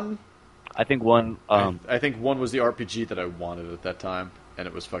then 1... I think 1... I think 1 was the RPG that I wanted at that time, and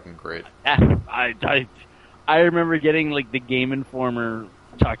it was fucking great. I remember getting, like, the Game Informer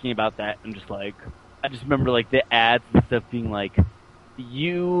talking about that, and just, like... I just remember, like, the ads and stuff being, like...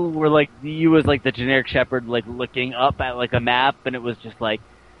 You was like the generic shepherd, like looking up at like a map, and it was just like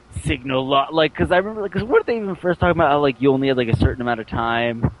signal like because I remember like because weren't they even first talking about how like you only had like a certain amount of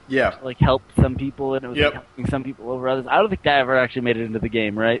time, to, like help some people, and it was like, helping some people over others. I don't think that ever actually made it into the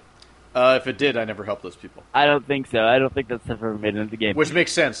game, right? If it did, I never helped those people. I don't think so. I don't think that's ever made it into the game, which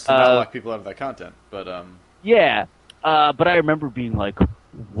makes sense to not lock people out of that content. But but I remember being like,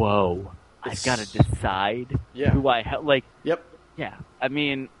 whoa, I've got to decide who I help. Like, yeah, I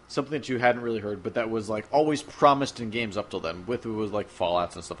mean... Something that you hadn't really heard, but that was, like, always promised in games up till then, with it was, like,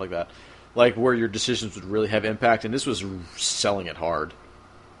 Fallouts and stuff like that. Like, where your decisions would really have impact, and this was selling it hard.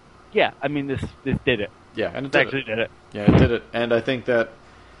 Yeah, I mean, this did it. Yeah, and it actually did it. Yeah, it did it. And I think that...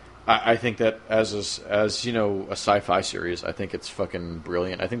 I think that as you know, a sci-fi series, I think it's fucking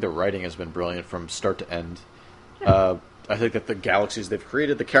brilliant. I think the writing has been brilliant from start to end. Yeah. I think that the galaxies they've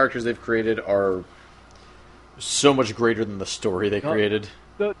created, the characters they've created are... so much greater than the story they created.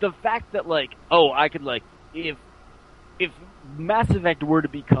 The fact that like I could like if Mass Effect were to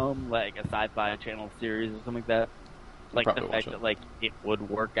become like a Sci-Fi Channel series or something like that, like the fact that like it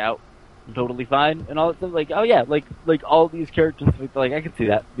would work out totally fine and all that stuff, like like all these characters, like I could see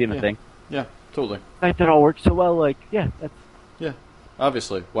that being a thing. Yeah, totally. The fact that it all works so well, like that's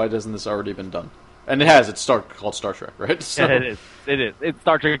obviously. Why hasn't this already been done? And it has. It's called Star Trek, right? So, it is. It's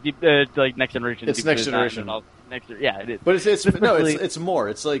Star Trek, like Next Generation. It's Next Generation. It is. But it's more.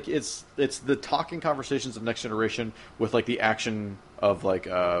 It's like it's the talking conversations of Next Generation with like the action of like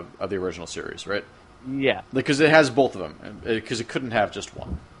of the original series, right? Yeah. Because it has both of them. Because it couldn't have just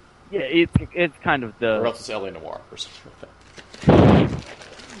one. Yeah, it's kind of the. Or else it's LA Noire or something like that.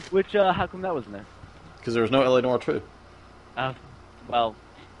 Which how come that wasn't there? Because there was no LA Noire 2. Well.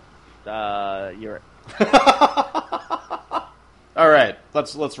 You're right. All right,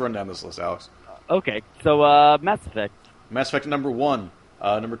 let's run down this list, Alex. Okay, so Mass Effect. Mass Effect number 1.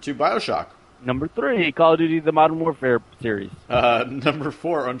 Number 2, Bioshock. Number 3, Call of Duty: The Modern Warfare series. Number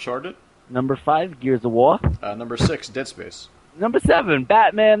 4, Uncharted. Number 5, Gears of War. Number 6, Dead Space. Number 7,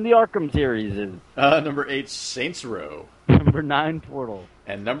 Batman: The Arkham series. Number 8, Saints Row. Number 9, Portal.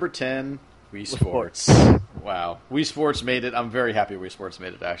 And number 10, Wii Sports. Wow. Wii Sports made it. I'm very happy Wii Sports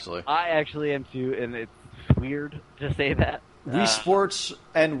made it, actually. I actually am too, and it's weird to say that. Wii Sports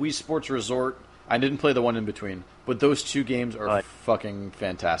and Wii Sports Resort, I didn't play the one in between, but those two games are fucking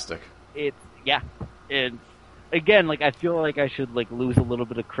fantastic. again, like, I feel like I should, like, lose a little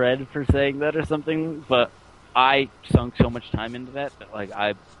bit of cred for saying that or something, but I sunk so much time into that like,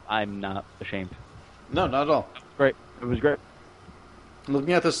 I'm not ashamed. No, not at all. Great. It was great.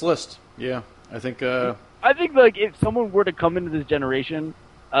 Looking at this list, yeah, I think. I think, like, if someone were to come into this generation,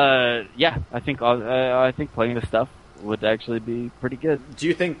 yeah, I think playing this stuff would actually be pretty good. Do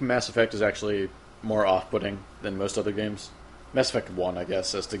you think Mass Effect is actually more off-putting than most other games? Mass Effect 1, I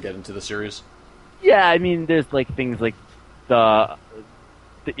guess, as to get into the series. Yeah, I mean, there's, like, things like the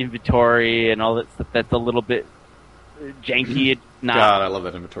inventory and all that stuff that's a little bit janky. It's not. God, I love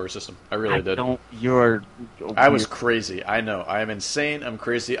that inventory system. I really did. I was crazy. I know. I am insane. I'm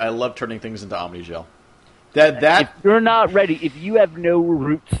crazy. I love turning things into Omnigel. That if you're not ready, if you have no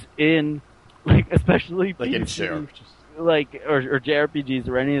roots in, like, especially like in PC, JRPGs, like or JRPGs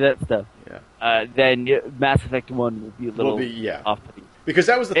or any of that stuff, then Mass Effect 1 will be a little off-putting. Because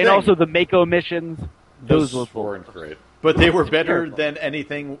that was the thing. And also the Mako missions, those weren't great. But they were better than any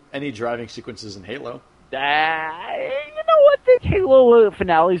driving sequences in Halo. You know what? The Halo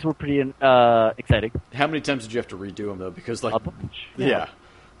finales were pretty exciting. How many times did you have to redo them, though? Because, like, a bunch. Yeah.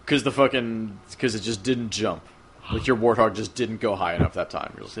 Because it just didn't jump. Like, your Warthog just didn't go high enough that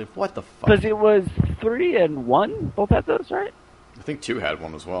time. You're like, what the fuck? Because it was 3 and 1, both had those, right? I think 2 had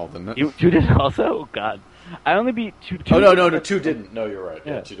one as well, didn't it? 2 did also? Oh, God. I only beat 2. Oh, no, 2 didn't. No, you're right.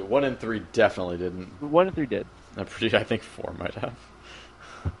 Yeah, 2 did. 1 and 3 definitely didn't. 1 and 3 did. I think 4 might have.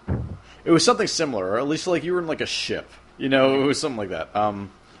 It was something similar, or at least, like, you were in, like, a ship. You know, it was something like that.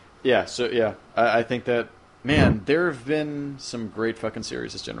 I think that, man, there have been some great fucking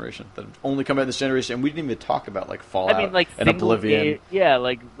series this generation that have only come out this generation, and we didn't even talk about, like, Fallout and Oblivion.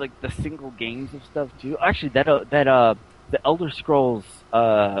 Like the single games of stuff, too. Actually, the Elder Scrolls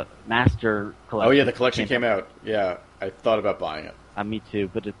Master Collection. Oh, yeah, the collection came out. Yeah, I thought about buying it. Me too,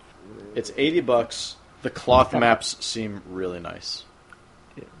 but it's $80. The cloth maps seem really nice.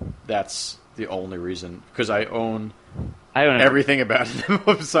 Yeah. That's the only reason, because I own everything about it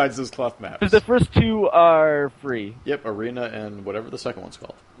besides those cloth maps. The first 2 are free. Yep, Arena and whatever the second one's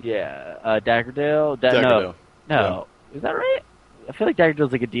called. Yeah, Daggerdale. Daggerdale. No. Yeah. Is that right? I feel like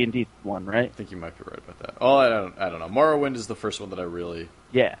Daggerdale's like a D&D one, right? I think you might be right about that. Oh, I don't know. Morrowind is the first one that I really...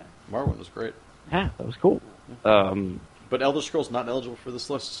 Yeah. Morrowind was great. Yeah, that was cool. But Elder Scrolls not eligible for this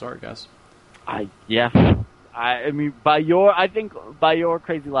list. Sorry, guys. I mean, by your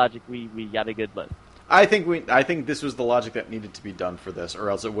crazy logic, we got a good list. I think this was the logic that needed to be done for this,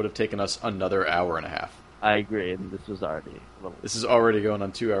 or else it would have taken us another hour and a half. I agree, and this was already a little... This is already going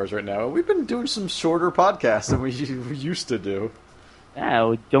on 2 hours right now. We've been doing some shorter podcasts than we used to do. Yeah,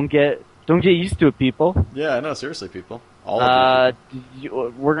 well, don't get used to it, people. Yeah, no, seriously, people. All of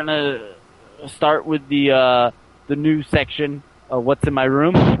you. We're gonna start with the new section. What's in my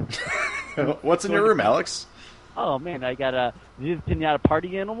room? What's in your room, Alex? Oh man, I got a Pinata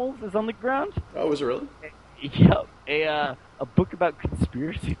Party Animals is on the ground. Oh, is it really? Yep. A book about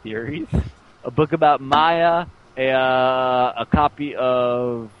conspiracy theories. A book about Maya. A copy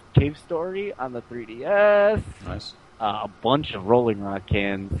of Cave Story on the 3DS. Nice. A bunch of Rolling Rock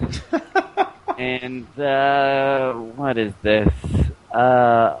cans. And what is this?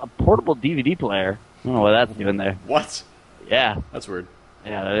 A portable DVD player. I don't know what that's doing there. What? Yeah. That's weird.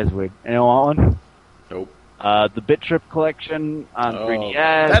 Yeah, that is weird. Anyone want one? Nope. The Bit Trip collection on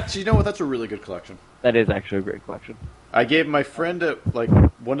 3DS. You know what? That's a really good collection. That is actually a great collection. I gave my friend,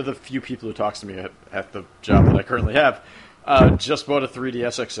 one of the few people who talks to me at the job that I currently have, just bought a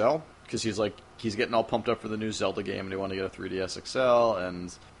 3DS XL, because he's getting all pumped up for the new Zelda game, and he wanted to get a 3DS XL,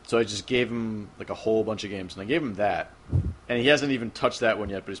 and so I just gave him a whole bunch of games, and I gave him that, and he hasn't even touched that one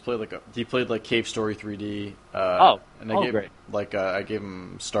yet, but he played Cave Story 3D. Great. I gave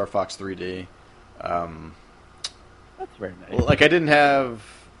him Star Fox 3D. That's very nice. I didn't have.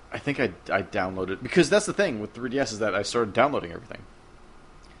 I think I downloaded, because that's the thing with 3DS is that I started downloading everything.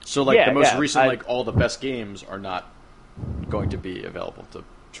 So the most recent all the best games are not going to be available to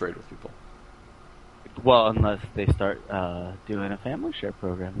trade with people. Well, unless they start doing a family share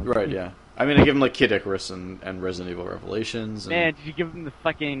program. Right, yeah. I mean, I give them Kid Icarus and Resident Evil Revelations. Man, did you give them the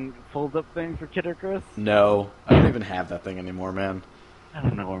fucking fold-up thing for Kid Icarus? No. I don't even have that thing anymore, man. I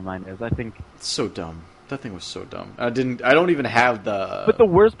don't know where mine is. I think... It's so dumb. That thing was so dumb. I don't even have the... But the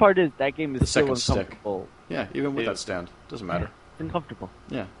worst part is that game is still uncomfortable. Stick. Yeah, even with that stand. Doesn't matter. Yeah, it's uncomfortable.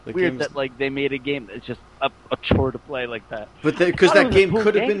 Yeah. Weird that they made a game that's just a chore to play like that. But because that game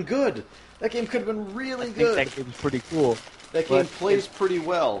could have been good. That game could have been really good. That game's pretty cool. That game plays pretty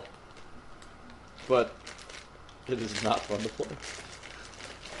well. But it is not fun to play.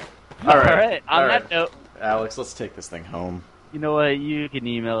 All right. On that note, Alex, let's take this thing home. You know what? You can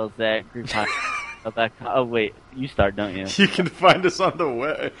email us at Oh wait, you start, don't you? You can find us on the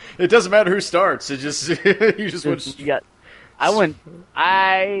web. It doesn't matter who starts. It just you just went. You got.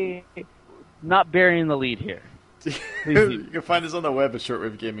 Not burying the lead here. You can find us on the web at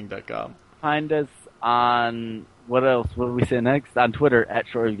shortwavegaming.com. Find us on what else? What do we say next? On Twitter at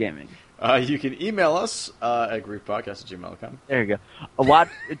shortwavegaming. You can email us at griefpodcast@gmail.com. There you go. Watch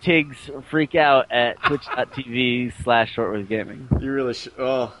Tiggs freak out at twitch.tv/shortwavegaming. You really should.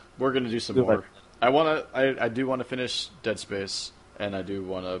 Oh, we're gonna do some more. I do want to finish Dead Space, and I do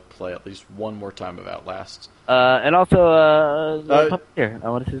want to play at least one more time of Outlast. And also Puppeteer. I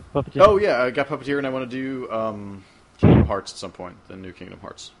want to see Puppeteer. Oh yeah, I got Puppeteer, and I want to do Kingdom Hearts at some point. The new Kingdom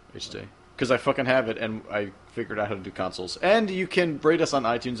Hearts HD. Because I fucking have it, and I figured out how to do consoles. And you can rate us on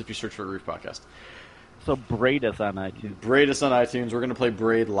iTunes if you search for Grief Podcast. So braid us on iTunes. Braid us on iTunes. We're going to play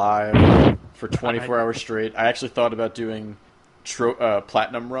Braid live for 24 hours straight. I actually thought about doing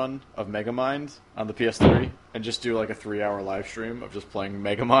Platinum run of Megamind on the PS3 and just do like a 3-hour live stream of just playing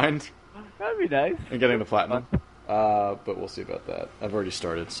Megamind. That'd be nice. And getting the Platinum. But we'll see about that. I've already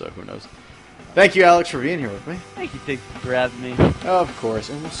started, so who knows. Thank you, Alex, for being here with me. Thank you, Tiggs, for having me. Of course.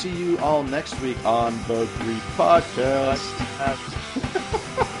 And we'll see you all next week on the Grief Podcast.